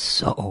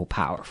so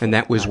powerful. And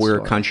that was where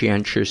a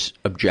conscientious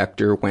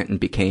objector went and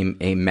became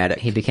a medic.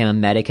 He became a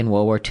medic in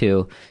World War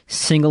II,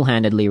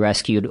 single-handedly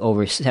rescued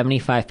over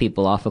 75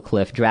 people off a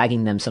cliff,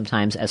 dragging them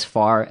sometimes as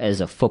far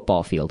as a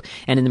football field.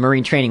 And in the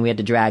Marine training, we had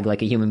to drag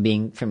like a human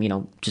being from,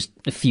 just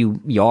a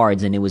few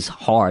yards, and it was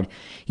hard.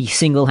 He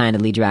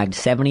single-handedly dragged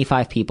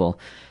 75 people,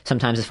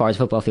 sometimes as far as a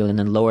football field, and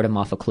then lowered them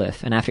off a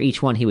cliff. And after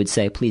each one, he would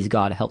say, "Please,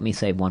 God, help me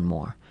save one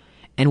more."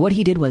 And what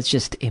he did was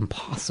just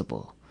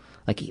impossible.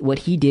 Like, what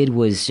he did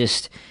was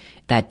just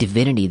that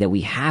divinity that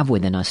we have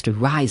within us to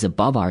rise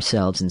above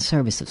ourselves in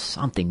service of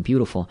something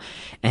beautiful.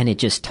 And it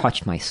just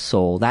touched my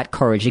soul. That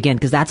courage, again,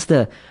 because that's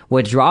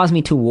what draws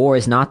me to war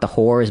is not the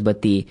horrors,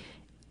 but the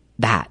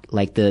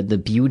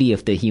beauty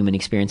of the human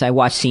experience. I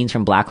watch scenes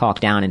from Black Hawk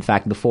Down. In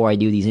fact, before I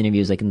do these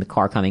interviews, like in the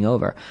car coming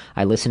over,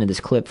 I listen to this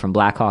clip from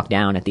Black Hawk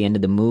Down at the end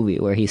of the movie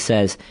where he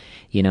says,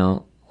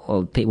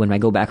 when I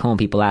go back home,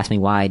 people ask me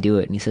why I do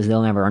it. And he says,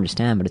 they'll never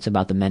understand, but it's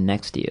about the men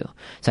next to you.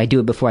 So I do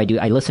it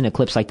I listen to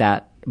clips like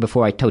that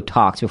before I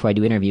talks, before I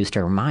do interviews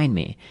to remind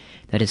me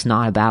that it's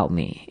not about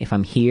me. If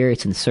I'm here,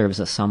 it's in service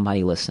of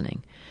somebody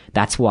listening.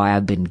 That's why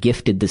I've been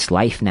gifted this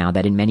life now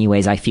that in many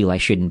ways I feel I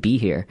shouldn't be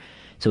here.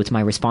 So it's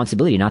my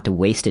responsibility not to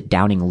waste it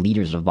downing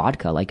liters of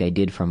vodka like I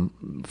did for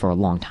a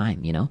long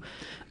time, you know?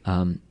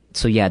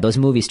 So yeah, those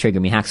movies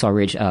trigger me. Hacksaw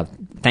Ridge,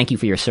 thank you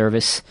for your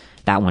service.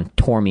 That one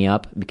tore me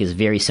up because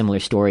very similar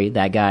story.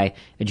 That guy,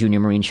 a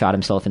junior Marine, shot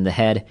himself in the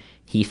head.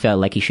 He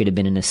felt like he should have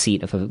been in the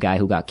seat of a guy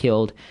who got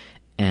killed.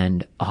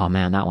 And, oh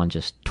man, that one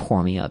just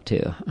tore me up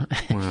too.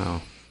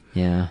 Wow.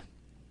 Yeah.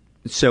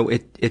 So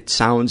it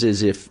sounds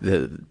as if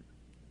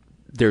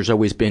there's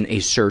always been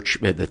a search,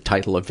 the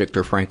title of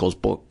Viktor Frankl's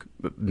book,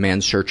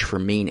 Man's Search for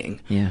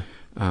Meaning. Yeah.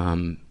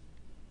 And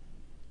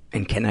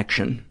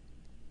connection.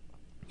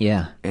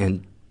 Yeah.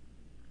 And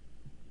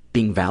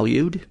being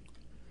valued.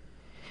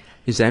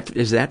 Is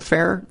that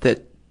fair?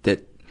 That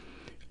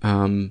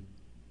I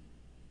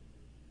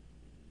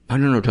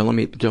don't know.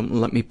 Don't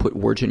let me put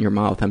words in your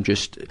mouth.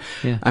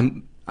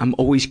 I'm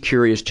always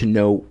curious to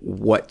know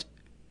what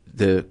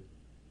the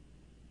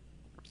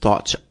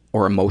thoughts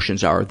or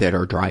emotions are that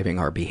are driving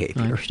our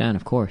behavior. I understand,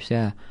 of course,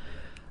 yeah.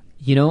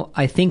 You know,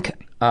 I think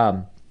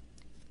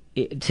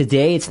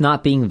today it's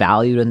not being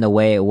valued in the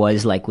way it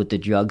was like with the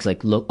drugs,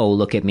 like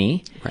look at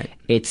me. Right.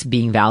 It's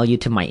being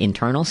valued to my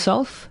internal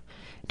self,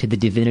 to the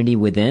divinity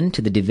within,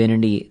 to the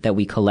divinity that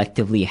we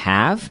collectively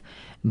have,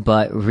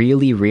 but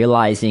really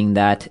realizing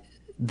that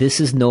this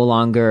is no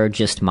longer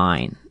just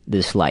mine,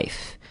 this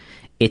life.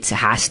 It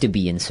has to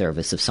be in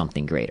service of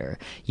something greater.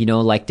 You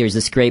know, like there's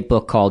this great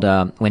book called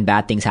When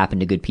Bad Things Happen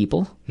to Good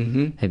People.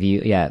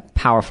 Mm-hmm.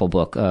 Powerful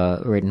book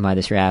written by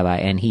this rabbi.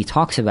 And he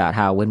talks about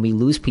how when we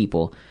lose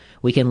people,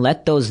 we can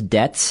let those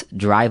debts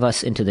drive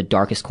us into the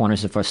darkest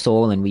corners of our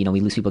soul, and we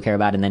lose people we care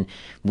about, and then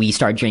we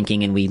start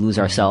drinking and we lose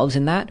ourselves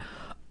in that.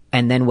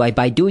 And then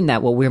by doing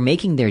that, what we're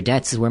making their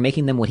debts is we're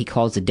making them what he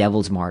calls the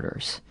devil's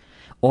martyrs.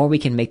 Or we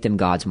can make them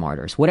God's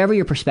martyrs. Whatever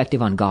your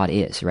perspective on God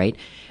is, right?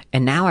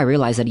 And now I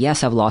realize that,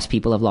 yes, I've lost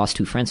people. I've lost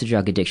 2 friends to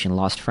drug addiction,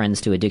 lost friends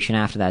to addiction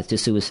after that, to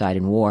suicide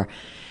and war.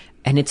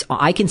 And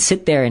I can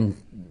sit there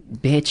and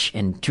bitch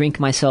and drink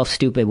myself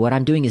stupid. What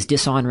I'm doing is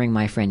dishonoring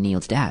my friend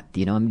Neil's death.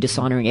 You know, I'm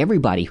dishonoring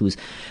everybody who's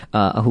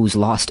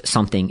lost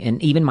something,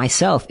 and even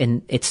myself.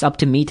 And it's up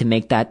to me to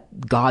make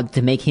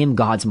him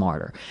God's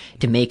martyr,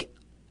 to make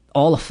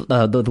all of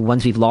the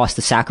ones we've lost,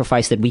 the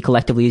sacrifice that we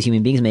collectively as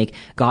human beings make,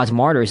 God's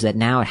martyrs, that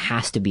now it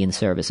has to be in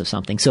service of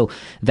something. So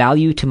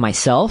value to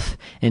myself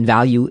and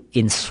value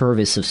in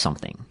service of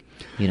something,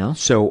 you know?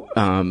 So,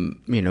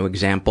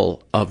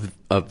 example of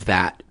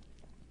that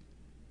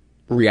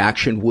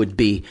reaction would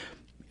be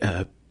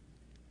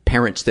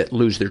parents that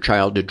lose their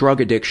child to drug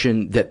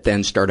addiction that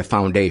then start a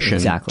foundation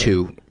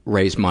to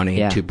raise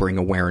money, to bring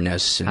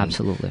awareness. And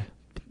absolutely.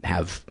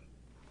 Have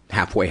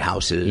halfway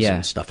houses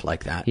and stuff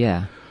like that.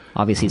 Yeah.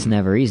 Obviously, it's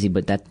never easy,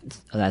 but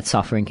that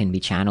suffering can be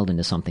channeled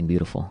into something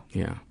beautiful.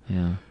 Yeah.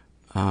 Yeah.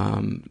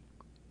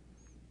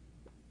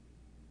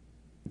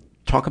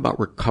 Talk about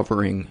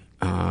recovering,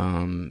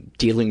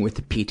 dealing with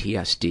the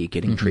PTSD,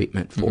 getting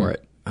treatment for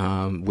it.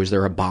 Was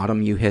there a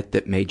bottom you hit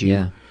that made you?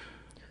 Yeah.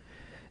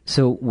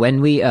 So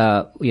when we,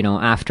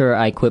 after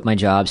I quit my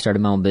job, started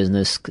my own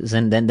business,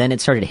 then it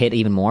started to hit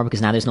even more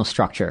because now there's no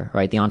structure,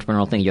 right? The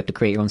entrepreneurial thing, you have to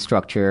create your own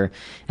structure.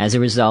 As a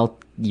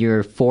result,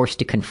 you're forced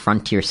to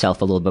confront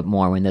yourself a little bit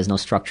more when there's no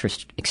structure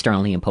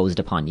externally imposed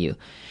upon you.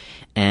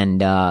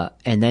 And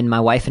then my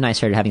wife and I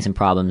started having some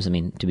problems. I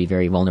mean, to be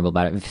very vulnerable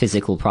about it,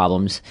 physical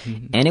problems.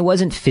 Mm-hmm. And it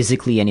wasn't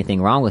physically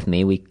anything wrong with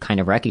me. We kind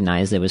of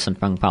recognized there was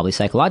something probably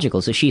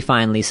psychological. So she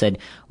finally said,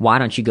 why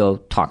don't you go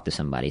talk to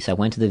somebody? So I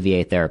went to the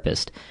VA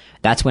therapist.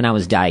 That's when I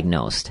was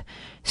diagnosed.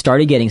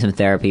 Started getting some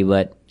therapy,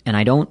 and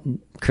I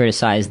don't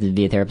criticize the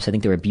VA therapists. I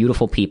think they were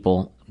beautiful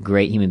people,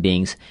 great human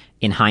beings.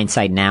 In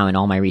hindsight now, in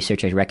all my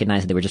research, I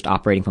recognize that they were just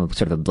operating from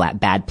sort of a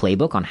bad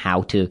playbook on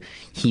how to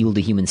heal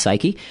the human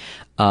psyche.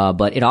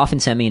 But it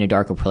often sent me into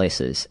darker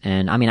places.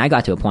 And I mean, I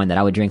got to a point that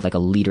I would drink like a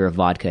liter of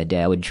vodka a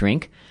day. I would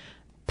drink,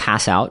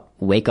 pass out,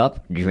 wake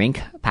up, drink,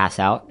 pass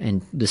out,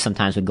 and this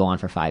sometimes would go on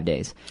for 5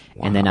 days.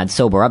 Wow. And then I'd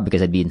sober up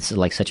because I'd be in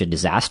like such a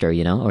disaster,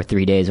 or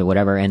 3 days or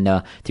whatever, and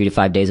 3 to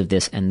 5 days of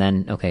this, and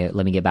then, okay,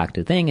 let me get back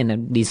to the thing, and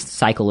then these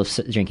cycle of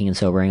drinking and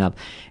sobering up.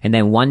 And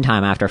then one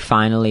time after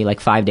finally like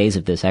 5 days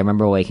of this, I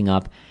remember waking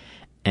up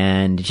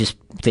and just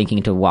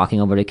thinking to walking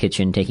over to the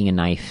kitchen, taking a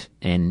knife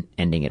and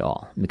ending it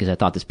all because I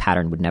thought this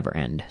pattern would never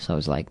end. So I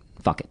was like,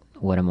 fuck it.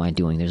 What am I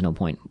doing? There's no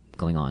point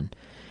going on.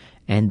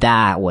 And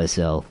that was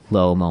a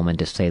low moment,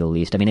 to say the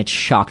least. I mean, it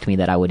shocked me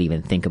that I would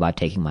even think about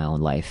taking my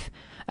own life.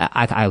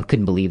 I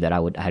couldn't believe that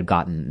I had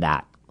gotten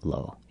that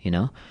low,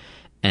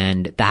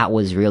 And that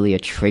was really a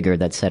trigger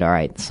that said, all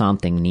right,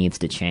 something needs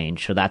to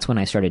change. So that's when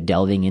I started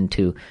delving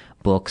into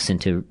books,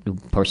 into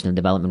personal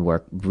development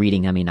work,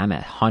 reading. I mean, I'm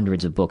at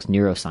hundreds of books,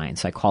 neuroscience,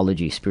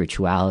 psychology,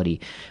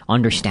 spirituality,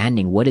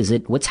 understanding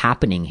what's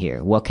happening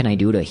here? What can I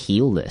do to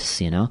heal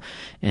this, you know?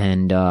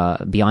 And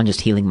beyond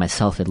just healing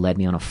myself, it led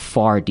me on a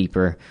far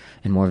deeper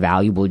and more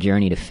valuable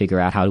journey to figure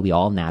out how do we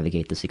all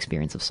navigate this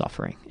experience of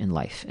suffering in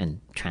life and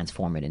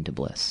transform it into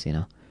bliss, you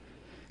know?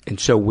 And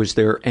so was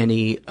there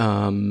any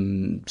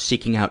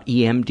seeking out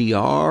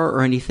EMDR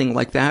or anything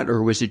like that?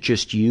 Or was it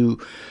just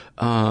you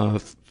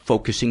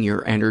focusing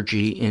your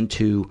energy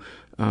into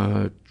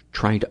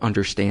trying to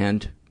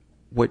understand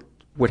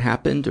what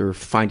happened, or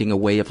finding a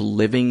way of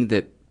living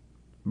that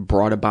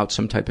brought about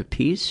some type of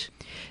peace?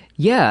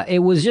 Yeah, it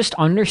was just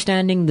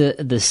understanding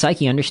the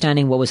psyche,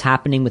 understanding what was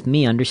happening with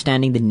me,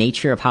 understanding the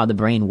nature of how the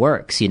brain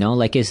works, you know?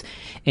 Like, as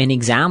an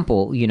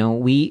example, you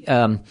know,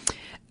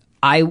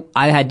 I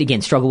had,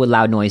 again, struggle with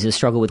loud noises,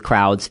 struggle with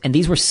crowds, and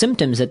these were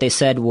symptoms that they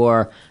said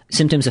were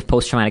symptoms of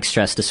post-traumatic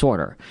stress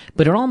disorder.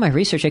 But in all my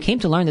research, I came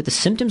to learn that the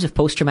symptoms of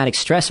post-traumatic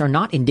stress are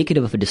not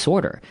indicative of a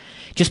disorder.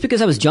 Just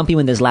because I was jumpy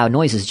when there's loud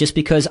noises, just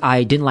because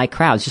I didn't like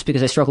crowds, just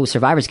because I struggled with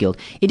survivor's guilt,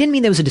 it didn't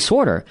mean there was a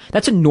disorder.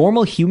 That's a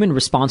normal human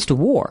response to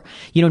war.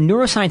 You know,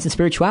 neuroscience and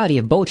spirituality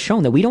have both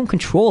shown that we don't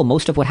control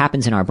most of what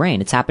happens in our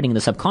brain. It's happening in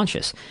the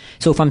subconscious.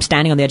 So if I'm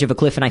standing on the edge of a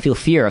cliff and I feel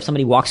fear, if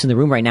somebody walks in the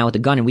room right now with a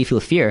gun and we feel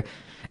fear,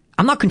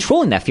 I'm not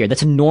controlling that fear.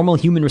 That's a normal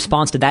human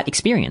response to that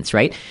experience,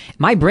 right?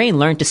 My brain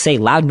learned to say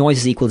loud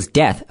noises equals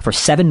death for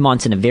 7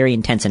 months in a very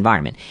intense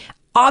environment.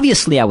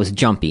 Obviously, I was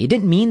jumpy. It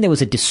didn't mean there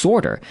was a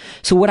disorder.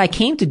 So what I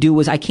came to do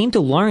was I came to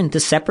learn to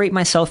separate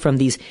myself from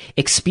these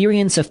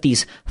experience of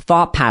these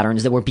thought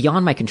patterns that were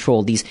beyond my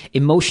control, these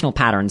emotional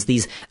patterns,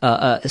 these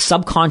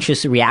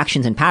subconscious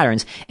reactions and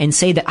patterns, and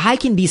say that I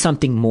can be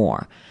something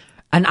more.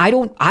 And I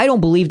don't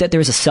believe that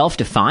there's a self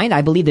defined.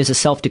 I believe there's a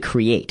self to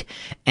create.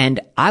 And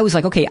I was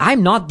like, okay,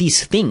 I'm not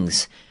these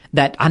things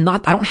that I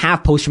don't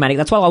have post-traumatic.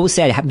 That's why I always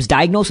say I was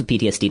diagnosed with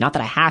PTSD, not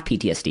that I have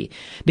PTSD,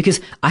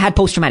 because I had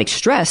post-traumatic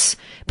stress,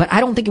 but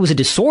I don't think it was a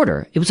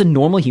disorder. It was a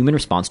normal human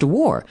response to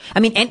war. I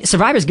mean, and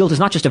survivor's guilt is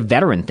not just a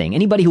veteran thing.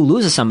 Anybody who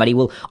loses somebody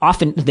will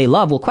often, they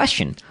love, will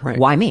question, right,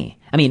 why me?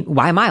 I mean,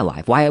 why am I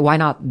alive? Why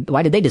not?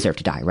 Why did they deserve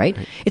to die? Right?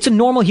 It's a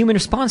normal human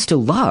response to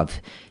love.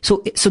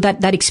 So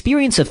that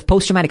experience of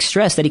post-traumatic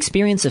stress, that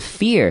experience of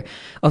fear,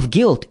 of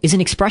guilt, is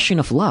an expression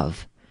of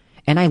love.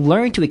 And I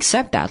learned to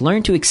accept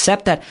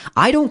that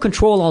I don't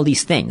control all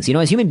these things. You know,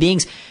 as human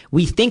beings,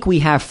 we think we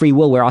have free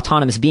will. We're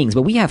autonomous beings,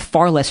 but we have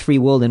far less free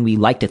will than we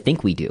like to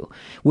think we do.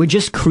 We're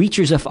just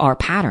creatures of our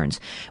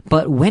patterns.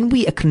 But when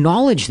we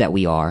acknowledge that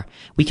we are,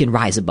 we can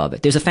rise above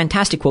it. There's a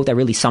fantastic quote that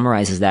really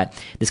summarizes that.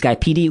 This guy,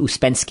 P.D.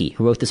 Uspensky,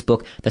 who wrote this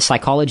book, The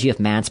Psychology of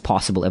Man's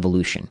Possible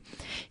Evolution.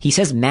 He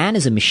says man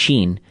is a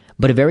machine,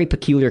 but a very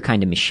peculiar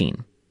kind of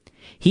machine.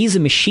 He's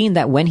a machine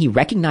that when he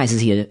recognizes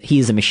he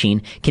is a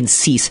machine, can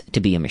cease to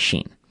be a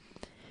machine.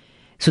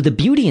 So the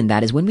beauty in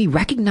that is when we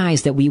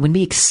recognize that when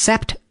we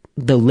accept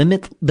the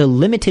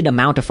limited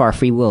amount of our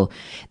free will,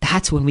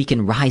 that's when we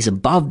can rise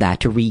above that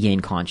to regain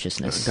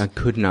consciousness. I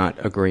could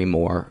not agree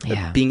more.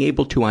 Yeah. Being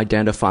able to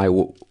identify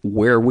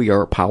where we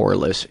are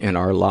powerless in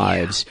our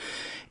lives,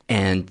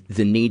 and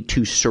the need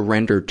to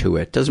surrender to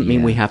it doesn't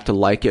mean we have to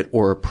like it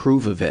or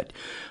approve of it,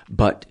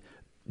 but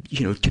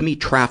you know, to me,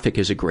 traffic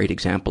is a great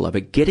example of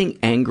it. Getting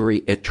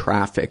angry at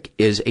traffic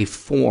is a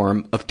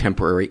form of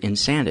temporary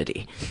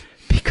insanity,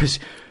 because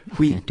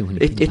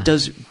it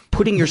does,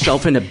 putting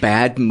yourself in a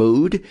bad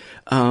mood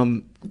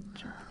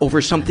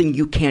over something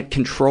you can't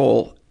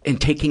control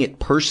and taking it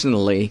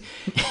personally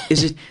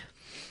is a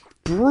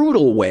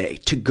brutal way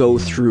to go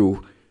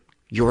through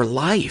your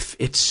life.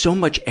 It's so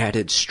much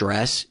added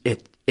stress.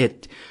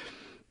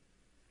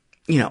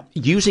 You know,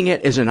 using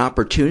it as an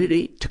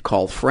opportunity to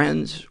call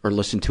friends or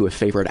listen to a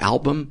favorite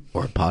album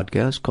or a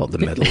podcast called The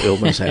Mental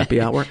Illness Happy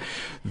Hour.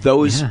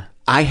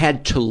 I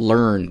had to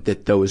learn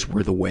that those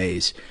were the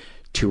ways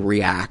to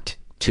react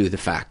to the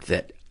fact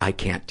that I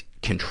can't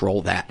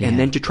control that. And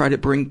then to try to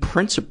bring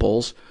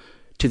principles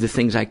to the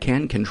things I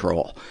can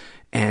control.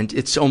 And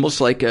it's almost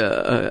like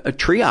a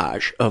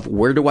triage of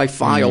where do I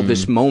file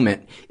this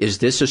moment? Is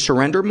this a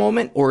surrender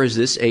moment, or is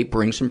this a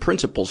bring some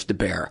principles to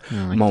bear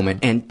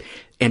moment?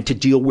 And to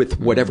deal with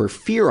whatever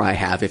fear I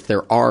have,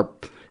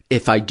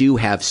 if I do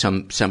have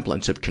some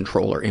semblance of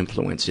control or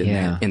influence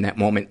in that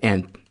moment.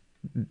 And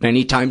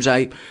many times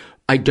I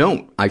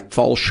don't. I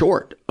fall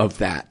short of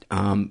that.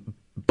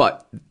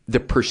 But the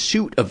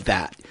pursuit of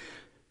that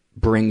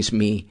brings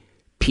me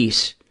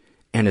peace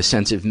and a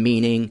sense of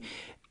meaning,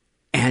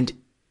 and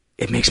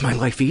it makes my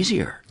life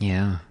easier.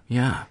 Yeah.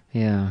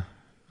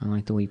 I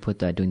like the way you put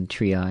that, doing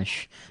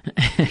triage.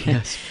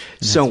 Yes.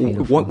 So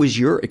what was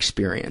your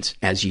experience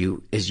as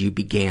you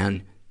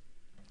began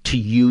to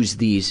use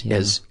these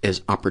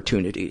as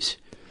opportunities?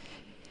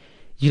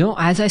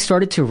 As I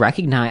started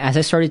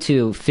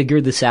to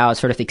figure this out,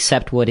 sort of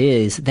accept what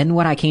is, then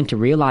what I came to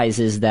realize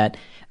is that,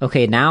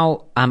 okay,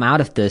 now I'm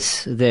out of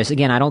this. I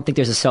don't think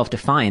there's a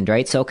self-defined,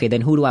 right? So, okay,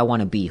 then who do I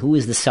want to be? Who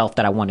is the self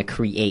that I want to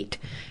create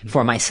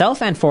for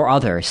myself and for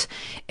others?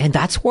 And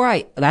that's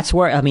where,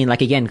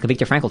 like, again,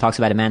 Viktor Frankl talks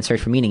about a man's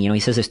search for meaning. He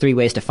says there's 3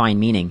 ways to find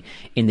meaning: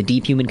 in the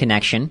deep human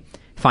connection,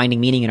 finding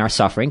meaning in our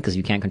suffering, because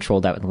you can't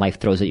control that when life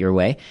throws it your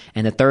way.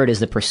 And the third is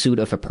the pursuit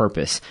of a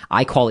purpose.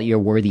 I call it your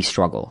worthy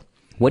struggle.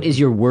 What is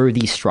your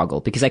worthy struggle?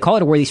 Because I call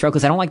it a worthy struggle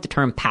because I don't like the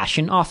term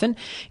passion often,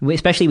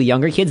 especially with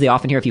younger kids. They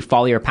often hear if you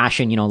follow your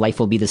passion, life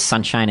will be the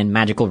sunshine and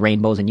magical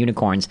rainbows and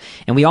unicorns.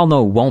 And we all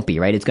know it won't be,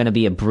 right? It's going to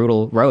be a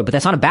brutal road, but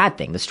that's not a bad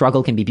thing. The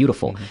struggle can be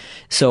beautiful. Mm-hmm.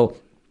 So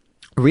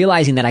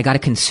realizing that I got to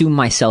consume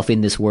myself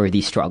in this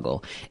worthy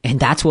struggle. And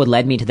that's what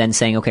led me to then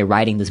saying, okay,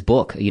 writing this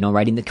book,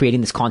 creating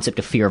this concept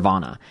of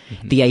Fearvana.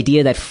 Mm-hmm. The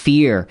idea that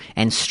fear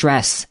and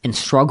stress and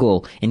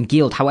struggle and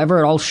guilt, however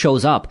it all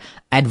shows up,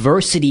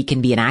 adversity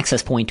can be an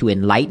access point to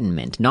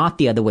enlightenment, not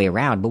the other way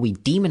around. But we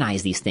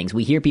demonize these things.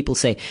 We hear people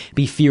say,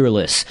 be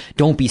fearless,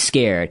 don't be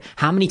scared.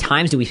 How many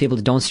times do we say people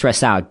don't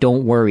stress out,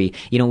 don't worry?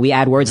 We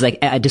add words like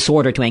a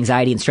disorder to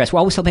anxiety and stress. We're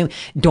always telling people,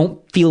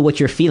 don't feel what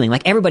you're feeling.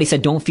 Like everybody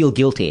said, don't feel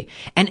guilty.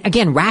 And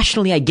again,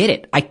 rationally, I get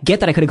it. I get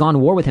that I could have gone to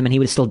war with him and he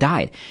would have still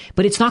died.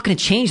 But it's not going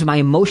to change my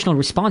emotional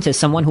response as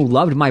someone who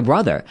loved my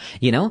brother,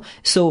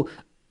 So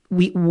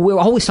we're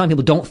always telling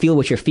people don't feel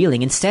what you're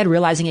feeling. Instead,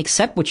 realizing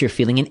accept what you're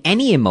feeling, and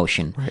any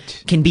emotion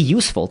can be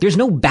useful. There's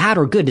no bad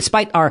or good.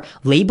 Despite our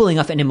labeling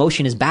of an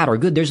emotion as bad or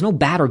good, there's no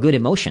bad or good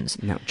emotions.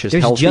 No,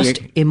 there's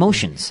just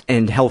emotions.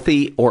 And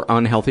healthy or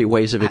unhealthy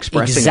ways of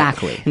expressing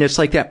exactly. it. And it's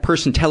like that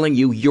person telling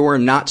you you're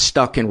not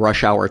stuck in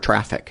rush hour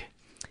traffic.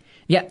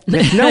 Yeah.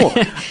 No,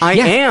 I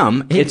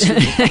am. It's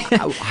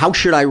how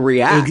should I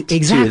react to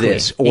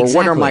this? Or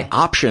what are my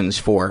options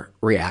for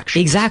reaction?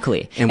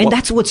 Exactly. And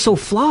that's what's so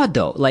flawed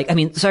though. Like,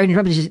 sorry to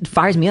interrupt, it just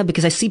fires me up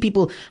because I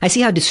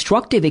see how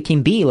destructive it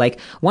can be.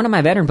 Like, one of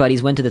my veteran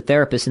buddies went to the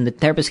therapist and the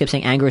therapist kept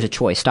saying anger is a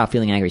choice. Stop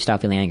feeling angry.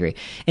 Stop feeling angry.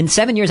 And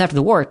 7 years after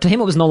the war, to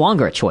him it was no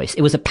longer a choice.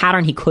 It was a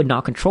pattern he could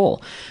not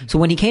control. So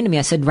when he came to me,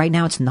 I said, right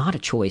now it's not a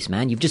choice,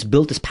 man. You've just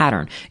built this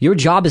pattern. Your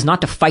job is not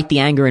to fight the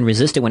anger and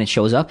resist it when it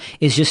shows up.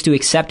 It's just to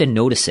accept and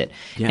notice it.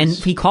 Yes. And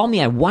he called me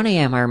at 1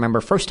 a.m. I remember,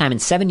 first time in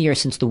 7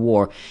 years since the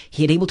war,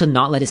 he had able to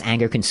not let his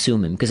anger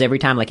consume him, because every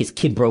time like his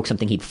kid broke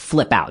something, he'd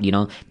flip out,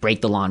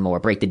 break the lawnmower,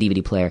 break the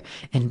DVD player.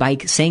 And by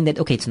saying that,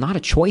 okay, it's not a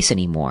choice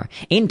anymore.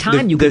 In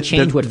time, you can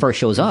change what first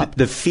shows up.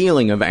 The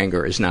feeling of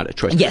anger is not a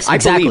choice. Yes,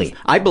 exactly.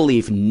 I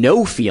believe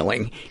no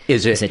feeling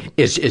is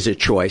a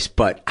choice,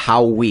 but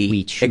how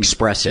we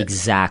express it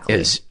is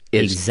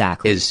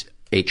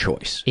a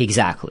choice.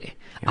 Exactly.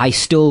 Yeah. I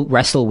still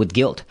wrestle with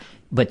guilt.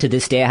 But to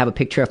this day, I have a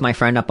picture of my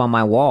friend up on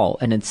my wall,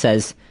 and it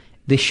says,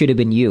 this should have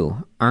been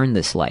you. Earn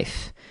this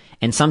life.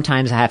 And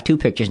sometimes I have 2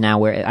 pictures now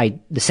where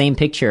the same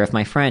picture of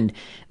my friend,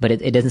 but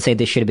it doesn't say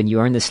this should have been you.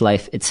 Earn this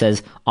life. It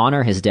says,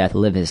 honor his death,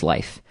 live his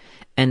life.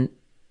 And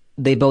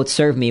they both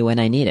serve me when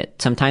I need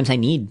it. Sometimes I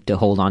need to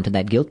hold on to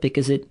that guilt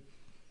because it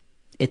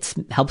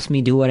helps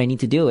me do what I need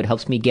to do. It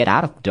helps me get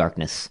out of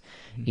darkness,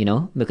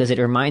 because it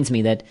reminds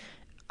me that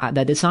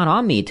it's not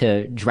on me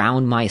to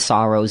drown my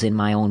sorrows in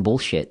my own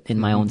bullshit, in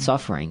my own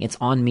suffering. It's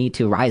on me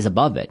to rise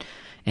above it.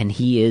 And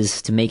he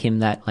is to make him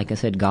that, like I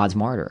said, God's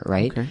martyr,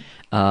 right? Okay.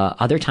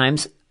 Other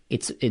times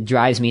it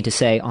drives me to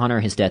say,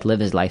 honor his death, live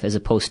his life, as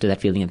opposed to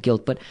that feeling of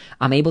guilt. But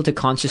I'm able to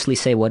consciously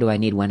say, what do I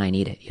need when I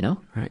need it,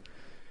 Right.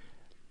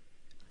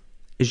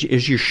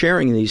 As you're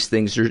sharing these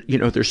things,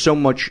 there's so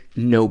much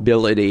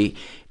nobility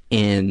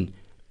in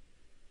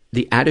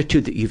the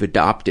attitude that you've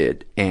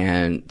adopted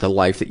and the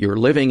life that you're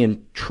living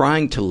and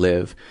trying to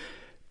live.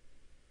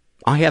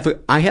 I have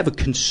a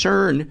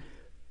concern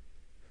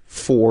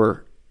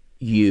for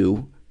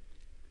you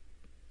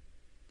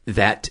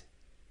that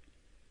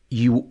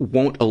you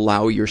won't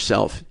allow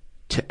yourself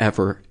to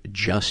ever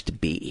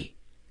just be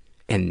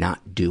and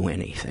not do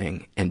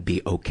anything and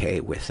be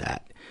okay with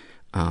that.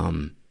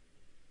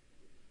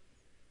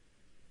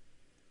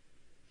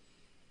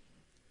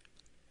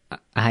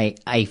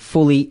 I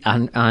fully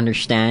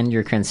understand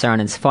your concern.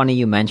 It's funny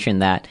you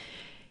mentioned that.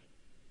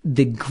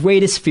 The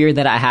greatest fear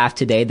that I have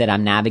today that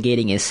I'm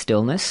navigating is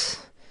stillness,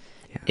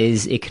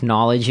 is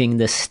acknowledging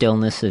the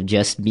stillness of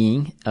just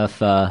being,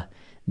 of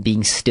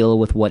being still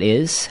with what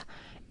is,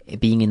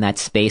 being in that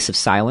space of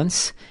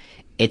silence.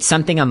 It's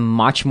something I'm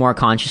much more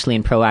consciously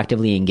and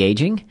proactively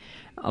engaging,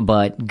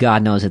 but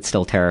God knows it's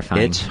still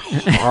terrifying. It's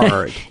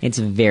hard. It's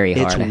very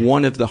hard. It's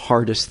one of the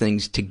hardest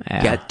things to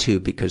get to,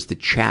 because the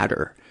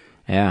chatter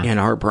in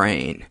our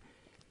brain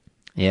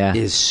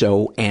is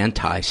so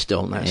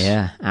anti-stillness.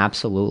 Yeah,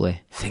 absolutely.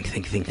 Think.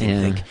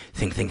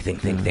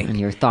 And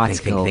your thoughts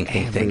go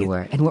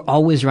everywhere. And we're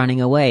always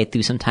running away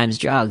through sometimes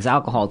drugs,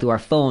 alcohol, through our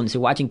phones,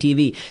 through watching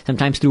TV,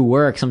 sometimes through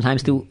work,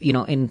 sometimes through,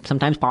 in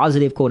sometimes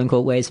positive, quote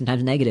unquote ways,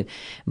 sometimes negative.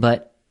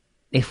 But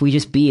if we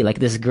just be like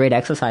this great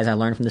exercise I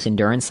learned from this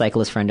endurance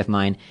cyclist friend of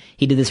mine.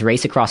 He did this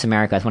race across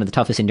America. It's one of the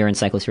toughest endurance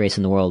cyclist races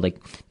in the world, like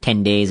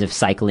 10 days of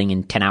cycling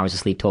and 10 hours of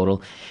sleep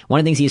total. One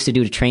of the things he used to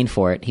do to train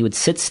for it, he would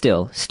sit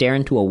still, stare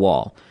into a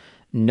wall.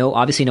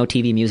 Obviously no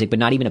TV music, but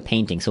not even a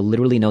painting. So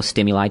literally no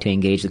stimuli to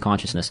engage the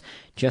consciousness,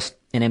 just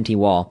an empty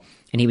wall.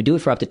 And he would do it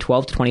for up to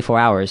 12 to 24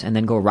 hours and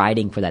then go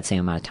riding for that same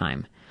amount of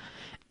time.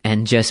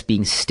 And just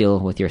being still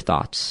with your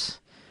thoughts.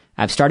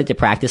 I've started to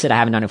practice it. I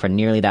haven't done it for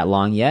nearly that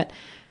long yet.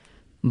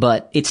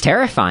 But it's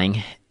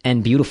terrifying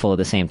and beautiful at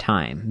the same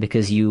time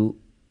because you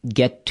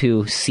get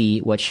to see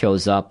what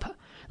shows up.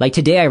 Like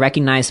today, I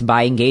recognized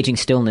by engaging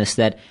stillness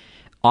that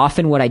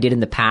often what I did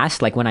in the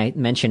past, like when I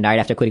mentioned right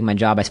after quitting my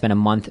job, I spent a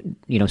month,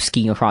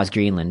 skiing across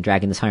Greenland,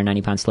 dragging this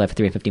 190-pound sled for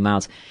 350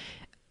 miles.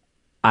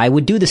 I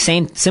would do the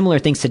similar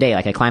things today.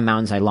 Like I climb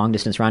mountains, I long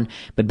distance run.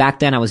 But back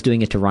then I was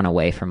doing it to run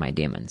away from my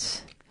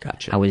demons.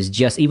 Gotcha. I was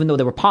just, even though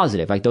they were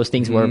positive, like those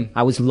things were,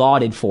 I was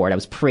lauded for it. I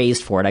was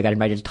praised for it. I got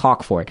invited to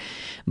talk for it.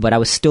 But I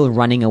was still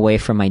running away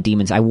from my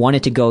demons. I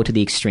wanted to go to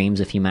the extremes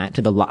of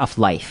of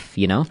life,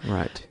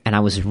 Right. And I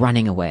was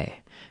running away.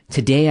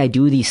 Today I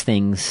do these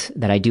things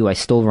that I do. I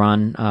still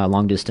run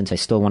long distance. I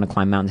still want to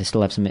climb mountains. I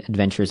still have some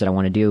adventures that I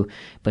want to do,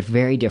 but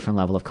very different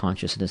level of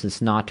consciousness.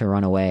 It's not to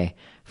run away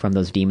from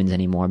those demons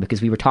anymore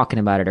because we were talking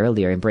about it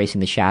earlier,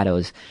 embracing the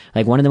shadows.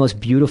 Like one of the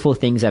most beautiful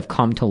things I've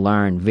come to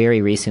learn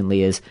very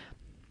recently is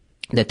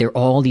that there are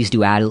all these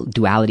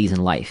dualities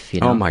in life,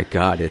 Oh my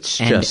God, it's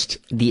just...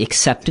 the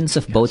acceptance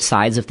of both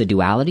sides of the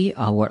duality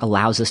are what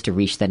allows us to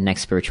reach that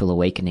next spiritual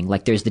awakening.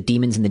 Like there's the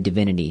demons and the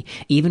divinity.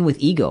 Even with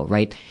ego,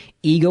 right?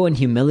 Ego and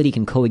humility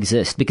can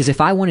coexist because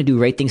if I want to do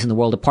great things in the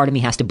world, a part of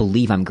me has to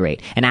believe I'm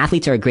great. And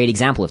athletes are a great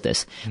example of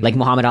this. Like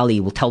Muhammad Ali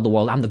will tell the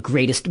world, I'm the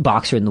greatest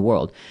boxer in the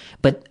world.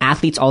 But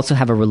athletes also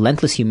have a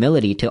relentless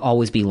humility to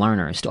always be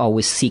learners, to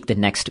always seek the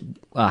next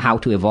how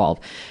to evolve.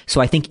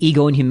 So I think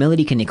ego and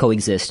humility can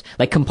coexist.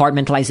 Like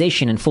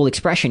compartmentalization and full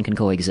expression can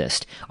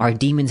coexist. Our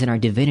demons and our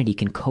divinity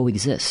can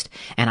coexist.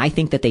 And I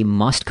think that they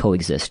must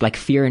coexist, like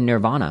fear and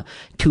nirvana,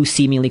 two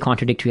seemingly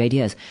contradictory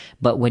ideas.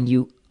 But when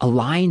you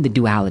align the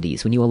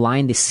dualities, when you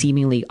align the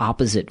seemingly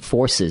opposite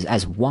forces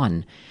as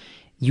one,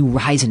 you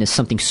rise into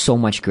something so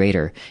much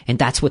greater. And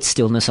that's what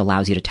stillness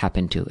allows you to tap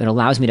into. It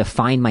allows me to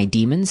find my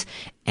demons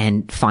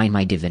and find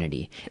my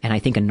divinity. And I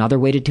think another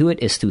way to do it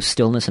is through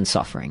stillness and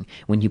suffering.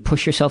 When you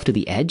push yourself to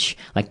the edge,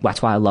 like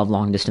that's why I love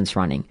long distance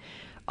running.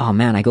 Oh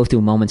man, I go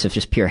through moments of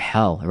just pure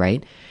hell,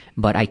 right?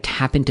 But I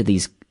tap into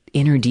these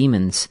inner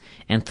demons,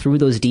 and through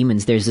those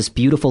demons there's this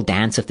beautiful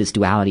dance of this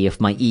duality of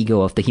my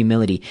ego, of the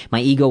humility. My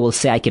ego will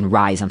say I can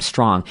rise, I'm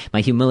strong.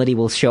 My humility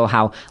will show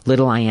how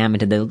little I am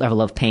into the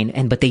level of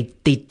pain, but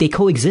they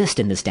coexist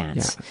in this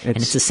dance. And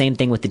it's the same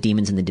thing with the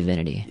demons and the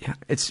divinity. Yeah,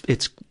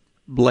 it's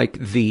like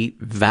the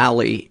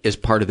valley is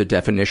part of the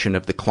definition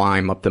of the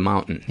climb up the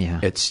mountain. Yeah.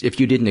 It's,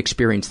 if you didn't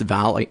experience the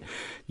valley,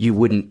 you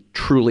wouldn't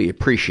truly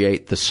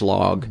appreciate the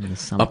slog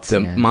up the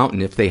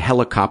mountain. If they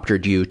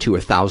helicoptered you to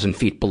 1,000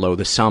 feet below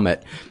the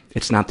summit,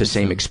 it's not the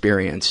same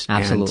experience.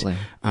 Absolutely.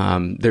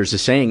 And, there's a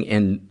saying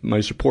in my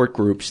support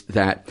groups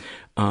that,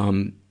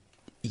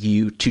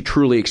 to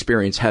truly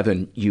experience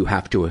heaven, you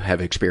have to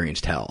have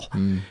experienced hell.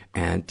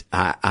 And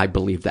I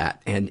believe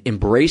that. And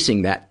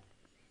embracing that,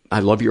 I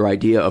love your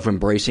idea of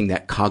embracing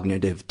that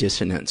cognitive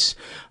dissonance,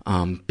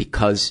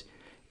 because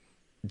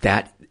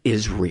that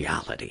is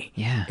reality.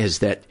 Yeah. Is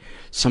that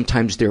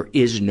sometimes there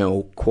is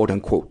no quote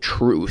unquote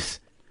truth.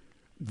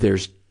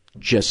 There's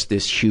just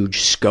this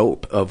huge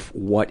scope of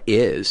what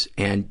is,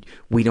 and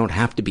we don't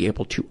have to be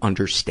able to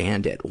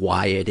understand it,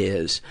 why it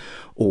is,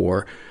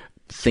 or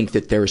think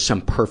that there's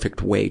some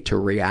perfect way to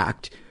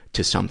react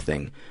to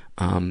something.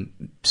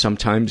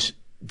 Sometimes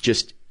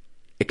just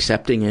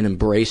accepting and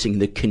embracing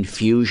the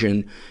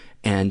confusion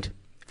and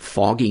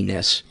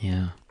fogginess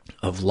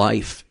of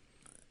life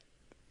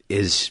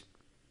is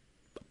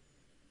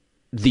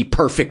the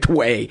perfect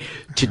way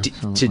to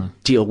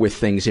deal with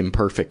things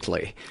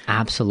imperfectly.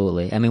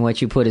 Absolutely. I mean,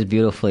 what you put is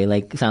beautifully,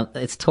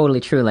 it's totally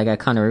true. Like, I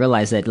kind of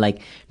realized that, like,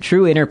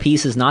 true inner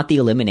peace is not the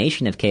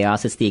elimination of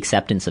chaos, it's the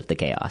acceptance of the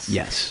chaos.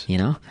 Yes. You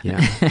know?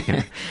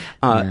 Yeah.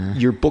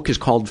 Your book is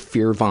called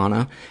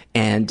Fearvana,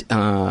 and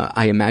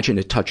I imagine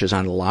it touches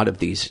on a lot of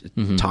these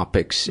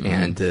topics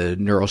and the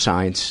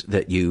neuroscience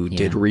that you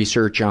did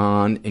research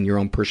on and your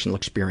own personal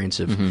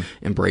experience of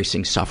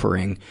embracing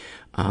suffering.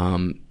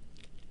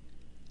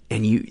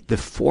 And the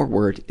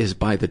foreword is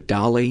by the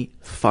Dalai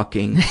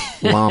fucking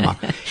Lama.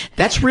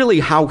 That's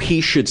really how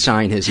he should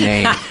sign his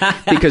name,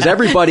 because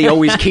everybody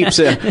always keeps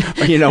a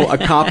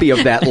copy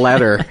of that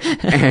letter,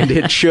 and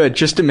it should,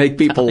 just to make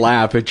people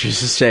laugh, it should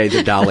just say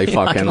the Dalai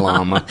fucking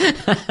Lama.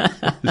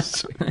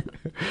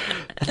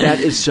 That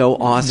is so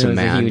awesome,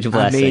 man. A huge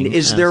blessing. I mean,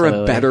 is there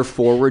a better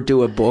forward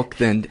to a book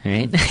than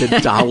the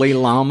Dalai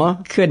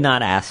Lama? Could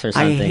not ask for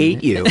something. I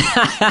hate you.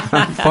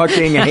 I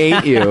fucking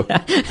hate you.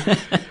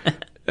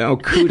 Oh,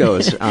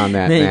 kudos on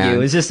that, Thank man. you. It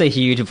was just a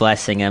huge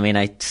blessing. I mean,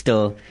 it's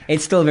still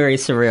very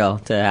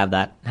surreal to have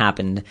that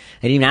happen.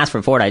 I didn't even ask for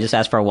a forward. I just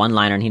asked for a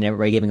one-liner, and he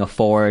never gave me a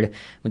forward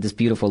with this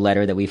beautiful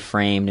letter that we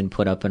framed and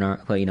put up in our,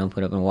 put up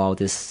on the wall with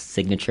his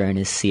signature and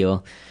his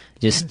seal.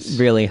 Just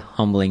really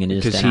humbling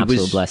and just an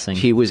absolute blessing.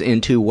 He was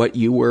into what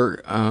you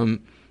were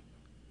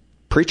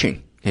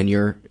preaching in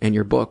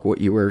your book,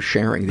 what you were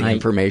sharing, the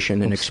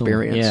information and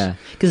experience. Yeah,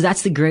 because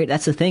that's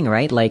the thing,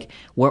 right? Like,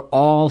 we're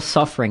all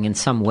suffering in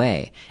some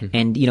way.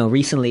 And,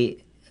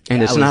 recently...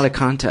 And it's not a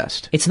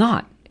contest. It's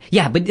not.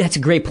 Yeah, but that's a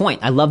great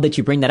point. I love that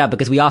you bring that up,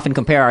 because we often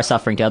compare our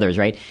suffering to others,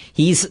 right?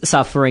 He's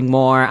suffering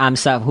more, I'm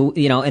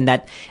and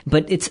that,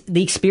 but it's,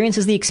 the experience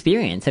is the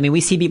experience. I mean,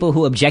 we see people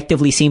who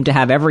objectively seem to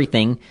have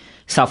everything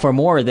suffer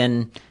more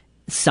than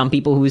some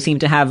people who seem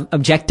to have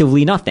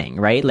objectively nothing,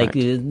 right? Like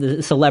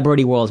the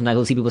celebrity world, sometimes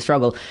we'll see people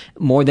struggle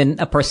more than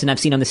a person I've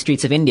seen on the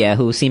streets of India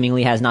who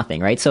seemingly has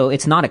nothing, right? So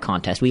it's not a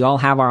contest. We all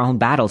have our own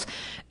battles,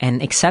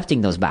 and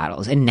accepting those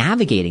battles and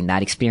navigating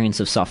that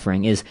experience of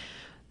suffering is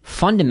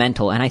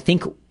fundamental. And I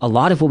think a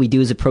lot of what we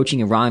do is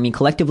approaching it wrong. I mean,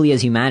 collectively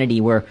as humanity,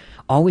 we're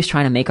always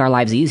trying to make our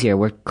lives easier.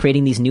 We're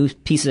creating these new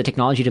pieces of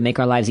technology to make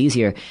our lives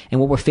easier. And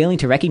what we're failing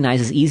to recognize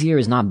is easier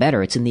is not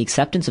better. It's in the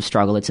acceptance of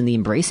struggle. It's in the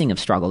embracing of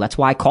struggle. That's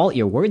why I call it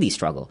your worthy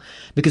struggle.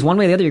 Because one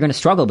way or the other, you're going to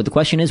struggle. But the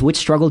question is, which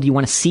struggle do you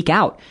want to seek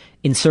out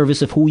in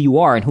service of who you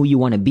are and who you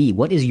want to be?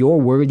 What is your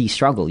worthy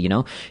struggle,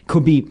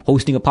 Could be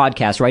hosting a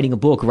podcast, writing a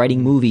book,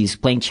 writing movies,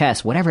 playing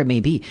chess, whatever it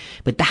may be.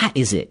 But that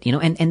is it,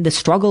 and the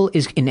struggle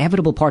is an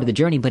inevitable part of the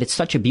journey, but it's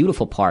such a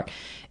beautiful part.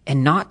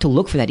 And not to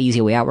look for that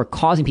easy way out, we're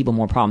causing people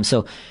more problems.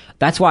 So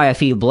that's why I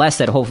feel blessed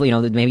that hopefully,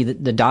 that maybe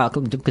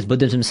because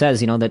Buddhism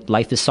says, that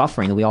life is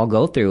suffering that we all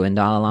go through. And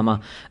Dalai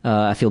Lama,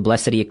 I feel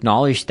blessed that he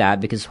acknowledged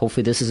that, because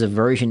hopefully this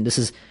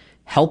is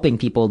helping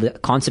people, the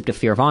concept of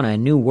Fearvana, a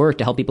new word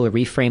to help people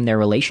reframe their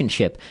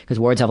relationship, because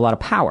words have a lot of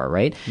power,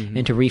 right? Mm-hmm.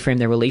 And to reframe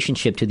their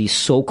relationship to these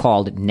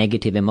so-called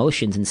negative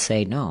emotions and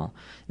say, no,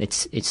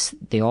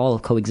 they all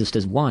coexist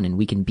as one, and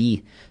we can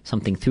be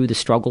something through the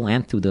struggle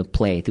and through the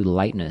play, through the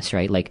lightness,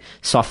 right? Like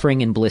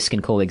suffering and bliss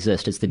can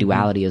coexist. It's the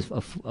duality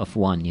of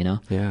one,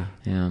 Yeah.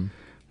 Well,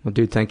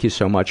 dude, thank you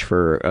so much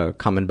for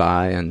coming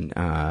by and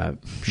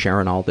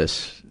sharing all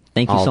this.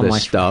 Thank you so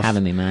much for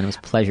having me, man. It was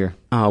a pleasure.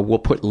 We'll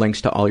put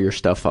links to all your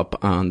stuff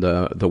up on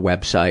the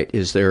website.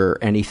 Is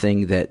there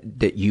anything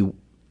that you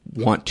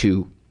want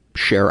to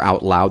share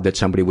out loud that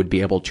somebody would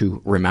be able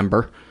to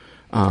remember?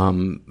 A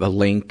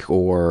link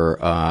or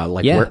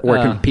where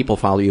can people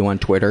follow you on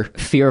Twitter?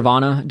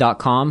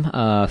 Fearvana.com.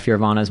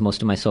 Fearvana is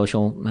most of my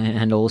social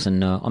handles,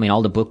 and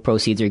all the book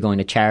proceeds are going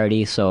to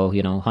charity, so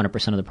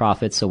 100% of the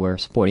profits. So we're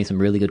supporting some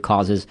really good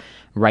causes.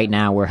 Right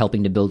now, we're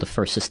helping to build the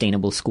first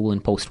sustainable school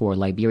in post-war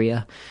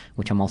Liberia,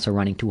 which I'm also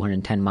running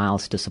 210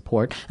 miles to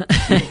support.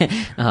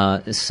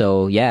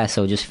 So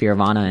just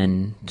Fearvana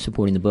and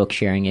supporting the book,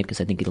 sharing it, because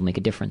I think it'll make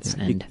a difference.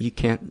 And you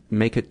can't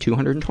make it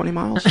 220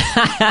 miles?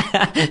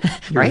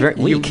 Right?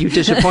 You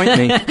disappoint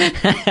me.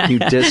 You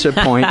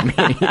disappoint me.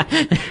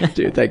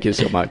 Dude, thank you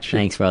so much.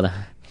 Thanks, brother.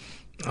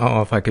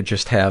 Oh, if I could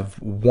just have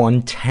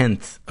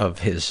 1/10 of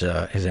his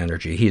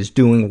energy. He is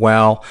doing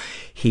well.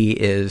 He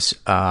is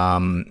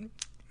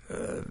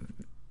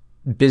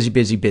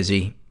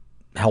busy,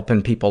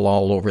 helping people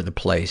all over the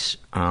place.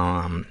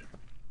 And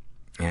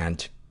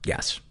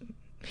yes,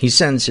 he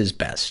sends his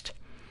best.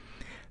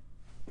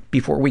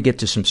 Before we get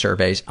to some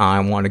surveys, I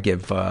want to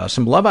give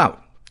some love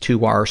out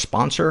to our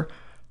sponsor,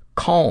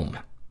 Calm.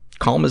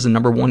 Calm is the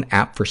 #1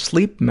 app for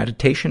sleep,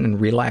 meditation, and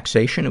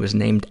relaxation. It was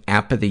named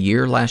App of the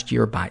Year last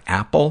year by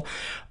Apple.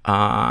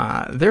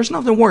 There's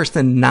nothing worse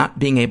than not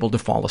being able to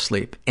fall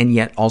asleep and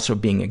yet also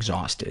being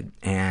exhausted.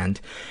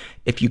 And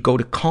if you go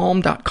to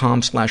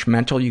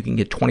calm.com/mental, you can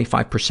get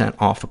 25%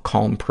 off a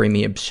Calm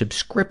Premium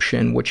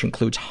subscription, which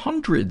includes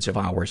hundreds of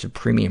hours of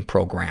premium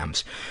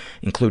programs,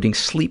 including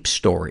sleep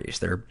stories.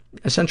 They're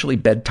essentially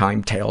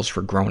bedtime tales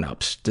for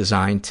grown-ups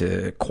designed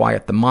to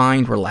quiet the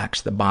mind,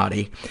 relax the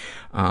body,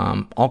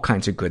 all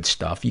kinds of good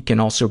stuff. You can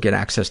also get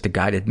access to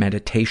guided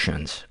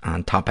meditations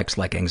on topics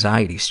like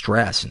anxiety,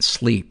 stress, and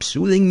sleep,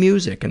 soothing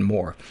music, and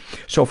more.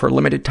 So for a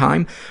limited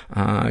time,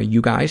 you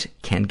guys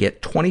can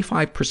get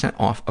 25%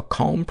 off a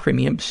Calm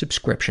Premium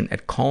subscription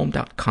at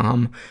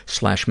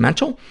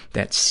calm.com/mental.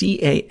 That's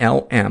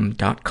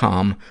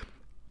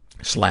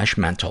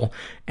CALM.com/mental.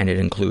 And it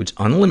includes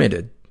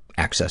unlimited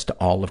access to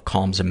all of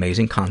Calm's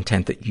amazing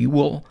content that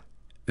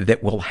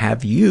will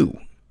have you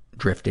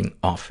drifting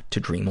off to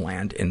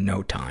dreamland in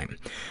no time.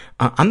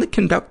 I'm the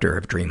conductor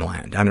of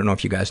Dreamland. I don't know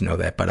if you guys know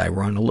that, but I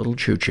run a little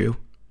choo-choo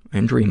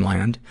in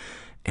Dreamland.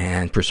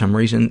 And for some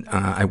reason,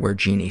 I wear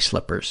genie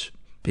slippers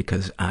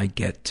because I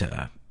get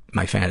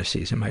my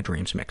fantasies and my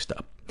dreams mixed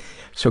up.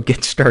 So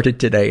get started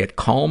today at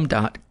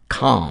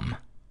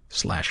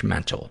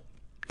calm.com/mental.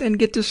 Then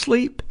get to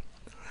sleep.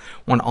 I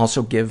want to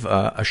also give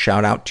a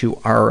shout out to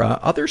our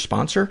other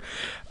sponsor,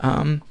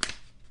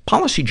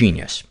 Policy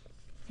Genius.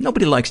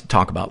 Nobody likes to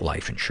talk about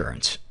life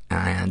insurance,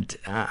 and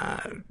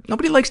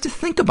nobody likes to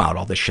think about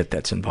all the shit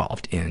that's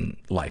involved in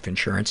life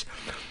insurance.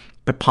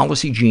 But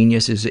Policy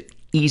Genius is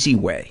easy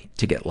way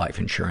to get life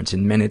insurance.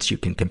 In minutes, you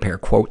can compare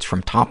quotes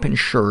from top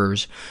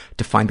insurers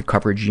to find the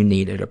coverage you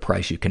need at a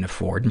price you can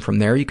afford. And from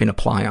there, you can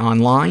apply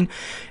online,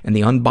 and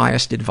the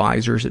unbiased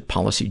advisors at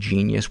Policy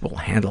Genius will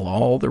handle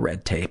all the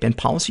red tape. And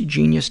Policy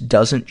Genius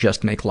doesn't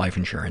just make life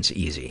insurance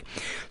easy.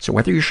 So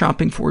whether you're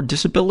shopping for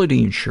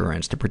disability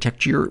insurance to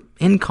protect your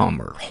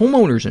income, or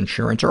homeowners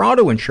insurance, or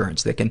auto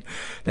insurance, they can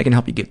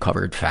help you get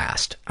covered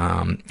fast.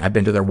 I've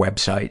been to their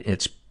website.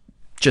 It's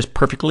just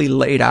perfectly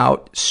laid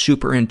out,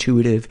 super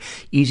intuitive,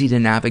 easy to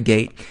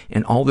navigate,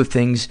 and all the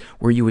things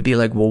where you would be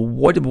like,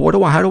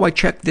 well, how do I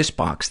check this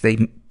box?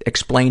 They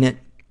explain it,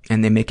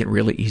 and they make it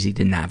really easy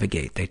to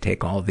navigate. They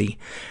take all the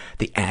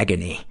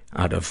agony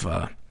out of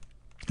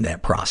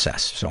that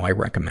process. So I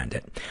recommend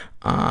it.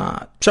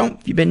 So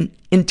if you've been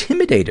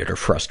intimidated or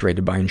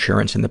frustrated by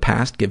insurance in the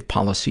past, give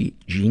Policy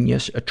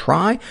Genius a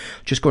try.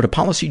 Just go to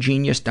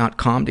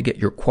policygenius.com to get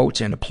your quotes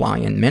and apply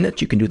in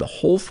minutes. You can do the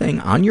whole thing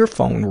on your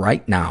phone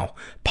right now.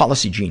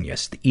 Policy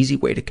Genius, the easy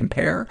way to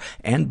compare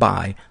and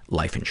buy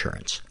life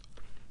insurance.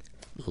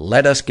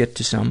 Let us get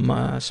to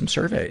some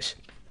surveys.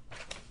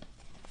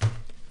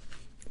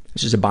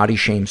 This is a body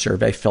shame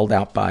survey filled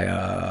out by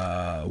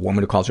a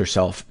woman who calls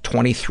herself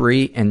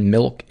 23 and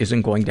milk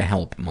isn't going to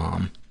help,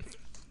 Mom.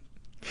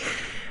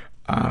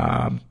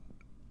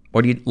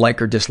 What do you like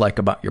or dislike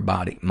about your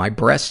body? My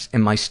breasts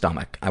and my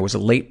stomach. I was a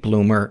late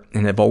bloomer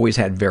and have always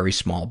had very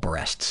small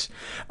breasts.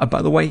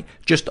 By the way,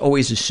 just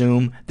always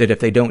assume that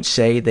if they don't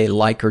say they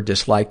like or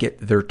dislike it,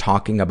 they're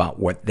talking about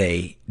what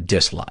they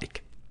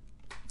dislike.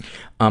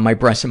 My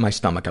breasts and my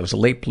stomach. I was a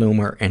late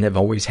bloomer and have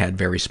always had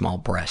very small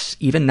breasts.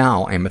 Even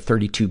now, I am a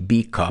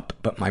 32B cup,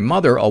 but my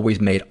mother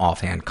always made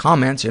offhand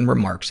comments and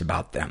remarks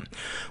about them,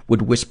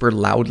 would whisper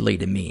loudly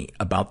to me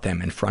about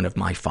them in front of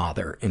my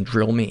father, and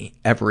drill me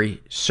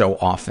every so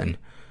often,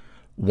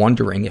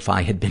 wondering if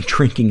I had been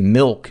drinking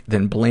milk,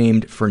 then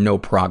blamed for no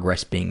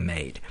progress being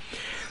made.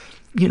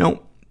 You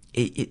know,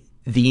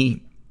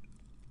 the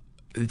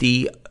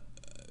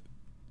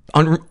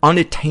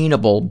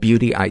unattainable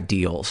beauty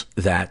ideals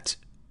that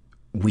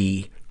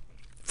we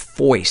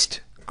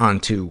foist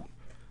onto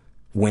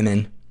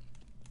women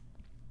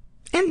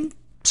and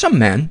some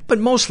men, but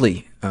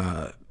mostly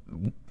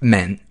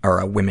men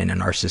or women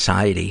in our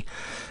society.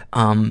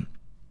 There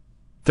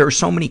are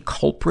so many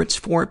culprits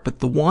for it, but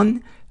the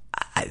one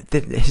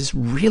that has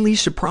really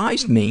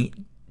surprised me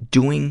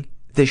doing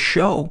this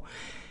show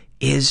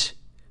is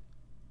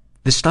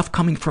the stuff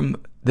coming from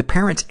the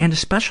parents, and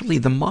especially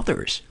the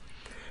mothers,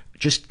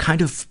 just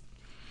kind of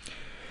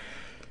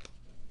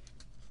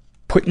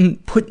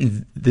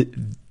putting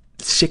the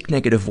sick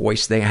negative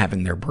voice they have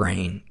in their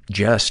brain,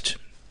 just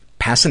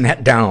passing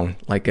that down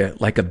like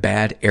a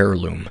bad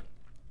heirloom.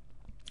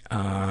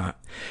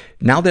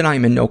 Now that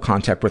I'm in no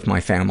contact with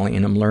my family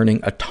and I'm learning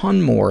a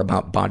ton more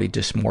about body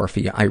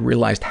dysmorphia, I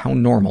realized how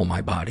normal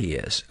my body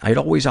is. I'd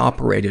always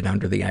operated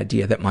under the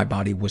idea that my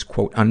body was,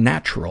 quote,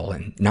 unnatural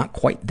and not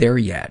quite there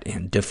yet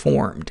and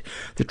deformed.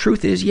 The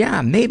truth is,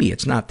 yeah, maybe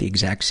it's not the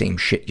exact same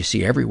shit you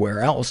see everywhere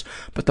else,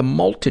 but the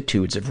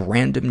multitudes of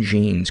random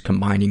genes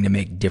combining to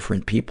make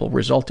different people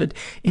resulted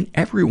in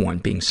everyone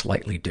being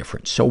slightly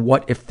different. So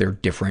what if they're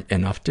different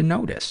enough to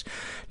notice?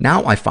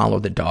 Now I follow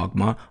the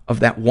dogma of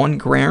that one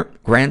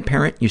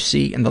grandparent you see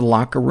in the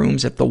locker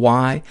rooms at the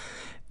Y.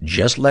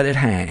 Just let it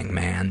hang,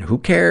 man. Who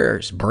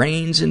cares?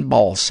 Brains and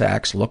ball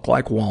sacks look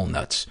like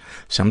walnuts.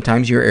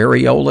 Sometimes your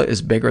areola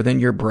is bigger than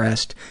your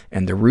breast,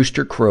 and the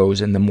rooster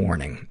crows in the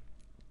morning.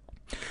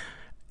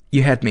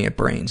 You had me at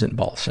brains and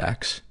ball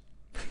sacks.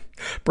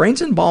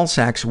 Brains and Ball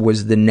Sacks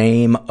was the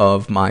name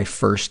of my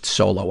first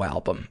solo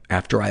album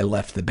after I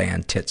left the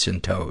band Tits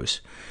and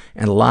Toes.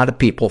 And a lot of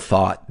people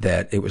thought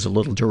that it was a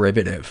little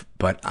derivative,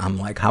 but I'm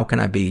like, how can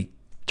I be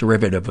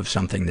derivative of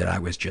something that I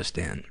was just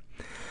in?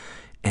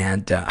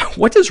 And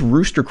what does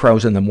rooster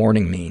crows in the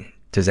morning mean?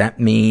 Does that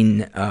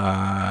mean, is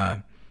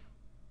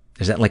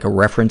that like a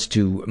reference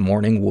to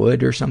morning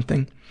wood or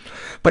something?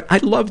 But I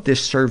love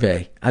this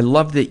survey. I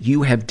love that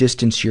you have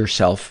distanced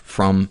yourself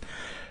from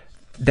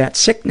that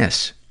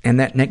sickness and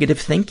that negative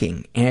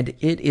thinking. And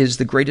it is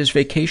the greatest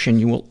vacation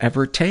you will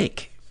ever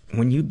take.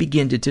 When you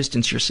begin to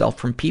distance yourself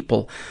from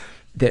people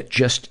that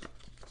just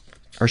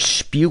are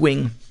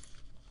spewing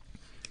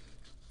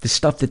the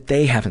stuff that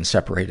they haven't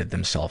separated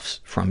themselves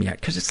from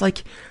yet. Because it's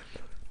like,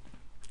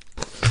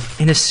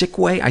 in a sick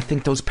way, I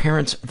think those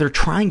parents, they're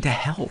trying to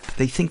help.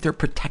 They think they're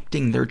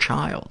protecting their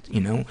child, you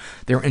know?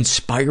 They're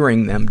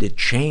inspiring them to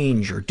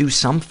change or do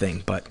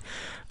something, but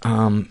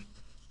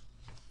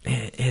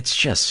it's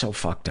just so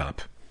fucked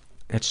up.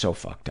 It's so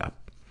fucked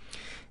up.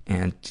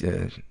 And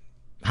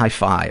high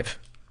five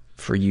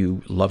for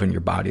you loving your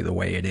body the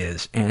way it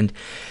is. And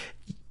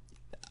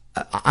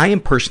I am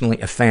personally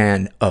a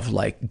fan of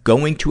like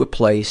going to a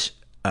place,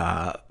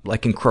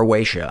 like in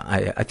Croatia.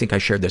 I think I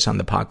shared this on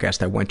the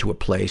podcast. I went to a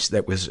place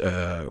that was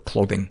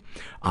clothing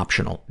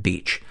optional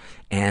beach.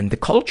 And the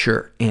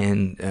culture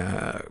in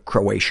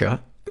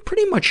Croatia,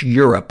 pretty much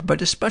Europe,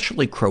 but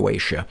especially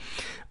Croatia,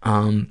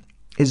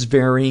 is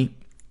very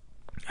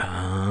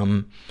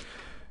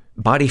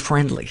body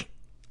friendly.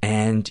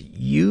 And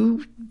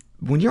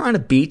when you're on a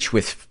beach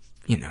with,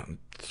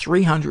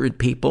 300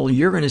 people,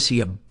 you're going to see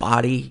a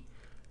body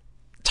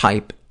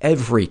type,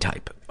 every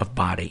type of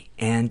body.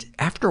 And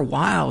after a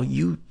while,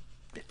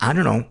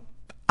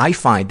 I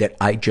find that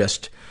I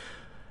just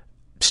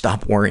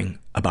stop worrying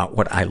about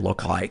what I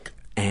look like.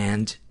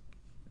 And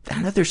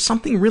there's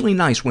something really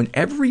nice when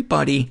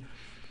everybody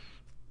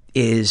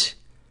is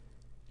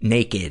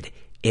naked.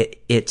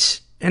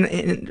 It's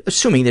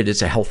assuming that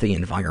it's a healthy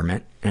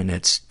environment and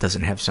it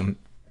doesn't have some,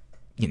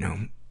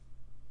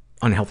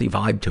 unhealthy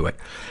vibe to it.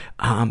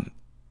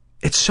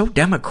 It's so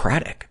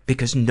democratic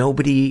because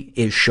nobody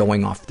is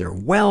showing off their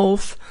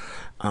wealth.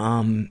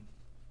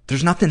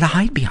 There's nothing to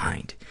hide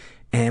behind.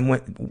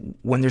 And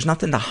when there's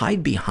nothing to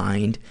hide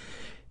behind,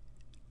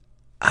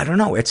 I don't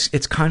know,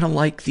 it's kind of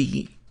like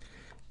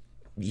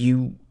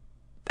you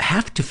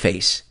have to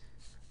face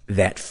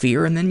that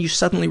fear, and then you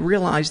suddenly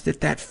realize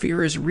that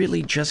fear is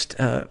really just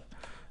a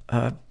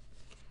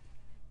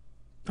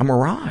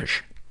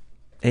mirage,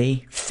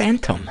 a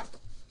phantom.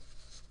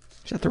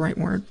 Is that the right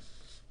word?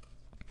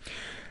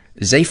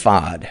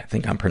 Zaphod, I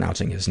think I'm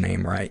pronouncing his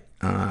name right,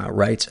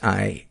 writes,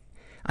 I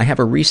have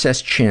a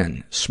recessed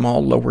chin,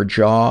 small lower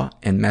jaw,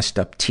 and messed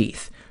up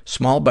teeth.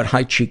 Small but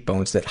high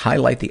cheekbones that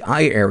highlight the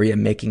eye area,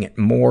 making it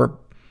more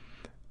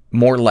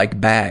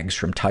like bags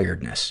from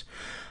tiredness.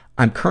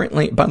 I'm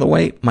currently, by the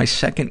way, my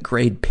 2nd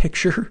grade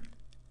picture,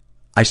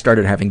 I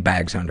started having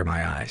bags under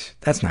my eyes.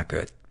 That's not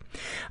good.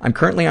 I'm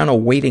currently on a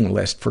waiting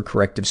list for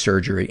corrective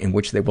surgery in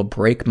which they will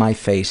break my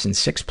face in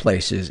 6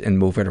 places and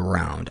move it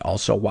around,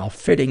 also while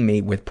fitting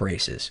me with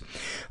braces.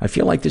 I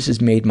feel like this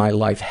has made my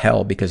life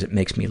hell because it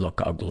makes me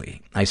look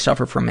ugly. I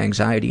suffer from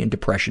anxiety and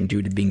depression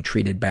due to being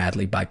treated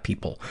badly by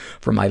people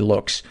for my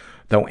looks,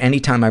 though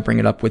anytime I bring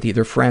it up with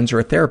either friends or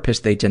a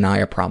therapist, they deny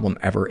a problem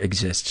ever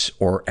exists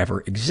or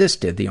ever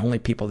existed. The only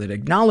people that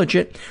acknowledge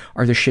it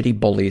are the shitty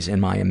bullies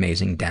and my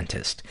amazing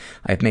dentist.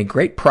 I have made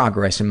great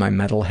progress in my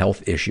mental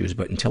health issues,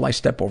 but until I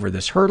step over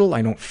this hurdle,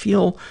 I don't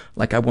feel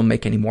like I will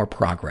make any more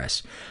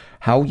progress.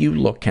 How you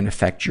look can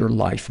affect your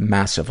life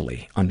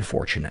massively,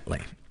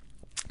 unfortunately.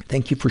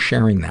 Thank you for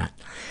sharing that.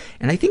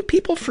 And I think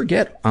people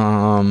forget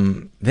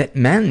that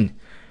men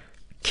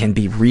can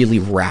be really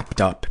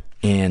wrapped up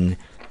in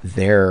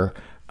their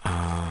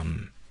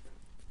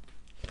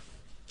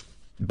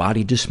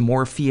body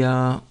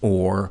dysmorphia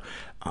or,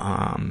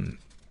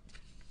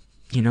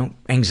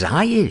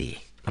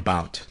 anxiety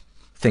about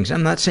things.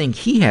 I'm not saying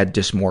he had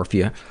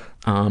dysmorphia,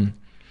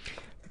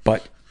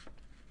 but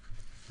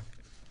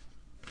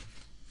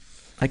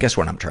I guess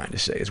what I'm trying to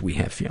say is we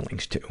have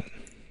feelings too.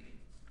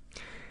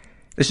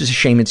 This is a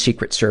Shame and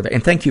Secret survey,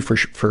 and thank you for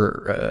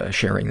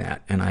sharing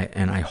that. And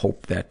I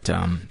hope that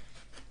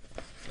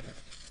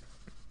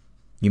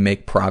you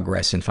make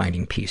progress in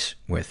finding peace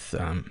with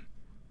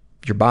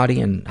your body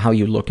and how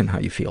you look and how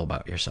you feel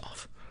about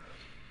yourself.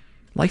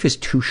 Life is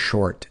too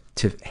short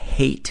to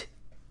hate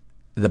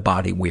the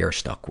body we are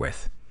stuck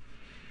with.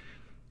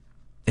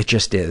 It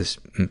just is.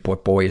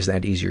 But boy, is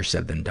that easier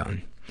said than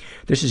done.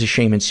 This is a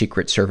Shame and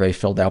Secret survey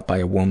filled out by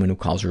a woman who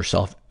calls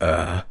herself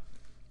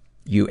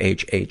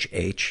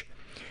UHHH.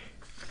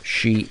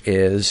 She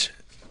is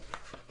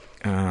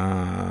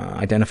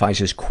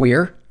identifies as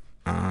queer,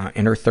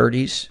 in her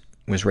 30s,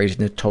 was raised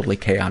in a totally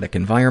chaotic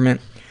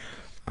environment,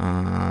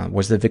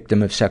 was the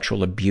victim of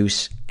sexual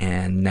abuse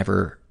and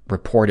never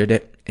reported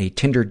it. A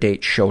Tinder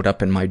date showed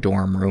up in my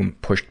dorm room,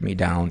 pushed me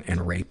down,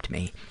 and raped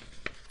me.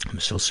 I'm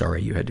so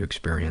sorry you had to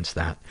experience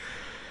that.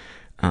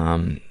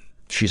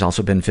 She's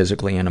also been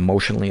physically and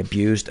emotionally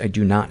abused. I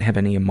do not have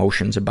any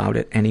emotions about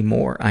it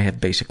anymore. I have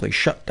basically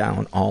shut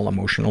down all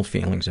emotional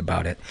feelings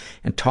about it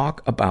and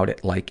talk about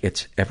it like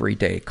it's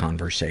everyday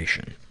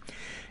conversation.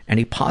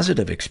 Any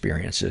positive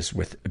experiences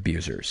with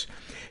abusers?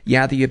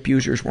 Yeah, the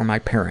abusers were my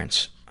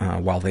parents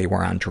while they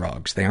were on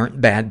drugs. They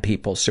aren't bad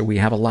people, so we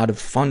have a lot of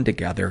fun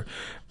together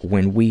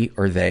when we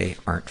or they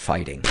aren't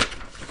fighting.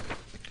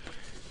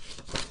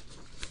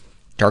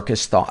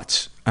 Darkest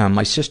thoughts.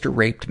 My sister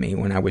raped me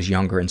when I was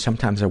younger, and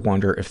sometimes I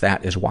wonder if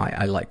that is why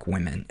I like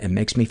women. It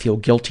makes me feel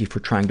guilty for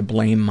trying to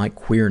blame my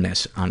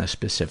queerness on a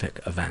specific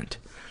event.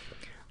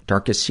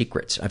 Darkest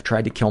secrets. I've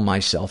tried to kill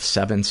myself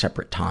 7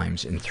 separate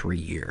times in 3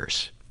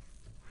 years.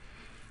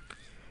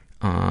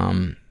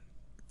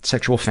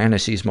 Sexual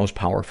fantasies most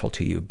powerful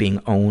to you.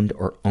 Being owned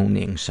or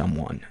owning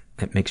someone.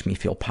 It makes me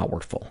feel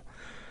powerful.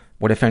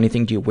 What, if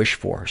anything, do you wish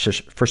for?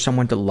 For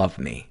someone to love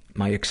me,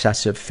 my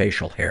excessive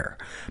facial hair,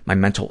 my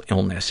mental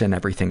illness, and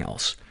everything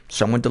else.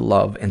 Someone to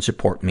love and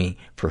support me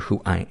for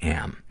who I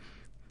am.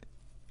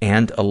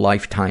 And a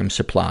lifetime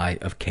supply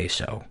of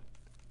queso.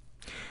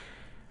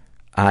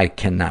 I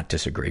cannot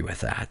disagree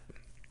with that.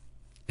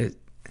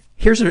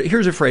 Here's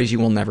a phrase you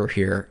will never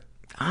hear.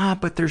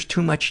 But there's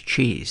too much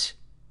cheese.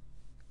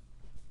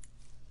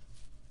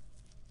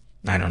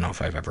 I don't know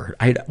if I've ever heard.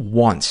 I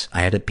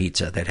had a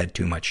pizza that had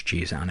too much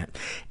cheese on it.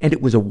 And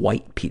it was a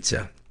white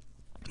pizza,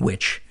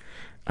 which,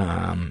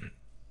 white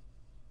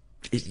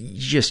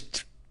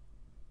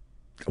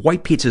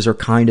pizzas are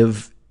kind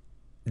of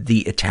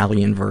the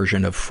Italian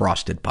version of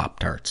Frosted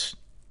Pop-Tarts.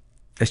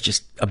 That's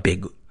just a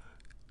big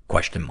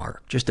question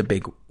mark. Just a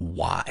big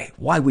why.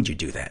 Why would you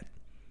do that?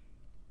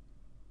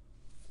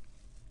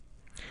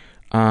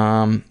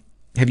 Have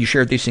you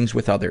shared these things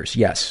with others?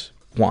 Yes,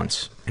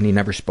 once, and he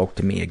never spoke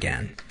to me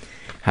again.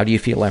 How do you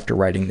feel after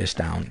writing this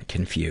down?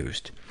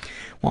 Confused.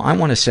 Well, I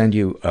want to send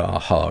you a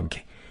hug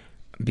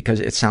because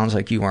it sounds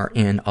like you are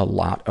in a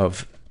lot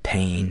of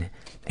pain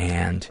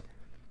and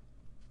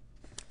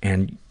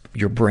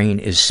your brain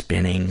is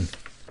spinning,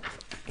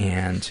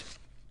 and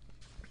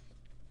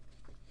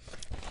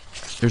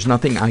there's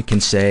nothing I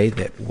can say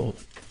that will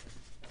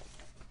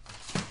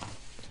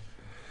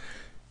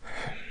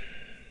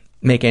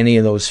make any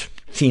of those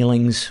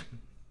feelings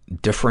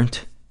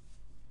different.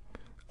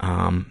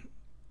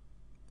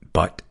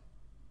 But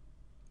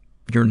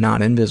you're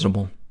not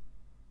invisible.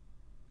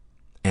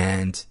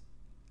 And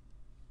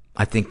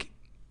I think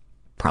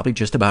probably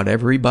just about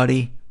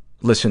everybody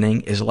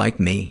listening is like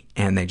me,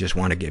 and they just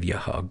want to give you a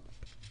hug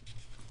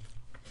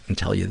and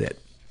tell you that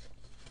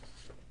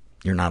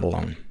you're not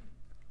alone.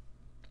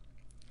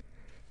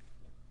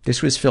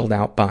 This was filled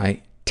out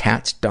by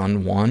Tats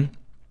Done One,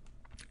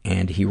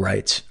 and he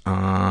writes,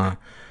 what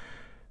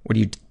do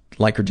you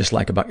like or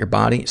dislike about your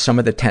body? Some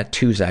of the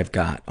tattoos I've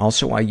got.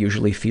 Also, I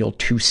usually feel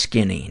too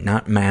skinny,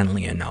 not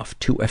manly enough,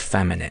 too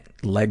effeminate.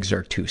 Legs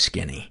are too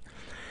skinny.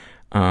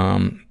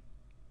 Thank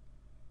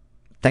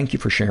you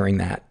for sharing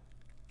that.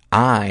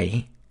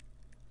 I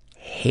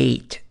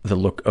hate the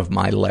look of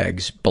my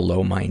legs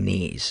below my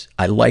knees.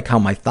 I like how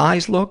my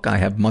thighs look. I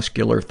have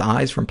muscular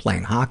thighs from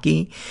playing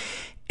hockey.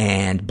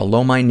 And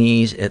below my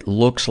knees, it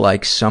looks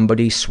like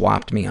somebody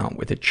swapped me out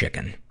with a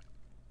chicken.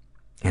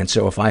 And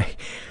so if I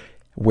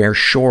wear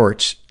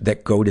shorts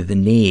that go to the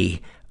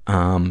knee,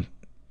 I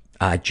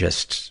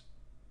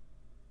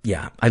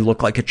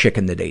look like a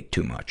chicken that ate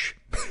too much.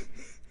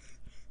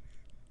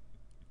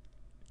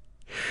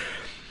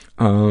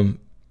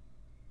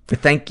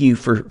 Thank you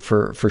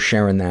for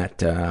sharing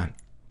that. And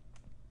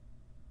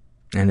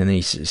then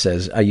he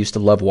says, I used to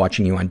love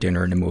watching you on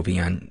Dinner and a Movie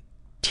on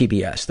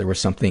TBS. There was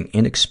something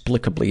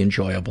inexplicably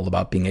enjoyable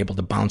about being able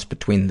to bounce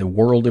between the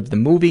world of the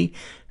movie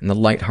and the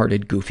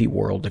lighthearted, goofy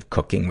world of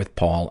cooking with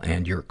Paul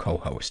and your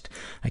co-host.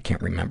 I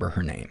can't remember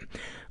her name.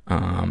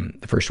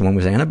 The first one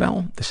was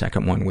Annabelle, the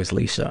second one was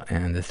Lisa,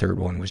 and the third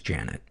one was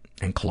Janet,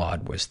 and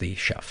Claude was the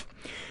chef.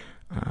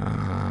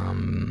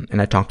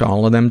 And I talked to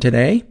all of them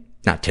today.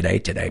 Not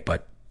today,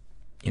 but,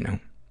 you know.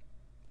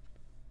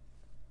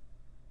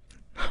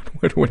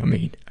 What do I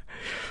mean?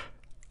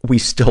 We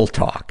still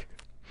talk.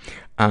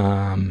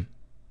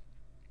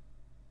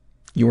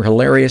 You were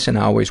hilarious, and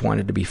I always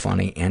wanted to be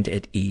funny and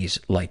at ease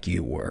like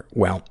you were.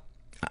 Well,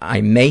 I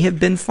may have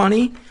been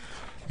funny,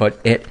 but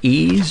At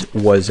Ease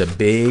was a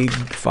big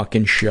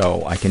fucking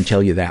show. I can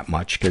tell you that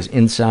much, because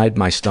inside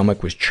my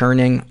stomach was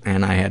churning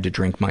and I had to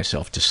drink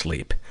myself to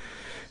sleep,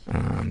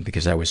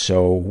 because I was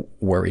so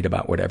worried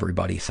about what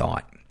everybody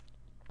thought.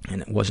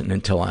 And it wasn't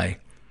until I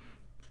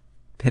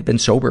had been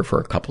sober for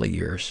a couple of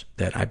years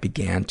that I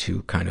began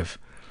to kind of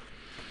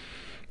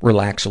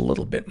relax a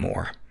little bit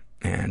more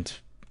and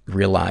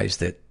realize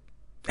that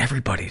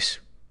everybody's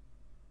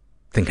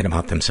thinking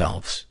about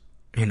themselves.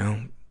 You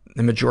know,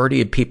 the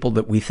majority of people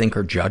that we think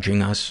are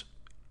judging us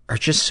are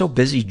just so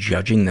busy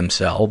judging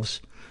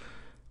themselves.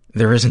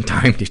 There isn't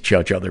time to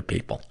judge other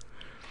people.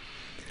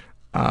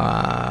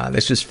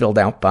 This is filled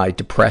out by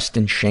Depressed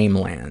in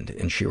Shameland,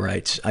 and she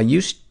writes,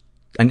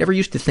 I never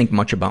used to think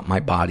much about my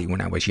body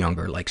when I was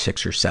younger, like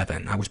 6 or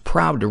 7. I was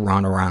proud to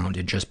run around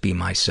and just be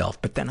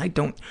myself, but then I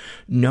don't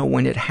know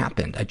when it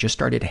happened. I just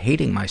started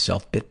hating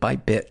myself bit by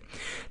bit.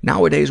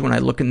 Nowadays, when I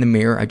look in the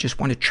mirror, I just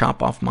want to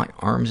chop off my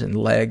arms and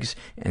legs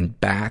and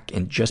back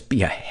and just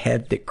be a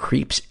head that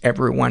creeps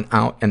everyone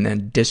out and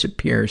then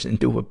disappears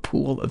into a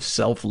pool of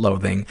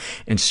self-loathing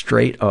and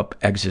straight up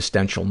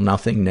existential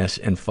nothingness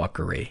and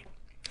fuckery.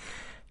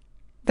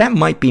 That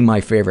might be my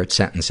favorite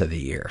sentence of the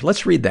year.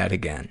 Let's read that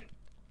again.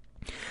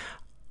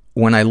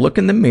 When I look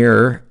in the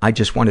mirror, I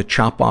just want to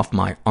chop off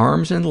my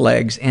arms and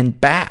legs and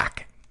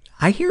back.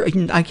 I hear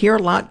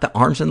a lot, the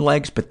arms and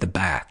legs, but the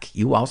back.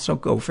 You also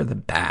go for the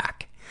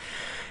back.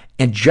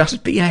 And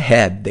just be a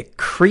head that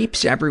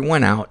creeps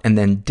everyone out and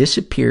then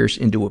disappears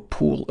into a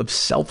pool of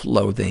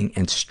self-loathing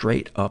and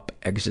straight up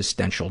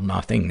existential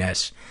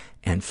nothingness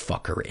and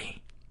fuckery.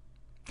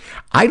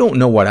 I don't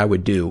know what I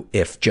would do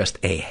if just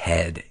a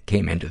head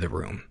came into the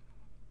room.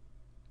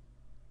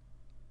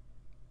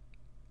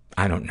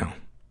 I don't know.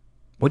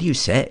 What do you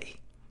say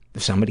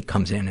if somebody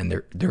comes in and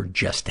they're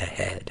just a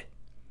head?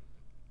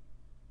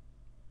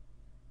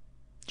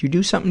 Did you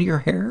do something to your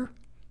hair?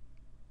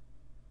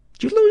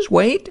 Did you lose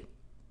weight?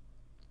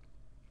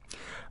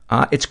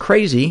 It's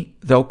crazy,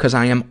 though, because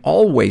I am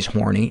always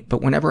horny,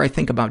 but whenever I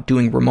think about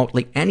doing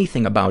remotely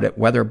anything about it,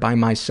 whether by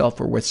myself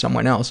or with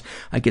someone else,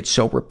 I get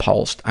so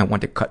repulsed I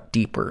want to cut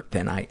deeper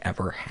than I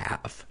ever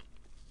have.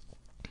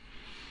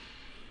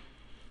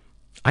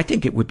 I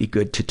think it would be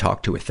good to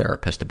talk to a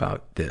therapist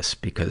about this,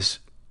 because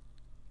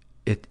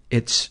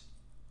it's,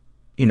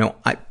 you know,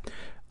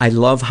 I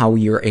love how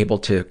you're able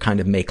to kind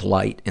of make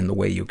light in the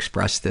way you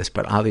express this,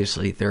 but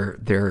obviously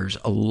there's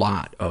a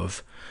lot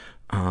of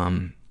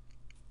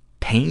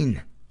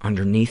pain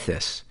underneath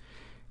this,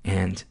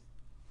 and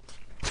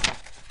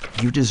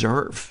you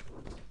deserve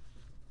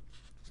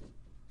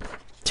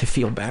to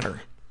feel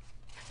better.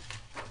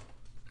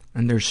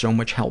 And there's so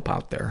much help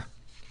out there,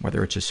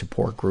 whether it's a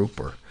support group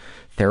or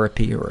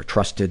therapy or a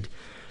trusted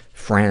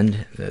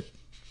friend that...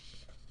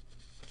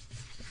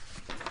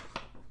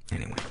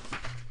 Anyway.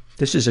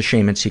 This is a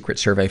shame and secret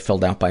survey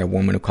filled out by a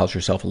woman who calls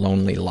herself a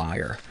lonely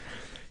liar.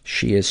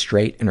 She is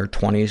straight, in her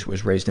 20s,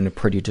 was raised in a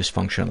pretty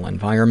dysfunctional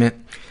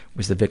environment,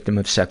 was the victim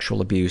of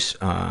sexual abuse,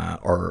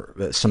 or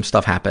some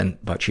stuff happened,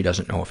 but she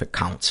doesn't know if it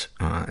counts,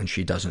 and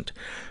she doesn't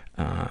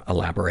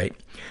elaborate.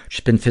 She's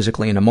been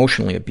physically and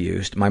emotionally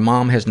abused. My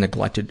mom has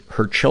neglected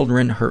her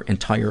children her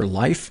entire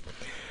life.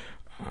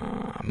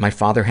 My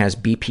father has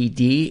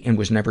BPD and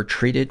was never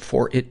treated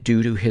for it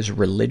due to his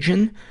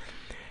religion.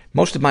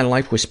 Most of my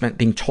life was spent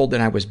being told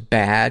that I was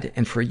bad,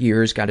 and for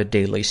years got a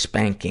daily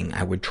spanking.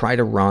 I would try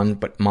to run,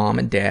 but Mom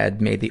and Dad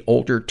made the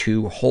older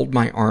two hold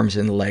my arms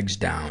and legs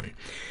down.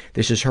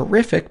 This is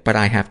horrific, but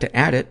I have to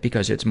add it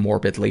because it's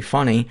morbidly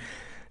funny.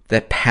 The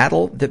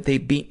paddle that they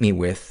beat me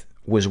with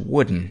was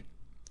wooden,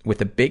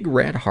 with a big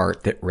red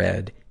heart that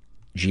read,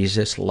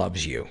 "Jesus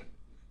loves you."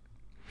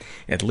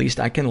 At least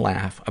I can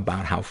laugh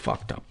about how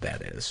fucked up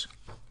that is.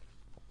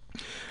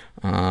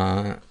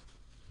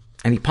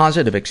 Any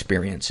positive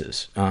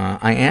experiences?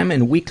 I am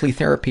in weekly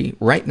therapy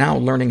right now,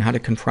 learning how to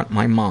confront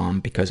my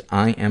mom because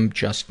I am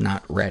just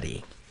not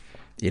ready.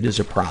 It is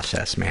a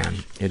process,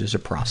 man. It is a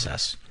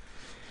process.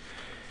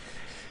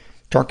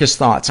 Darkest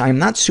thoughts. I am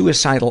not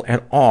suicidal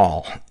at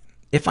all.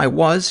 If I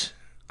was,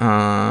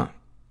 I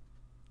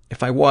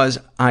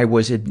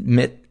would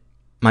admit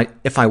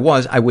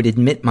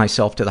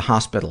myself to the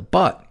hospital,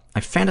 but I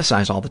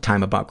fantasize all the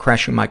time about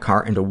crashing my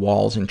car into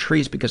walls and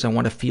trees because I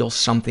want to feel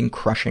something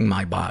crushing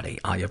my body.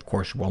 I, of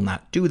course, will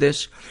not do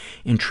this.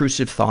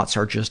 Intrusive thoughts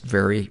are just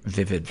very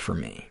vivid for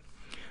me.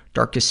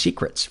 Darkest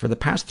secrets. For the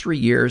past 3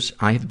 years,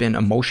 I have been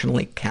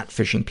emotionally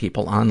catfishing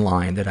people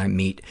online that I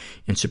meet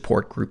in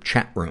support group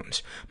chat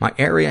rooms. My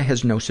area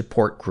has no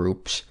support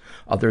groups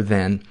other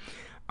than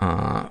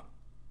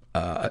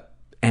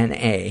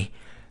NA,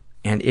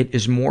 and it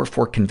is more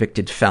for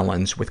convicted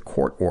felons with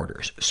court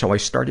orders. So I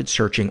started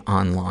searching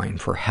online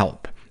for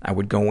help. I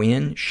would go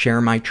in,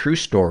 share my true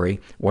story,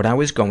 what I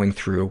was going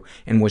through,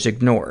 and was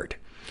ignored.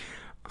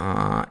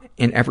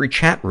 In every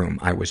chat room,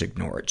 I was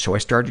ignored. So I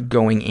started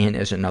going in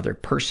as another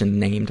person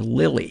named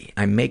Lily.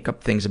 I make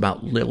up things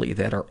about Lily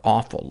that are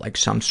awful, like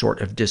some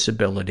sort of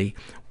disability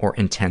or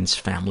intense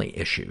family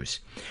issues.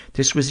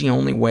 This was the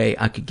only way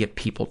I could get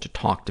people to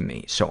talk to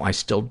me, so I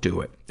still do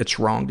it. It's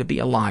wrong to be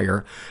a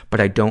liar, but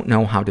I don't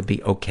know how to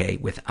be okay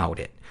without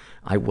it.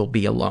 I will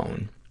be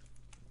alone.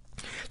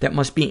 That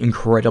must be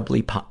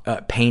incredibly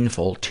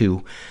painful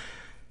to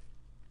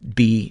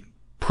be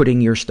putting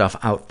your stuff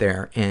out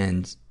there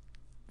and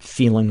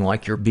feeling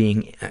like you're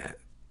being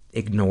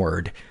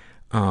ignored,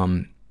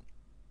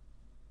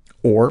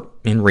 or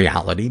in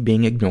reality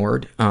being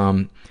ignored.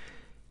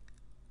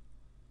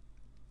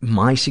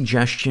 My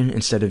suggestion,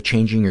 instead of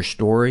changing your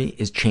story,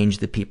 is change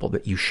the people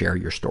that you share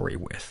your story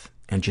with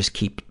and just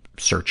keep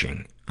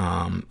searching.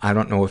 I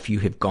don't know if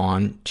you have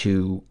gone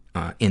to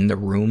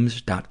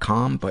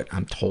intherooms.com, but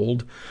I'm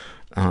told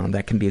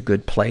that can be a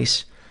good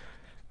place.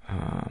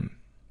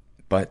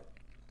 But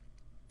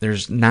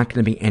there's not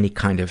going to be any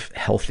kind of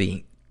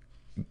healthy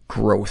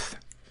growth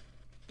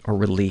or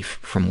relief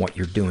from what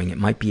you're doing. It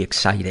might be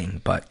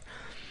exciting, but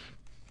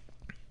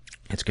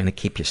it's going to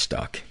keep you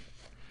stuck.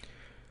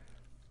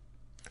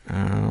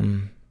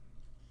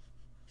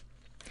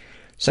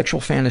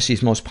 Sexual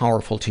fantasies most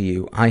powerful to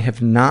you. I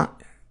have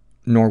not,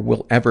 nor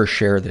will ever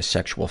share this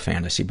sexual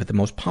fantasy, but the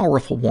most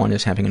powerful one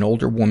is having an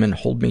older woman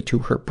hold me to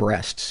her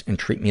breasts and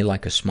treat me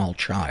like a small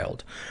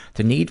child.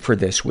 The need for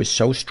this was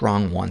so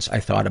strong once I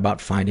thought about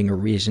finding a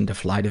reason to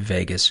fly to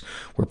Vegas,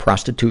 where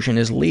prostitution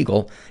is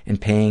legal, and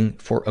paying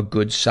for a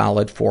good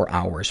solid 4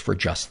 hours for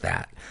just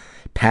that.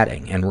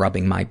 Patting and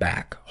rubbing my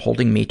back,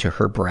 holding me to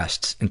her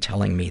breasts, and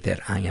telling me that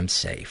I am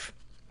safe.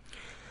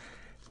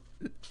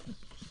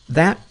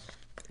 That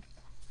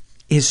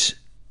is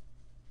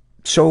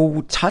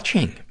so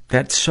touching.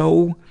 That's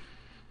so,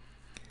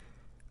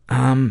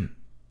 I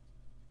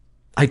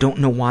don't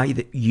know why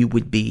that you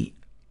would be,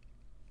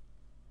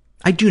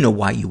 I do know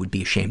why you would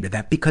be ashamed of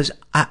that, because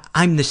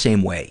I'm the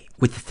same way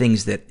with the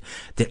things that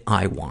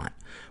I want.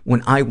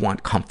 When I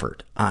want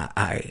comfort,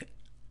 I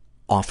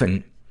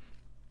often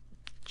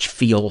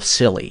feel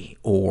silly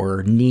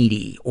or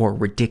needy or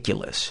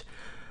ridiculous.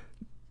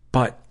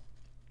 But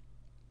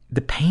the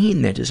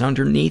pain that is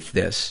underneath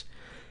this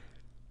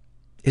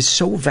is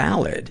so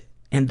valid.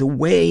 And the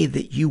way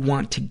that you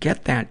want to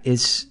get that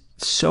is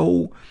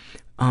so,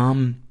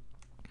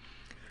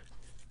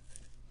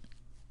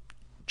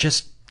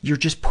 you're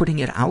just putting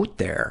it out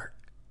there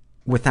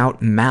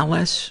without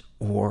malice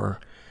or,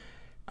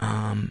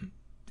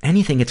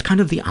 anything. It's kind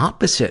of the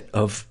opposite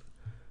of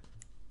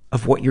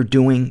what you're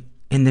doing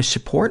in the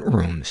support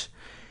rooms.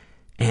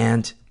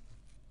 And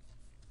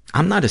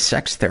I'm not a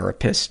sex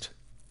therapist.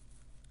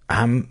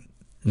 I'm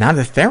not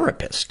a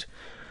therapist.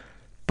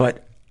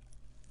 But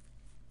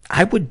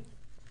I would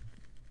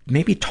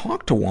maybe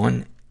talk to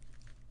one,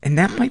 and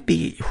that might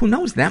be, who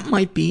knows, that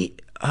might be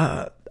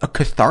a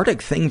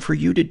cathartic thing for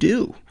you to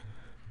do.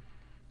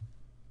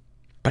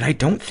 But I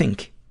don't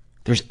think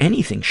there's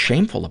anything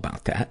shameful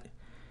about that.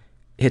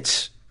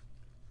 It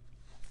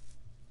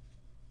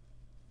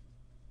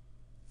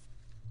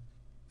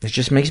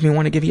just makes me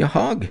want to give you a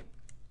hug.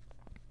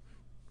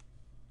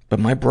 But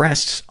my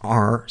breasts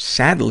are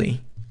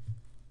sadly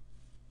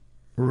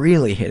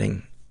really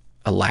hitting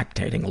a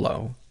lactating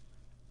low.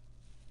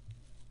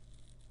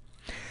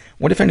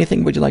 What, if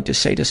anything, would you like to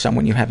say to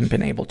someone you haven't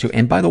been able to?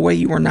 And by the way,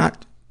 you are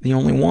not the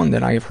only one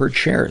that I have heard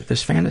share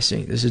this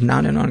fantasy. This is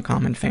not an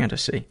uncommon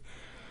fantasy.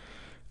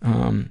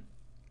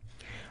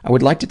 I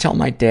would like to tell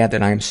my dad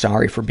that I am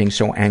sorry for being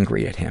so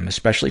angry at him,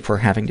 especially for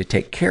having to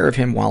take care of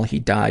him while he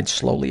died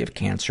slowly of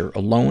cancer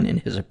alone in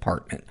his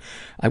apartment.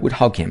 I would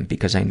hug him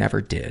because I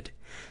never did,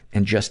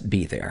 and just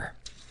be there.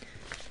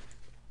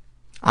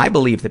 I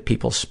believe that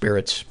people's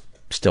spirits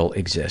still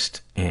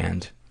exist,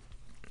 and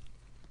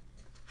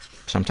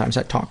sometimes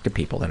I talk to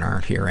people that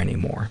aren't here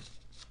anymore,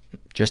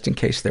 just in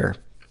case their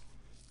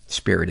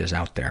spirit is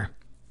out there.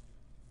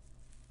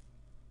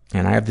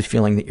 And I have the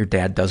feeling that your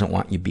dad doesn't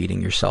want you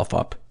beating yourself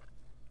up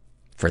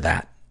for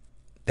that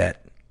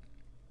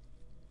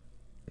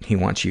he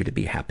wants you to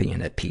be happy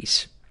and at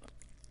peace.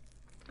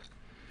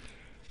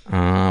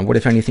 What,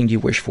 if anything, do you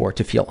wish for?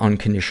 To feel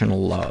unconditional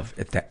love,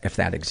 if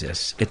that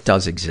exists. It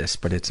does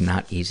exist, but it's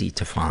not easy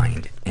to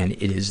find. And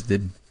it is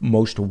the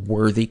most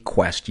worthy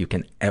quest you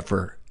can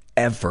ever,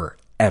 ever,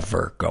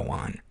 ever go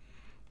on.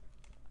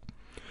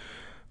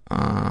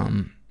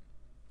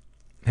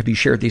 Have you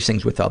shared these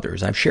things with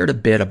others? I've shared a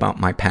bit about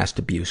my past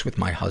abuse with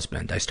my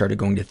husband. I started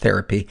going to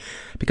therapy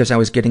because I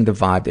was getting the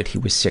vibe that he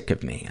was sick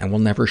of me. I will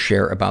never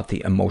share about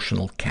the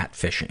emotional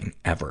catfishing,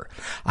 ever.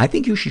 I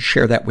think you should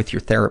share that with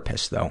your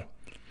therapist, though.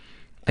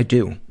 I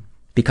do.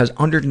 Because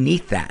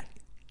underneath that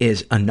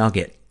is a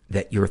nugget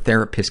that your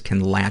therapist can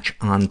latch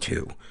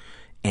onto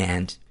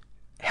and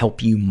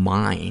help you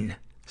mine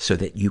so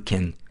that you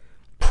can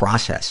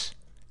process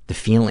the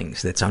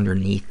feelings that's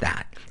underneath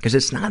that. Because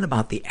it's not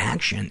about the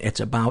action, it's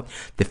about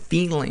the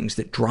feelings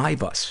that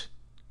drive us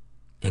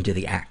into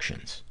the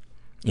actions.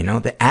 You know,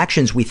 the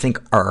actions we think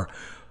are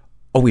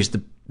always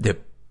the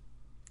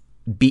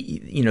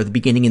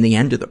beginning and the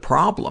end of the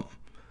problem.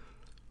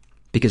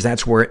 Because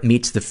that's where it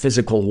meets the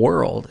physical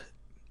world.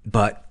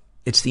 But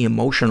it's the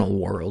emotional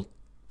world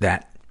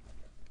that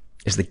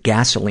is the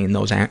gasoline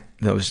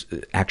those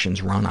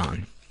actions run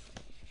on.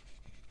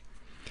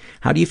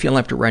 How do you feel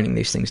after writing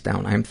these things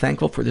down? I am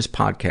thankful for this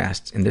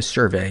podcast and this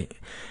survey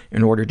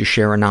in order to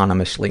share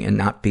anonymously and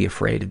not be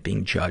afraid of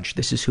being judged.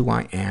 This is who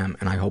I am,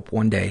 and I hope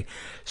one day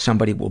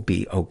somebody will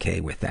be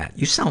okay with that.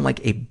 You sound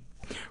like a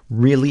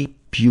really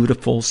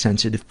beautiful,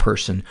 sensitive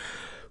person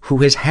who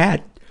has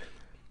had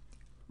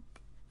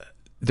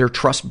their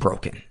trust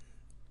broken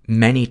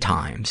many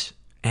times,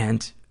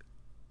 and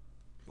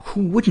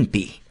who wouldn't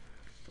be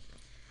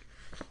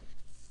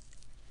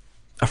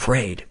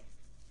afraid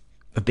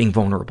of being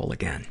vulnerable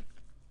again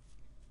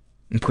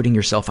and putting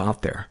yourself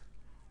out there.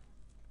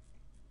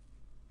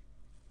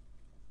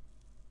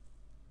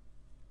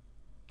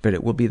 But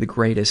it will be the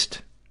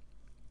greatest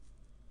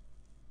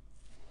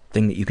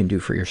thing that you can do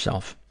for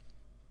yourself.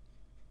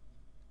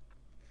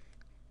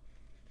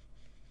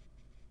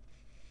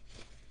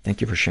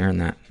 Thank you for sharing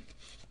that.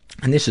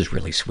 And this is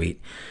really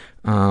sweet.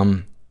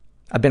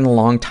 I've been a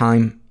long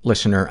time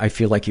listener. I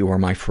feel like you are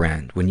my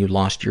friend. When you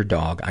lost your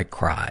dog, I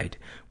cried.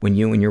 When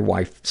you and your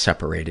wife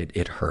separated,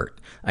 it hurt.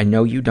 I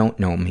know you don't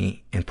know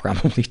me and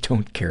probably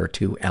don't care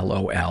to,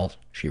 LOL,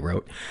 she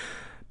wrote.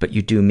 But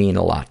you do mean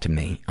a lot to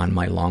me. On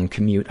my long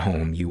commute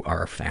home, you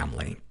are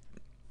family.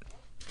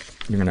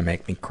 You're gonna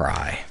make me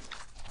cry.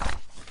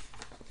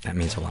 That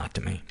means a lot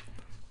to me.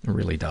 It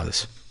really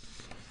does.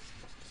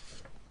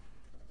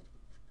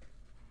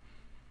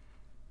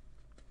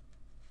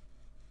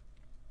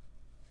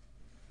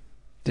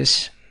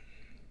 Let's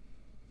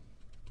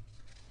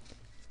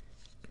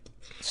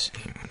see,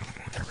 what do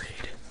I want to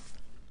read?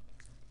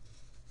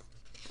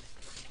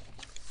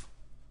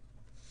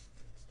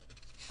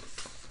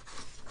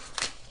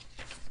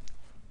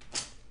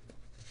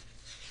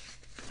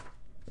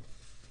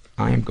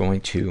 I am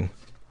going to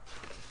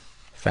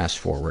fast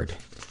forward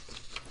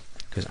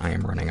because I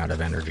am running out of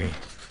energy.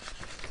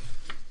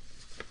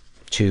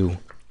 Two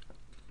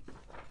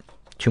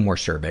more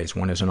surveys.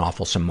 One is an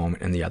awfulsome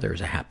moment and the other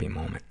is a happy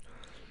moment.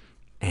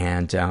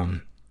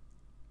 And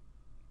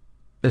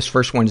this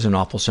first one is an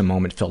awfulsome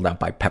moment filled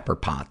out by Pepper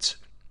Potts.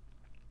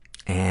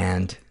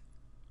 And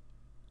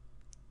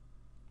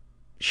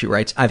she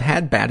writes, I've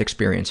had bad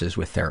experiences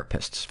with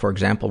therapists. For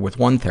example, with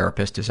one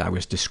therapist, as I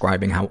was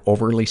describing how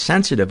overly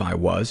sensitive I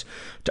was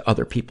to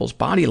other people's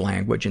body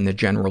language and the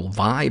general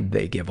vibe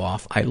they give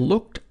off, I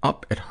looked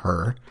up at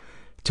her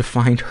to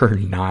find her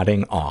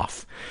nodding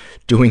off,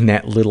 doing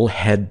that little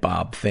head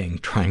bob thing,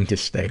 trying to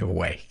stay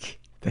awake.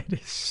 That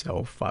is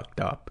so fucked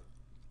up.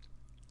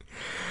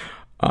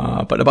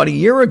 But about a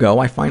year ago,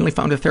 I finally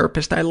found a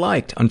therapist I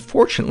liked.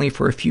 Unfortunately,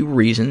 for a few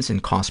reasons,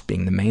 and cost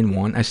being the main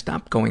one, I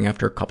stopped going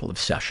after a couple of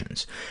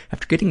sessions.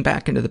 After getting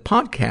back into the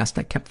podcast,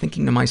 I kept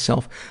thinking to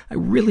myself, I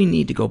really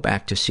need to go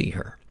back to see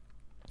her.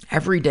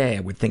 Every day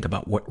I would think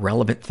about what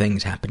relevant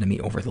things happened to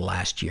me over the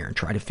last year and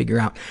try to figure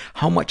out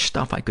how much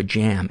stuff I could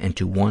jam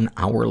into 1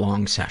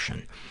 hour-long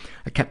session.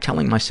 I kept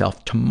telling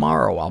myself,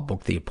 tomorrow I'll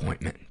book the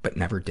appointment, but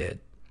never did.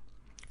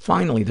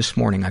 Finally, this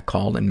morning I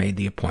called and made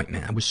the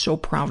appointment. I was so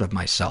proud of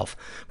myself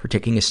for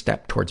taking a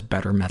step towards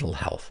better mental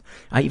health.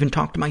 I even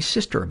talked to my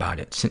sister about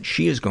it, since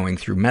she is going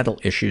through mental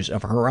issues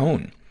of her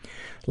own.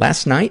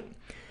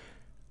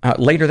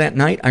 Later that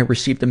night, I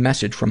received a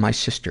message from my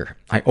sister.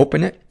 I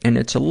open it, and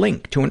it's a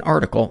link to an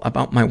article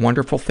about my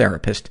wonderful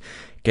therapist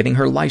getting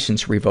her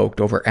license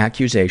revoked over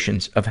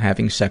accusations of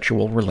having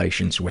sexual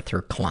relations with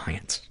her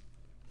clients.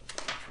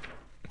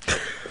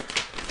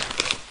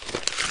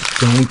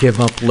 Don't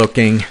give up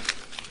looking.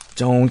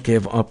 Don't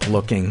give up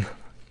looking.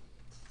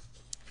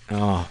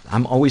 Oh,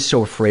 I'm always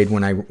so afraid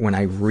when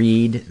I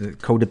read, the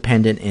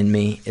codependent in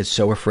me is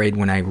so afraid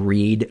when I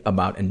read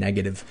about a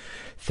negative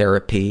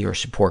therapy or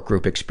support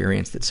group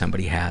experience that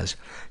somebody has,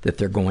 that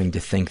they're going to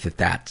think that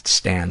that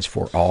stands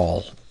for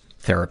all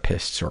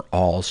therapists or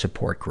all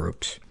support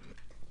groups.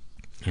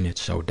 And it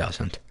so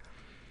doesn't.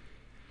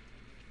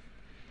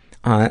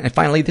 And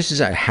finally, this is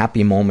a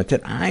happy moment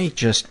that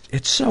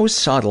it's so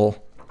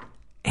subtle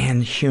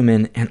and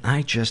human, and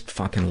I just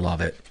fucking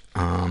love it.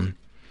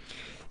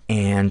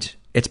 And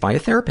it's by a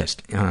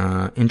therapist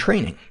in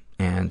training.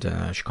 And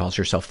she calls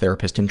herself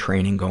Therapist in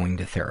Training Going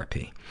to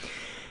Therapy.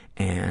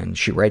 And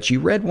she writes,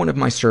 you read one of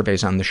my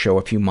surveys on the show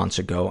a few months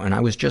ago, and I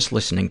was just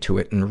listening to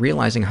it and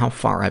realizing how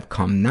far I've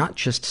come, not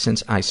just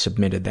since I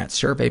submitted that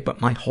survey, but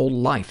my whole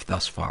life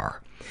thus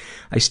far.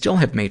 I still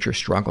have major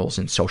struggles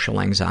in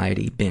social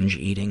anxiety, binge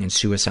eating, and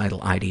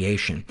suicidal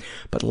ideation,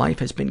 but life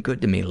has been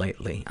good to me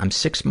lately. I'm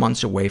 6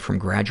 months away from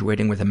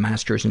graduating with a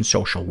master's in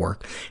social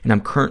work, and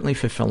I'm currently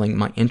fulfilling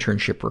my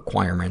internship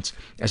requirements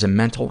as a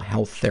mental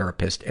health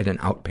therapist at an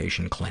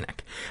outpatient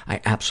clinic.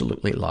 I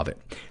absolutely love it.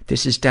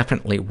 This is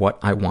definitely what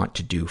I want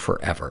to do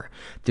forever.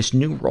 This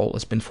new role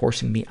has been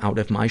forcing me out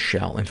of my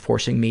shell and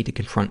forcing me to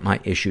confront my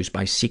issues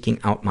by seeking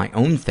out my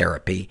own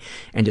therapy,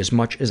 and as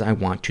much as I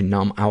want to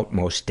numb out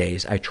most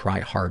days, I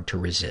try hard to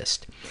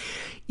resist.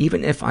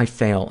 Even if I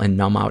fail and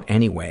numb out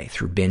anyway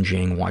through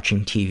binging,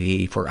 watching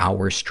TV for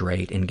hours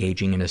straight,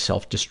 engaging in a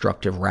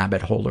self-destructive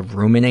rabbit hole of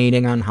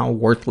ruminating on how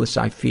worthless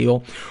I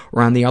feel,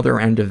 or on the other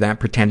end of that,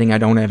 pretending I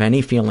don't have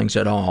any feelings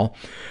at all,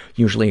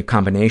 usually a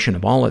combination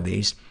of all of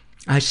these,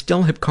 I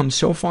still have come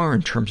so far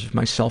in terms of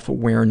my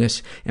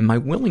self-awareness and my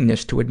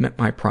willingness to admit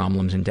my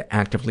problems and to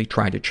actively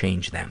try to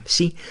change them.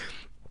 See,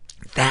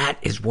 that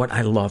is what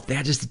I love.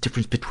 That is the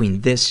difference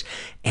between this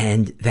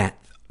and that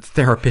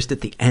therapist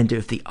at the end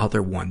of the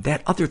other one.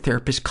 That other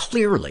therapist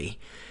clearly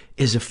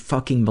is a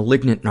fucking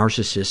malignant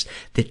narcissist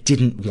that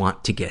didn't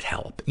want to get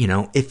help. You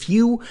know, if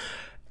you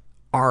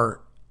are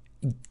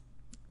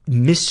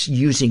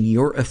misusing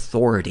your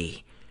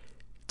authority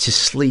to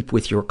sleep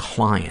with your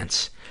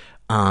clients,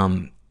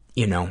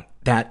 you know,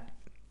 that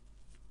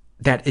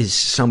is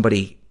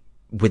somebody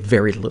with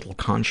very little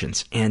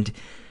conscience. And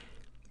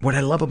what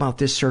I love about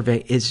this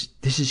survey is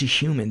this is a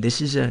human.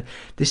 This is a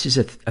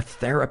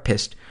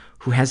therapist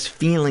who has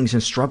feelings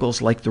and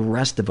struggles like the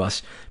rest of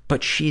us,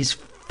 but she's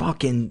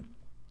fucking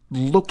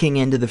looking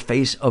into the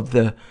face of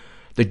the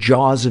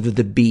jaws of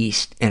the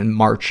beast and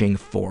marching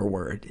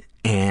forward.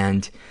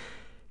 And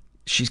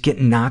she's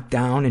getting knocked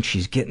down and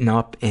she's getting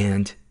up,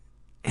 and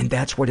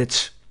that's what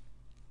it's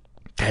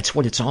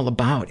all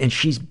about. And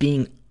she's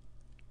being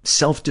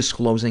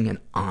self-disclosing and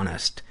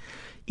honest,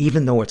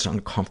 even though it's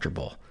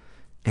uncomfortable.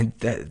 And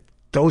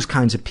those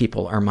kinds of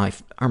people are my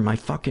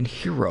fucking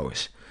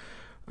heroes.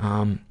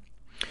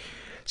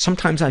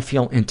 Sometimes I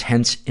feel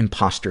intense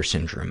imposter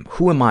syndrome.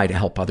 Who am I to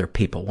help other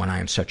people when I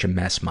am such a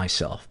mess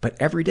myself? But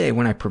every day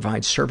when I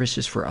provide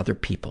services for other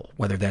people,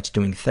 whether that's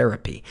doing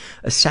therapy,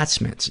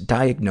 assessments,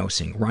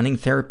 diagnosing, running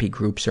therapy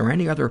groups, or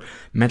any other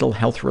mental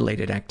health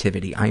related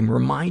activity, I am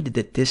reminded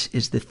that this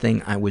is the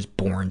thing I was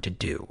born to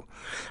do.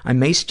 I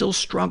may still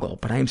struggle,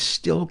 but I am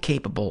still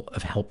capable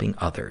of helping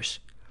others.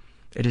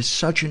 It is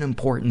such an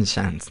important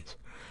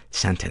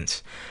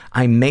sentence.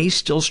 I may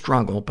still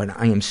struggle, but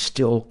I am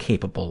still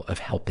capable of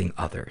helping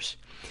others.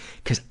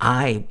 Because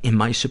in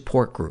my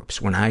support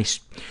groups, when I,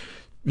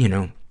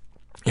 am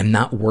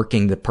not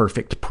working the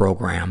perfect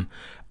program,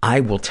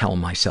 I will tell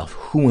myself,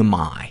 who am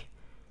I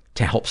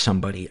to help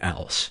somebody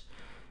else?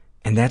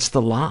 And that's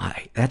the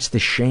lie. That's the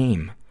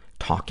shame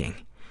talking.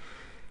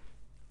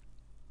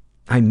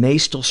 I may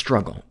still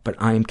struggle, but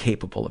I am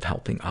capable of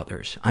helping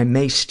others. I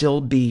may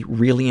still be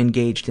really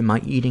engaged in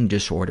my eating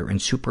disorder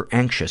and super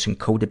anxious and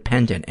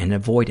codependent and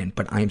avoidant,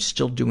 but I am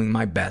still doing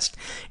my best,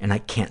 and I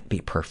can't be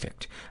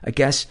perfect. I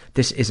guess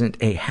this isn't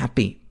a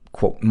happy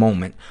quote,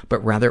 moment,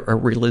 but rather a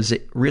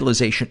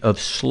realization of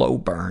slow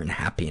burn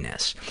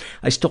happiness.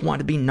 I still want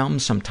to be numb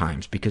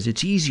sometimes because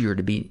it's easier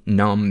to be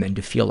numb than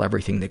to feel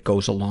everything that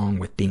goes along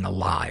with being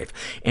alive.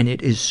 And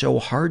it is so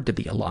hard to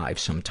be alive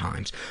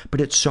sometimes, but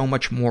it's so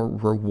much more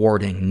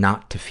rewarding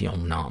not to feel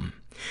numb.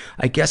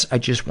 I guess I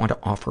just want to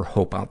offer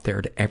hope out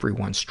there to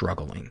everyone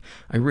struggling.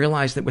 I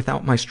realize that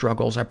without my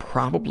struggles, I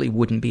probably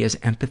wouldn't be as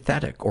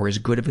empathetic or as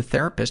good of a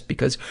therapist,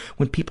 because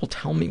when people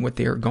tell me what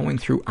they are going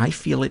through, I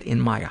feel it in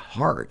my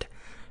heart,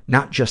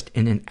 not just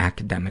in an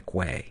academic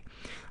way.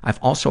 I've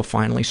also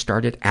finally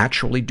started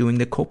actually doing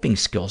the coping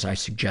skills I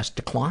suggest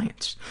to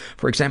clients.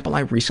 For example, I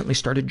recently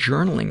started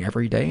journaling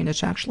every day, and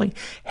it's actually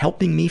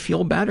helping me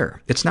feel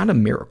better. It's not a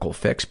miracle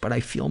fix, but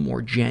I feel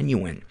more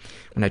genuine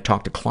when I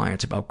talk to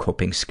clients about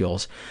coping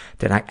skills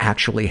that I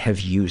actually have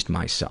used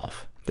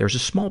myself. There's a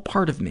small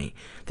part of me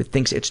that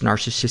thinks it's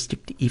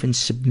narcissistic to even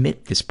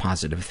submit this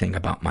positive thing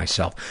about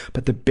myself,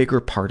 but the bigger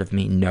part of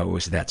me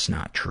knows that's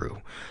not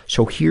true.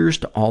 So here's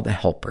to all the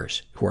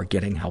helpers who are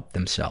getting help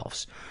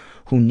themselves,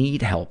 who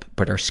need help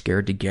but are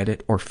scared to get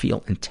it or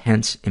feel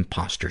intense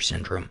imposter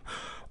syndrome.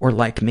 Or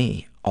like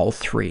me, all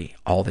three,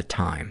 all the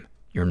time.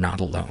 You're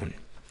not alone.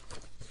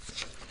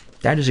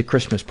 That is a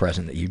Christmas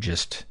present that you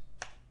just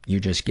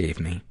gave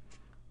me.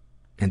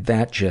 And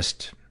that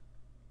just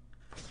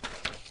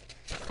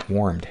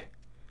warmed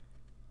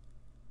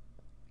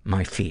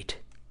my feet.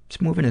 It's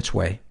moving its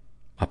way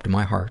up to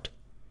my heart.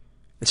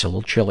 It's a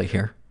little chilly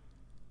here.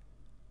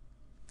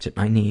 It's at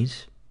my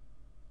knees.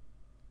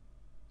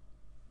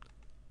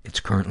 It's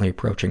currently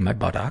approaching my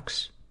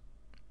buttocks.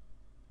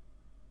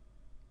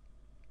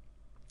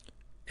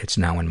 It's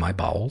now in my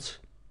bowels.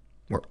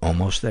 We're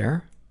almost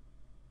there.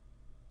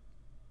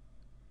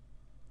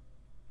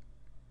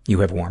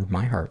 You have warmed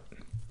my heart.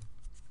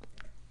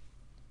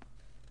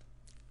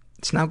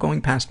 It's now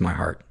going past my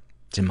heart.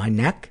 It's in my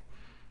neck.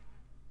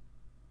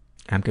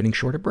 I'm getting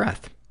short of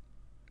breath.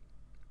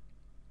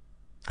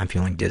 I'm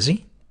feeling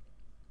dizzy.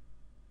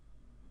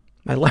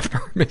 My left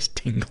arm is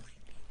tingling.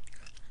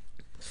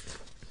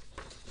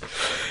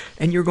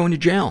 And you're going to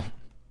jail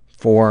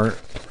for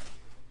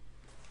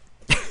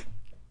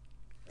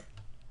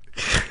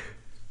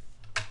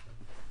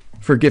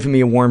giving me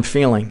a warm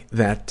feeling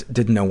that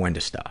didn't know when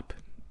to stop.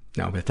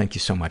 No, but thank you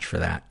so much for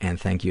that. And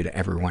thank you to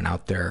everyone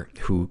out there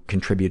who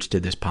contributes to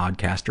this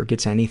podcast or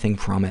gets anything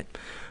from it.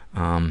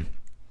 I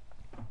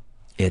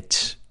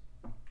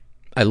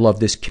love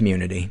this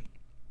community.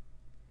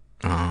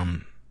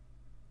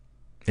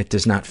 It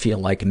does not feel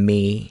like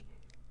me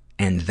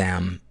and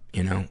them,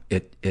 you know,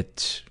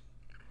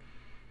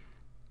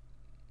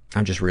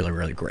 I'm just really,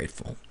 really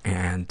grateful.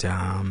 And,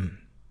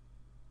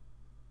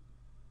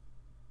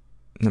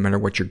 no matter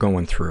what you're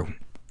going through,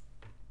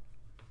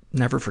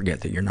 never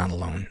forget that you're not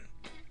alone.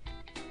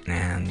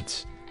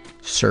 And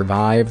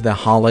survive the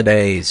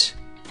holidays.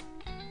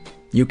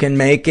 You can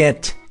make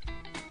it.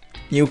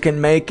 You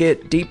can make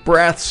it. Deep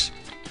breaths.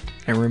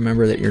 And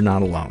remember that you're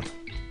not alone.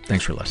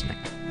 Thanks for listening.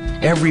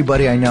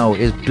 Everybody I know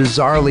is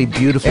bizarrely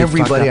beautifully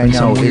Everybody fucked up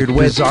I know in some weird is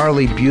way.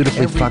 bizarrely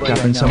beautifully fucked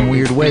up in some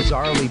weird way.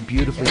 Bizarrely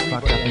beautifully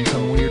fucked up in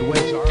some weird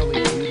way.